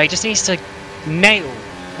 he just needs to nail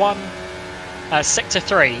one sector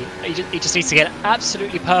 3. He just needs to get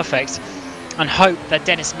absolutely perfect and hope that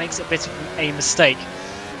Dennis makes a bit of a mistake,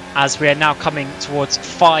 as we are now coming towards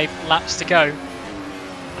 5 laps to go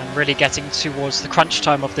and really getting towards the crunch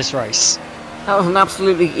time of this race. That was an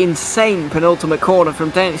absolutely insane penultimate corner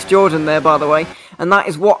from Dennis Jordan there, by the way, and that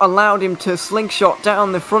is what allowed him to slingshot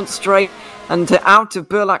down the front straight and out of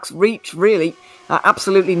Burlak's reach, really.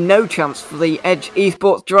 Absolutely no chance for the Edge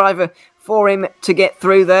Esports driver for him to get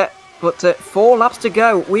through there. But 4 laps to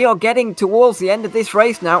go. We are getting towards the end of this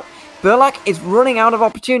race now. Burlak is running out of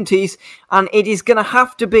opportunities, and it is going to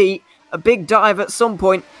have to be a big dive at some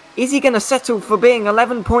point. Is he going to settle for being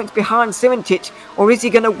 11 points behind Simoncic, or is he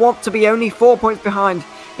going to want to be only 4 points behind?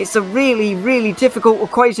 It's a really, really difficult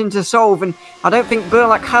equation to solve, and I don't think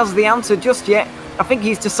Burlak has the answer just yet. I think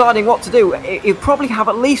he's deciding what to do. He'll probably have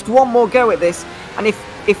at least one more go at this, and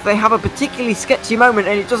if they have a particularly sketchy moment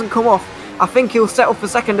and it doesn't come off, I think he'll settle for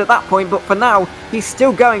second at that point, but for now, he's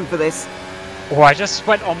still going for this. Oh, I just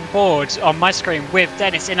went on board on my screen with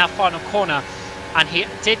Dennis in that final corner, and he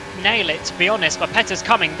did nail it, to be honest, but Petter's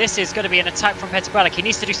coming. This is going to be an attack from Petter Burlak. He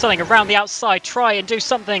needs to do something around the outside, try and do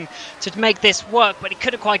something to make this work, but he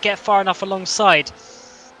couldn't quite get far enough alongside.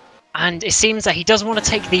 And it seems that he doesn't want to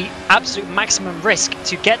take the absolute maximum risk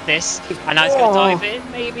to get this, and now he's going to dive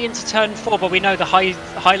in, maybe into turn 4, but we know the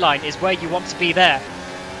high line is where you want to be there.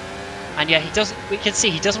 And yeah, we can see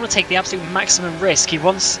he doesn't want to take the absolute maximum risk. He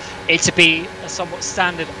wants it to be a somewhat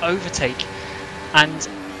standard overtake. And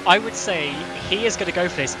I would say he is going to go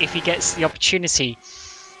for this if he gets the opportunity.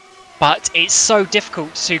 But it's so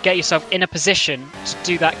difficult to get yourself in a position to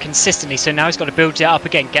do that consistently. So now he's got to build it up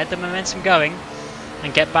again, get the momentum going,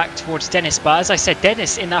 and get back towards Dennis. But as I said,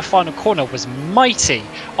 Dennis in that final corner was mighty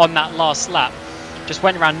on that last lap. Just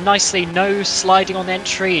went around nicely, no sliding on the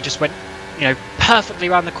entry. He just went, perfectly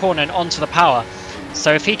around the corner and onto the power.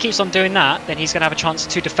 So if he keeps on doing that, then he's going to have a chance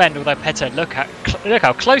to defend. Although Petter, look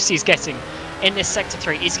how close he's getting in this sector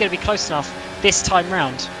 3. He's going to be close enough this time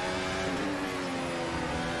round.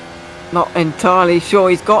 Not entirely sure.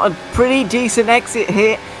 He's got a pretty decent exit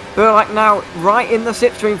here. Burlak now right in the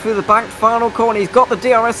slipstream through the banked final corner. He's got the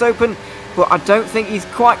DRS open, but I don't think he's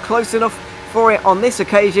quite close enough for it on this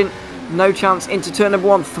occasion. No chance into turn number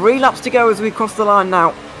 1. 3 laps to go as we cross the line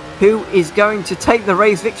now. Who is going to take the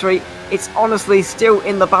race victory? It's honestly still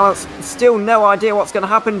in the balance. Still no idea what's going to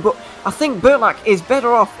happen, but I think Burlak is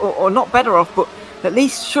better off, or not better off, but at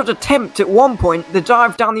least should attempt at one point the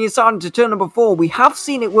dive down the inside into turn number 4. We have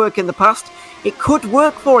seen it work in the past. It could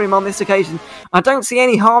work for him on this occasion. I don't see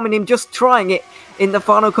any harm in him just trying it in the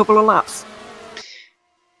final couple of laps.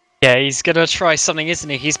 Yeah, he's going to try something,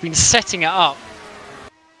 isn't he? He's been setting it up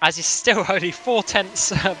as he's still only 4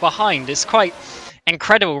 tenths behind. It's quite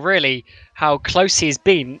incredible, really, how close he's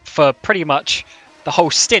been for pretty much the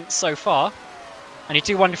whole stint so far. And you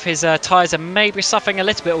do wonder if his tyres are maybe suffering a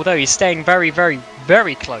little bit, although he's staying very, very,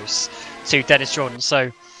 very close to Dennis Jordan.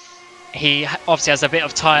 So he obviously has a bit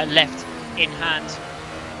of tyre left in hand.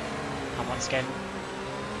 And once again,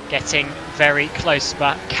 getting very close.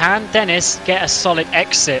 But can Dennis get a solid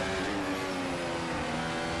exit?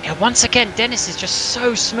 Yeah, once again, Dennis is just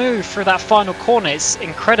so smooth through that final corner. It's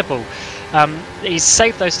incredible. He's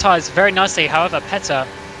saved those tyres very nicely. However, Petter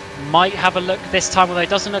might have a look this time, although it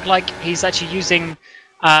doesn't look like he's actually using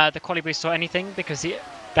the quali boost or anything, because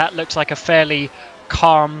that looks like a fairly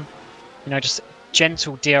calm, just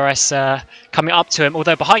gentle DRS coming up to him.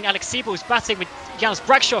 Although behind Alex Siebel is batting with Janos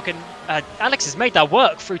Bragschok, and Alex has made that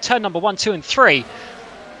work through turn number 1, 2 and 3.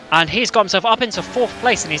 And he's got himself up into 4th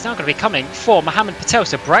place, and he's now going to be coming for Mohammed Patel.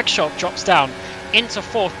 So Bragschok drops down into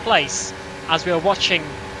 4th place as we are watching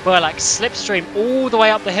Burlak slipstream all the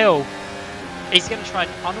way up the hill. He's going to try an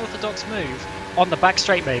unorthodox move on the back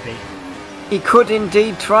straight, maybe. He could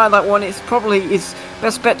indeed try that one. It's probably his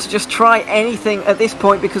best bet to just try anything at this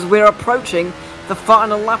point, because we're approaching the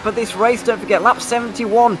final lap of this race. Don't forget, lap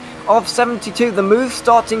 71 of 72. The move's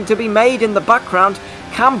starting to be made in the background.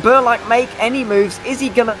 Can Burlak make any moves? Is he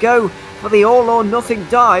going to go for the all or nothing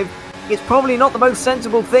dive? It's probably not the most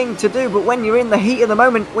sensible thing to do, but when you're in the heat of the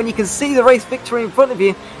moment, when you can see the race victory in front of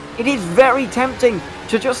you, it is very tempting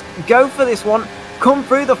to just go for this one. come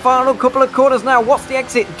through the final couple of corners now. What's the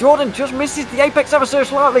exit? Jordan just misses the apex ever so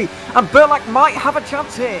slightly, and Burlak might have a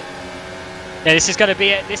chance here. Yeah, this is going to be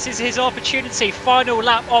it. This is his opportunity. Final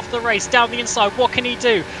lap of the race down the inside. What can he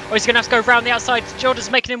do? Or he's going to have to go round the outside.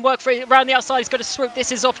 Jordan's making him work for it. Round the outside, he's going to swoop. This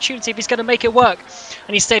is his opportunity if he's going to make it work.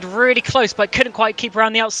 And he stayed really close, but couldn't quite keep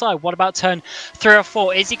around the outside. What about turn 3 or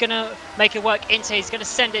 4? Is he going to make it work into? He's going to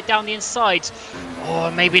send it down the inside.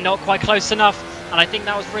 Or maybe not quite close enough. And I think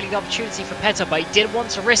that was really the opportunity for Petter, but he didn't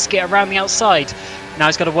want to risk it around the outside. Now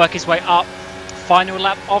he's got to work his way up. Final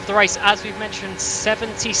lap of the race, as we've mentioned,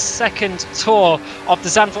 72nd tour of the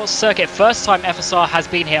Zandvoort circuit. First time FSR has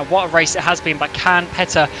been here. What a race it has been, but can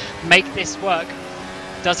Petter make this work?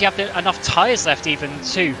 Does he have enough tyres left even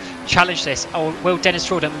to challenge this? Or will Dennis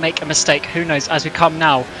Jordan make a mistake? Who knows, as we come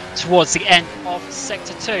now towards the end of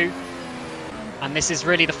Sector 2. And this is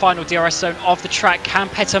really the final DRS zone of the track. Can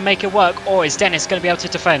Petter make it work, or is Dennis going to be able to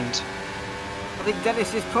defend? I think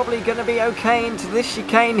Dennis is probably going to be okay into this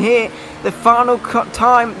chicane here. The final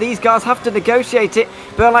time, these guys have to negotiate it.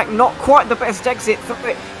 Burlak not quite the best exit for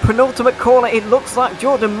it. Penultimate corner, it looks like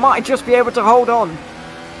Jordan might just be able to hold on.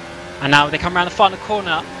 And now they come around the final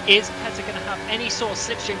corner. Is Petter going to have any sort of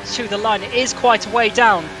slipstream to the line? It is quite a way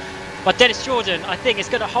down. But Dennis Jordan, I think, is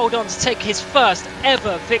going to hold on to take his first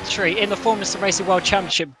ever victory in the Formula Sim Racing World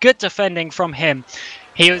Championship. Good defending from him.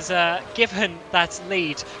 He was given that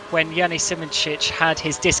lead when Jani Simoncic had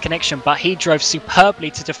his disconnection, but he drove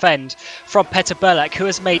superbly to defend from Petter Burlak, who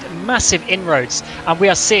has made massive inroads. And we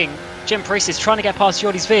are seeing Jim Paris is trying to get past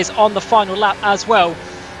Jordi Sveers on the final lap as well.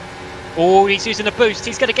 Oh, he's using a boost.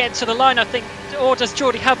 He's going to get into the line, I think. Or does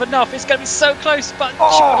Jordi have enough? It's going to be so close, but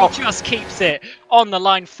Jordi just keeps it on the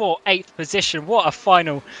line for 8th position. What a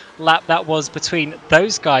final lap that was between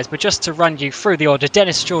those guys. But just to run you through the order,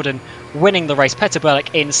 Dennis Jordan winning the race, Petter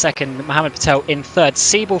Burlak in 2nd, Mohamed Patel in 3rd,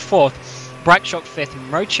 Siebel 4th, Brakshock 5th,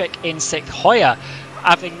 Mrocek in 6th, Hoyer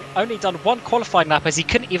having only done one qualifying lap as he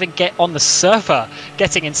couldn't even get on the server,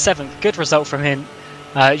 getting in 7th. Good result from him.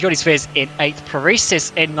 Jordi Sveers in 8th,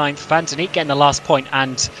 Paristis in 9th, Van den Eyck getting the last point,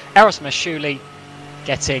 and Erasmus Schuli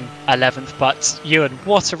getting 11th. But Ewan,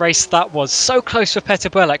 what a race that was. So close for Petter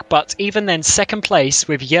Burlak, but even then 2nd place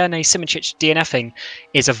with Jani Simoncic DNFing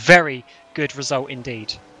is a very good result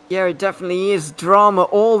indeed. Yeah, it definitely is. Drama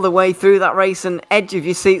all the way through that race and edge of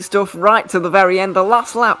your seat stuff right to the very end. The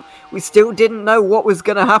last lap, we still didn't know what was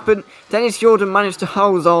going to happen. Dennis Jordan managed to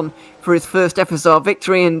hold on for his first FSR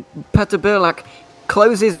victory, and Petter Burlak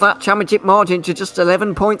closes that championship margin to just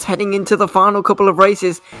 11 points heading into the final couple of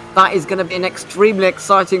races. That is going to be an extremely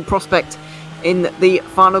exciting prospect in the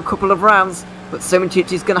final couple of rounds. But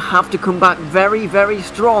Simoncic is going to have to come back very, very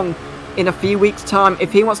strong in a few weeks' time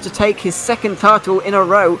if he wants to take his 2nd title in a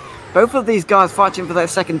row. Both of these guys fighting for their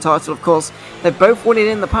 2nd title, of course. They've both won it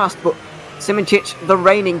in the past, but Simoncic, the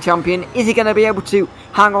reigning champion, is he going to be able to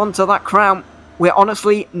hang on to that crown? We're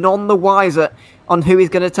honestly none the wiser on who is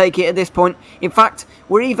going to take it at this point. In fact,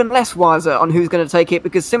 we're even less wiser on who's going to take it,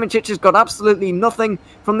 because Simoncic has got absolutely nothing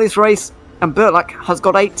from this race and Burlak has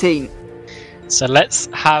got 18. So let's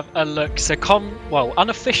have a look. So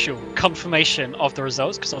unofficial confirmation of the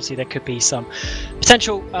results, because obviously there could be some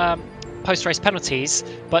potential post-race penalties.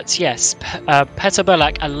 But yes, Petter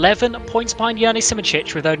Burlak 11 points behind Jani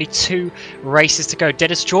Simoncic with only 2 races to go.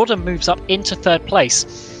 Dennis Jordan moves up into 3rd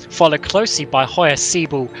place, followed closely by Hoyer,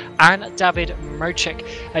 Siebel and David Mrocek.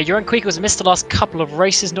 Johan Quiegels missed the last couple of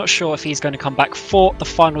races. Not sure if he's going to come back for the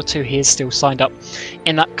final 2. He is still signed up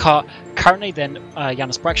in that car currently. Then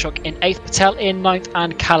Janis Brakshock in 8th, Patel in 9th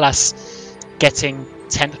and Callas getting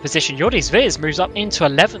 10th position. Jordi Sveers moves up into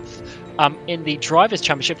 11th in the Drivers'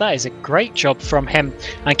 Championship. That is a great job from him.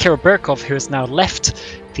 And Kirill Burkov, who has now left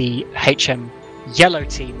the HM Yellow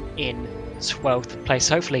team, in 12th place.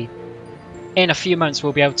 Hopefully in a few months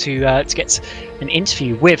we'll be able to get an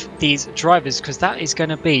interview with these drivers, because that is going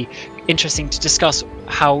to be interesting to discuss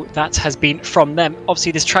how that has been from them.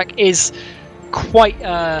 Obviously this track is quite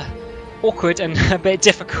awkward and a bit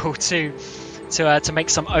difficult to make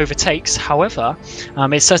some overtakes. However,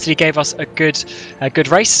 it certainly gave us a good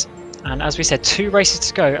race, and as we said, 2 races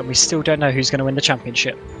to go and we still don't know who's going to win the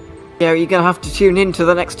championship. Yeah, you're going to have to tune in to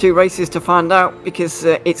the next 2 races to find out, because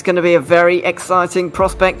it's going to be a very exciting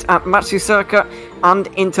prospect at Matsushaka and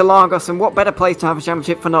Interlagos. And what better place to have a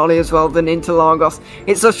championship finale as well than Interlagos?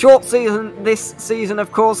 It's a short season this season,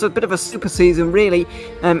 of course, a bit of a super season really.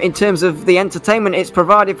 In terms of the entertainment it's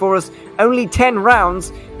provided for us, only 10 rounds,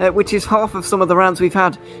 which is half of some of the rounds we've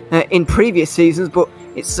had in previous seasons, but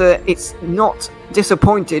it's not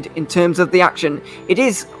disappointed in terms of the action. It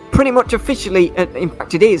is pretty much officially, in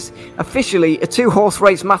fact it is officially a two-horse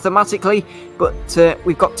race mathematically, but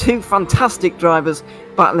we've got two fantastic drivers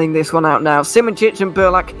battling this one out now. Simoncic and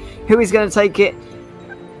Burlak. Who is going to take it?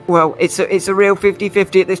 Well, it's a real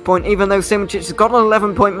 50-50 at this point. Even though Simoncic has got an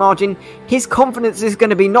 11-point margin, his confidence is going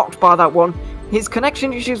to be knocked by that one. His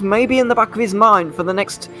connection issues may be in the back of his mind for the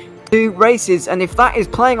next two races, and if that is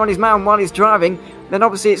playing on his mind while he's driving, then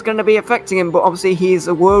obviously it's going to be affecting him. But obviously he is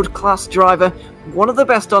a world-class driver, one of the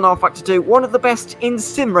best on rFactor 2, one of the best in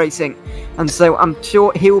sim racing, and so I'm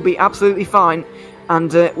sure he will be absolutely fine,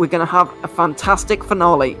 and we're going to have a fantastic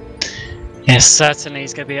finale. Yes, certainly.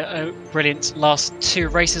 It's going to be a brilliant last two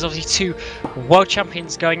races. Obviously, two world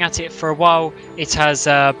champions going at it for a while. It has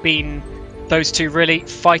been those two really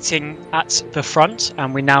fighting at the front,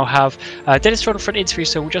 and we now have Dennis Rodger for an interview,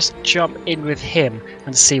 so we'll just jump in with him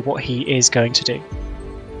and see what he is going to do.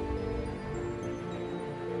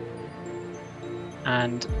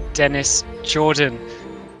 And Dennis Jordan,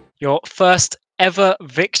 your first ever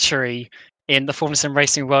victory in the Formula Sim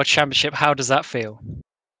Racing World Championship. How does that feel?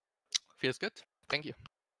 Feels good. Thank you.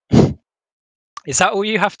 Is that all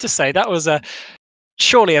you have to say? That was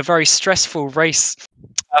surely a very stressful race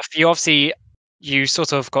for you. Obviously, you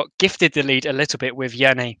sort of got gifted the lead a little bit with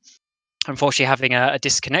Yanni, unfortunately having a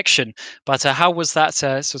disconnection. But how was that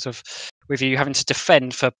sort of with you having to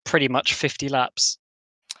defend for pretty much 50 laps?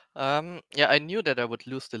 Yeah, I knew that I would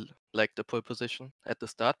lose the pole position at the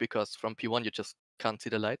start, because from P1 you just can't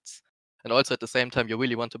see the lights. And also at the same time, you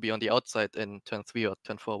really want to be on the outside in turn 3 or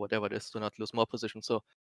turn 4, whatever it is, to not lose more position. So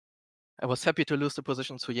I was happy to lose the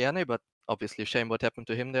position to Yanni, but obviously shame what happened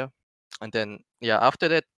to him there. And then, yeah, after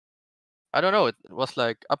that, I don't know, it was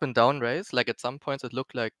like up and down race. Like at some points it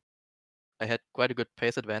looked like I had quite a good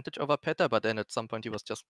pace advantage over Petter, but then at some point he was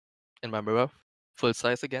just in my mirror, full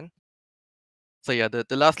size again. So yeah, the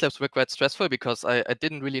last laps were quite stressful because I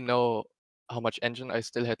didn't really know how much engine I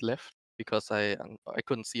still had left, because I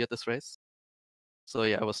couldn't see at this race. So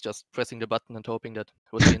yeah, I was just pressing the button and hoping that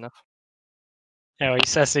it would be enough. Yeah, he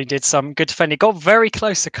certainly did some good defending. Got very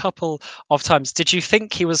close a couple of times. Did you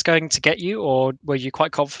think he was going to get you, or were you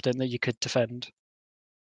quite confident that you could defend?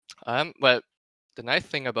 Well, the nice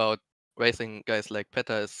thing about racing guys like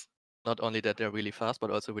Petter is not only that they're really fast,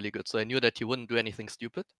 but also really good. So I knew that he wouldn't do anything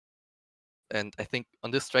stupid. And I think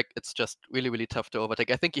on this track, it's just really, really tough to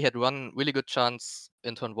overtake. I think he had one really good chance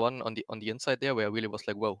in turn 1 on the inside there, where I really was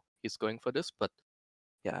like, whoa, he's going for this. But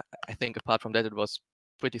yeah, I think apart from that, it was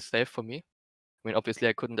pretty safe for me. I mean, obviously,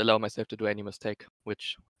 I couldn't allow myself to do any mistake,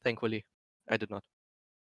 which thankfully I did not.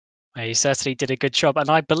 You certainly did a good job, and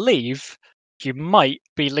I believe you might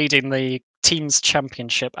be leading the teams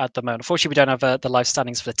championship at the moment. Unfortunately, we don't have the live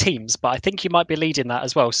standings for the teams, but I think you might be leading that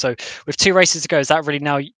as well. So with 2 races to go, is that really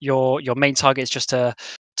now your main target is just to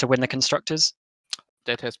win the constructors?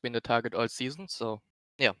 That has been the target all season. So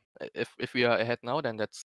yeah, if we are ahead now, then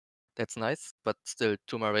that's nice. But still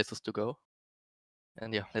 2 more races to go.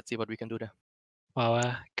 And yeah, let's see what we can do there.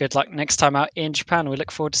 Well, good luck next time out in Japan. We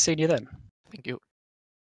look forward to seeing you then. Thank you.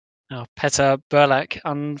 Now, Petter Burlak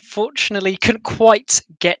unfortunately couldn't quite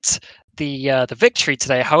get the victory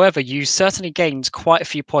today. However, you certainly gained quite a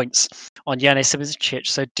few points on Yannis Simoncic.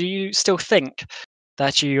 So, do you still think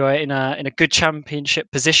that you are in a good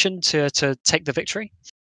championship position to take the victory?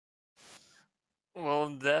 Well,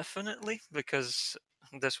 definitely, because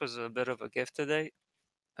this was a bit of a gift today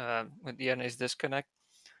with Yannis disconnect.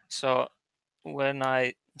 So when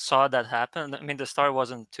I saw that happen, I mean, the start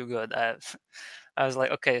wasn't too good. I was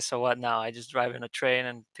like, okay, so what now? I just drive in a train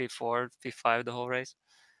and P4, P5 the whole race.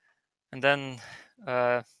 And then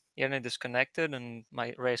Yannis disconnected and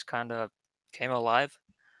my race kind of came alive.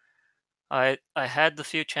 I had a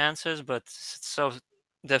few chances, but it's so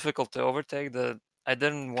difficult to overtake that I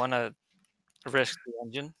didn't want to risk the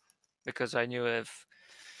engine, because I knew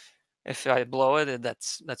if I blow it,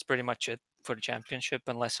 that's pretty much it for the championship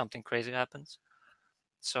unless something crazy happens.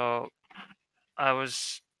 So I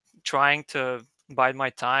was trying to bide my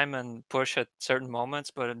time and push at certain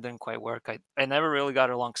moments, but it didn't quite work. I never really got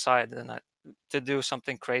alongside, and to do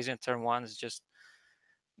something crazy in turn 1 is just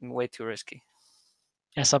way too risky.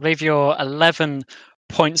 Yes, I believe you're 11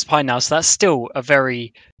 points behind now, so that's still a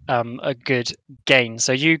very a good gain.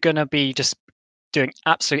 So you're going to be just doing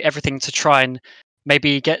absolutely everything to try and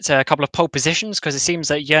maybe get a couple of pole positions, because it seems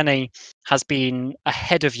that Yanni has been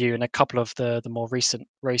ahead of you in a couple of the more recent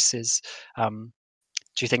races.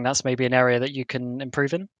 Do you think that's maybe an area that you can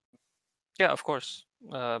improve in? Yeah, of course.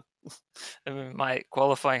 I mean, my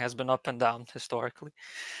qualifying has been up and down historically,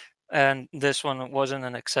 and this one wasn't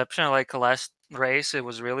an exception. Like the last race, it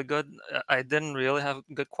was really good. I didn't really have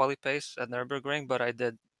good quali pace at Nürburgring, but I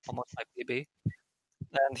did almost my PB.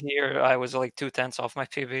 and here I was like 2/10 off my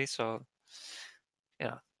PB. So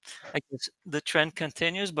yeah, I guess the trend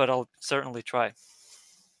continues, but I'll certainly try.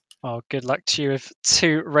 Oh, good luck to you. If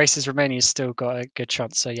 2 races remaining, you've still got a good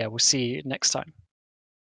chance. So yeah, we'll see you next time.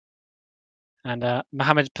 And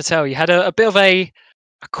Mohammed Patel, you had a bit of a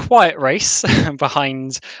quiet race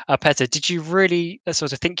behind Petter. Did you really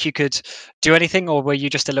sort of think you could do anything, or were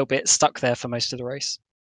you just a little bit stuck there for most of the race?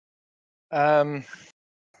 I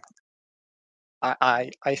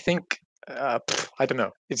think I don't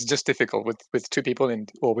know. It's just difficult with 2 people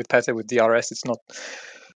or with Petter with DRS. It's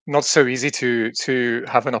not so easy to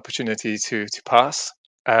have an opportunity to pass.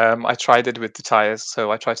 I tried it with the tires,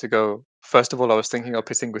 so I tried to go. First of all, I was thinking of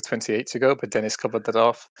pitting with 28 to go, but Dennis covered that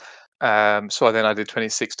off. So then I did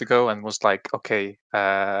 26 to go and was like, okay,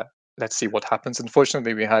 let's see what happens.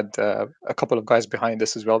 Unfortunately, we had a couple of guys behind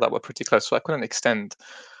us as well that were pretty close, so I couldn't extend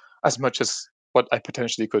as much as what I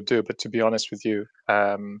potentially could do. But to be honest with you,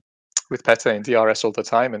 with Petter in DRS all the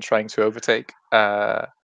time and trying to overtake,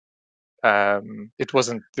 it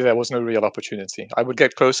wasn't. There was no real opportunity. I would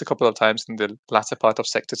get close a couple of times in the latter part of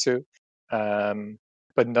Sector 2,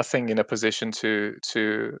 but nothing in a position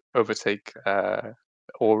to overtake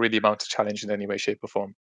or really mount a challenge in any way, shape, or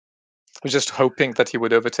form. I was just hoping that he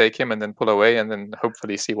would overtake him and then pull away, and then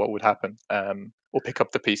hopefully see what would happen, or pick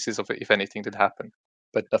up the pieces of it if anything did happen.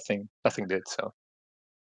 But nothing did. So.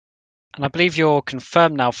 And I believe you're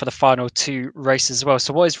confirmed now for the final 2 races as well.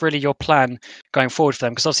 So what is really your plan going forward for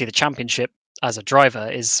them? Because obviously the championship as a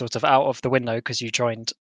driver is sort of out of the window because you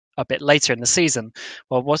joined a bit later in the season.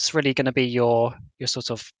 Well, what's really going to be your sort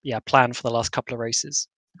of plan for the last couple of races?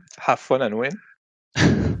 Have fun and win.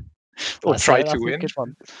 Or try to win. Good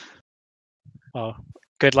one. Well,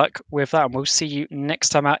 good luck with that, and we'll see you next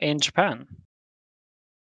time out in Japan.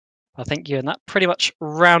 I think you, and that pretty much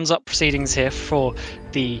rounds up proceedings here for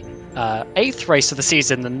the 8th race of the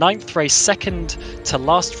season, the 9th race, second to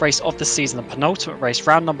last race of the season, the penultimate race,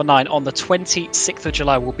 round number 9 on the 26th of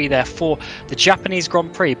July. We'll be there for the Japanese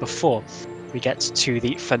Grand Prix before we get to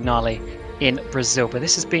the finale in Brazil. But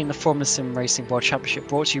this has been the Formula Sim Racing World Championship,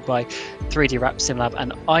 brought to you by 3D Wrap SimLab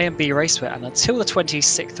and IMB Raceway. And until the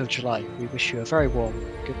 26th of July, we wish you a very warm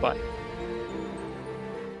goodbye.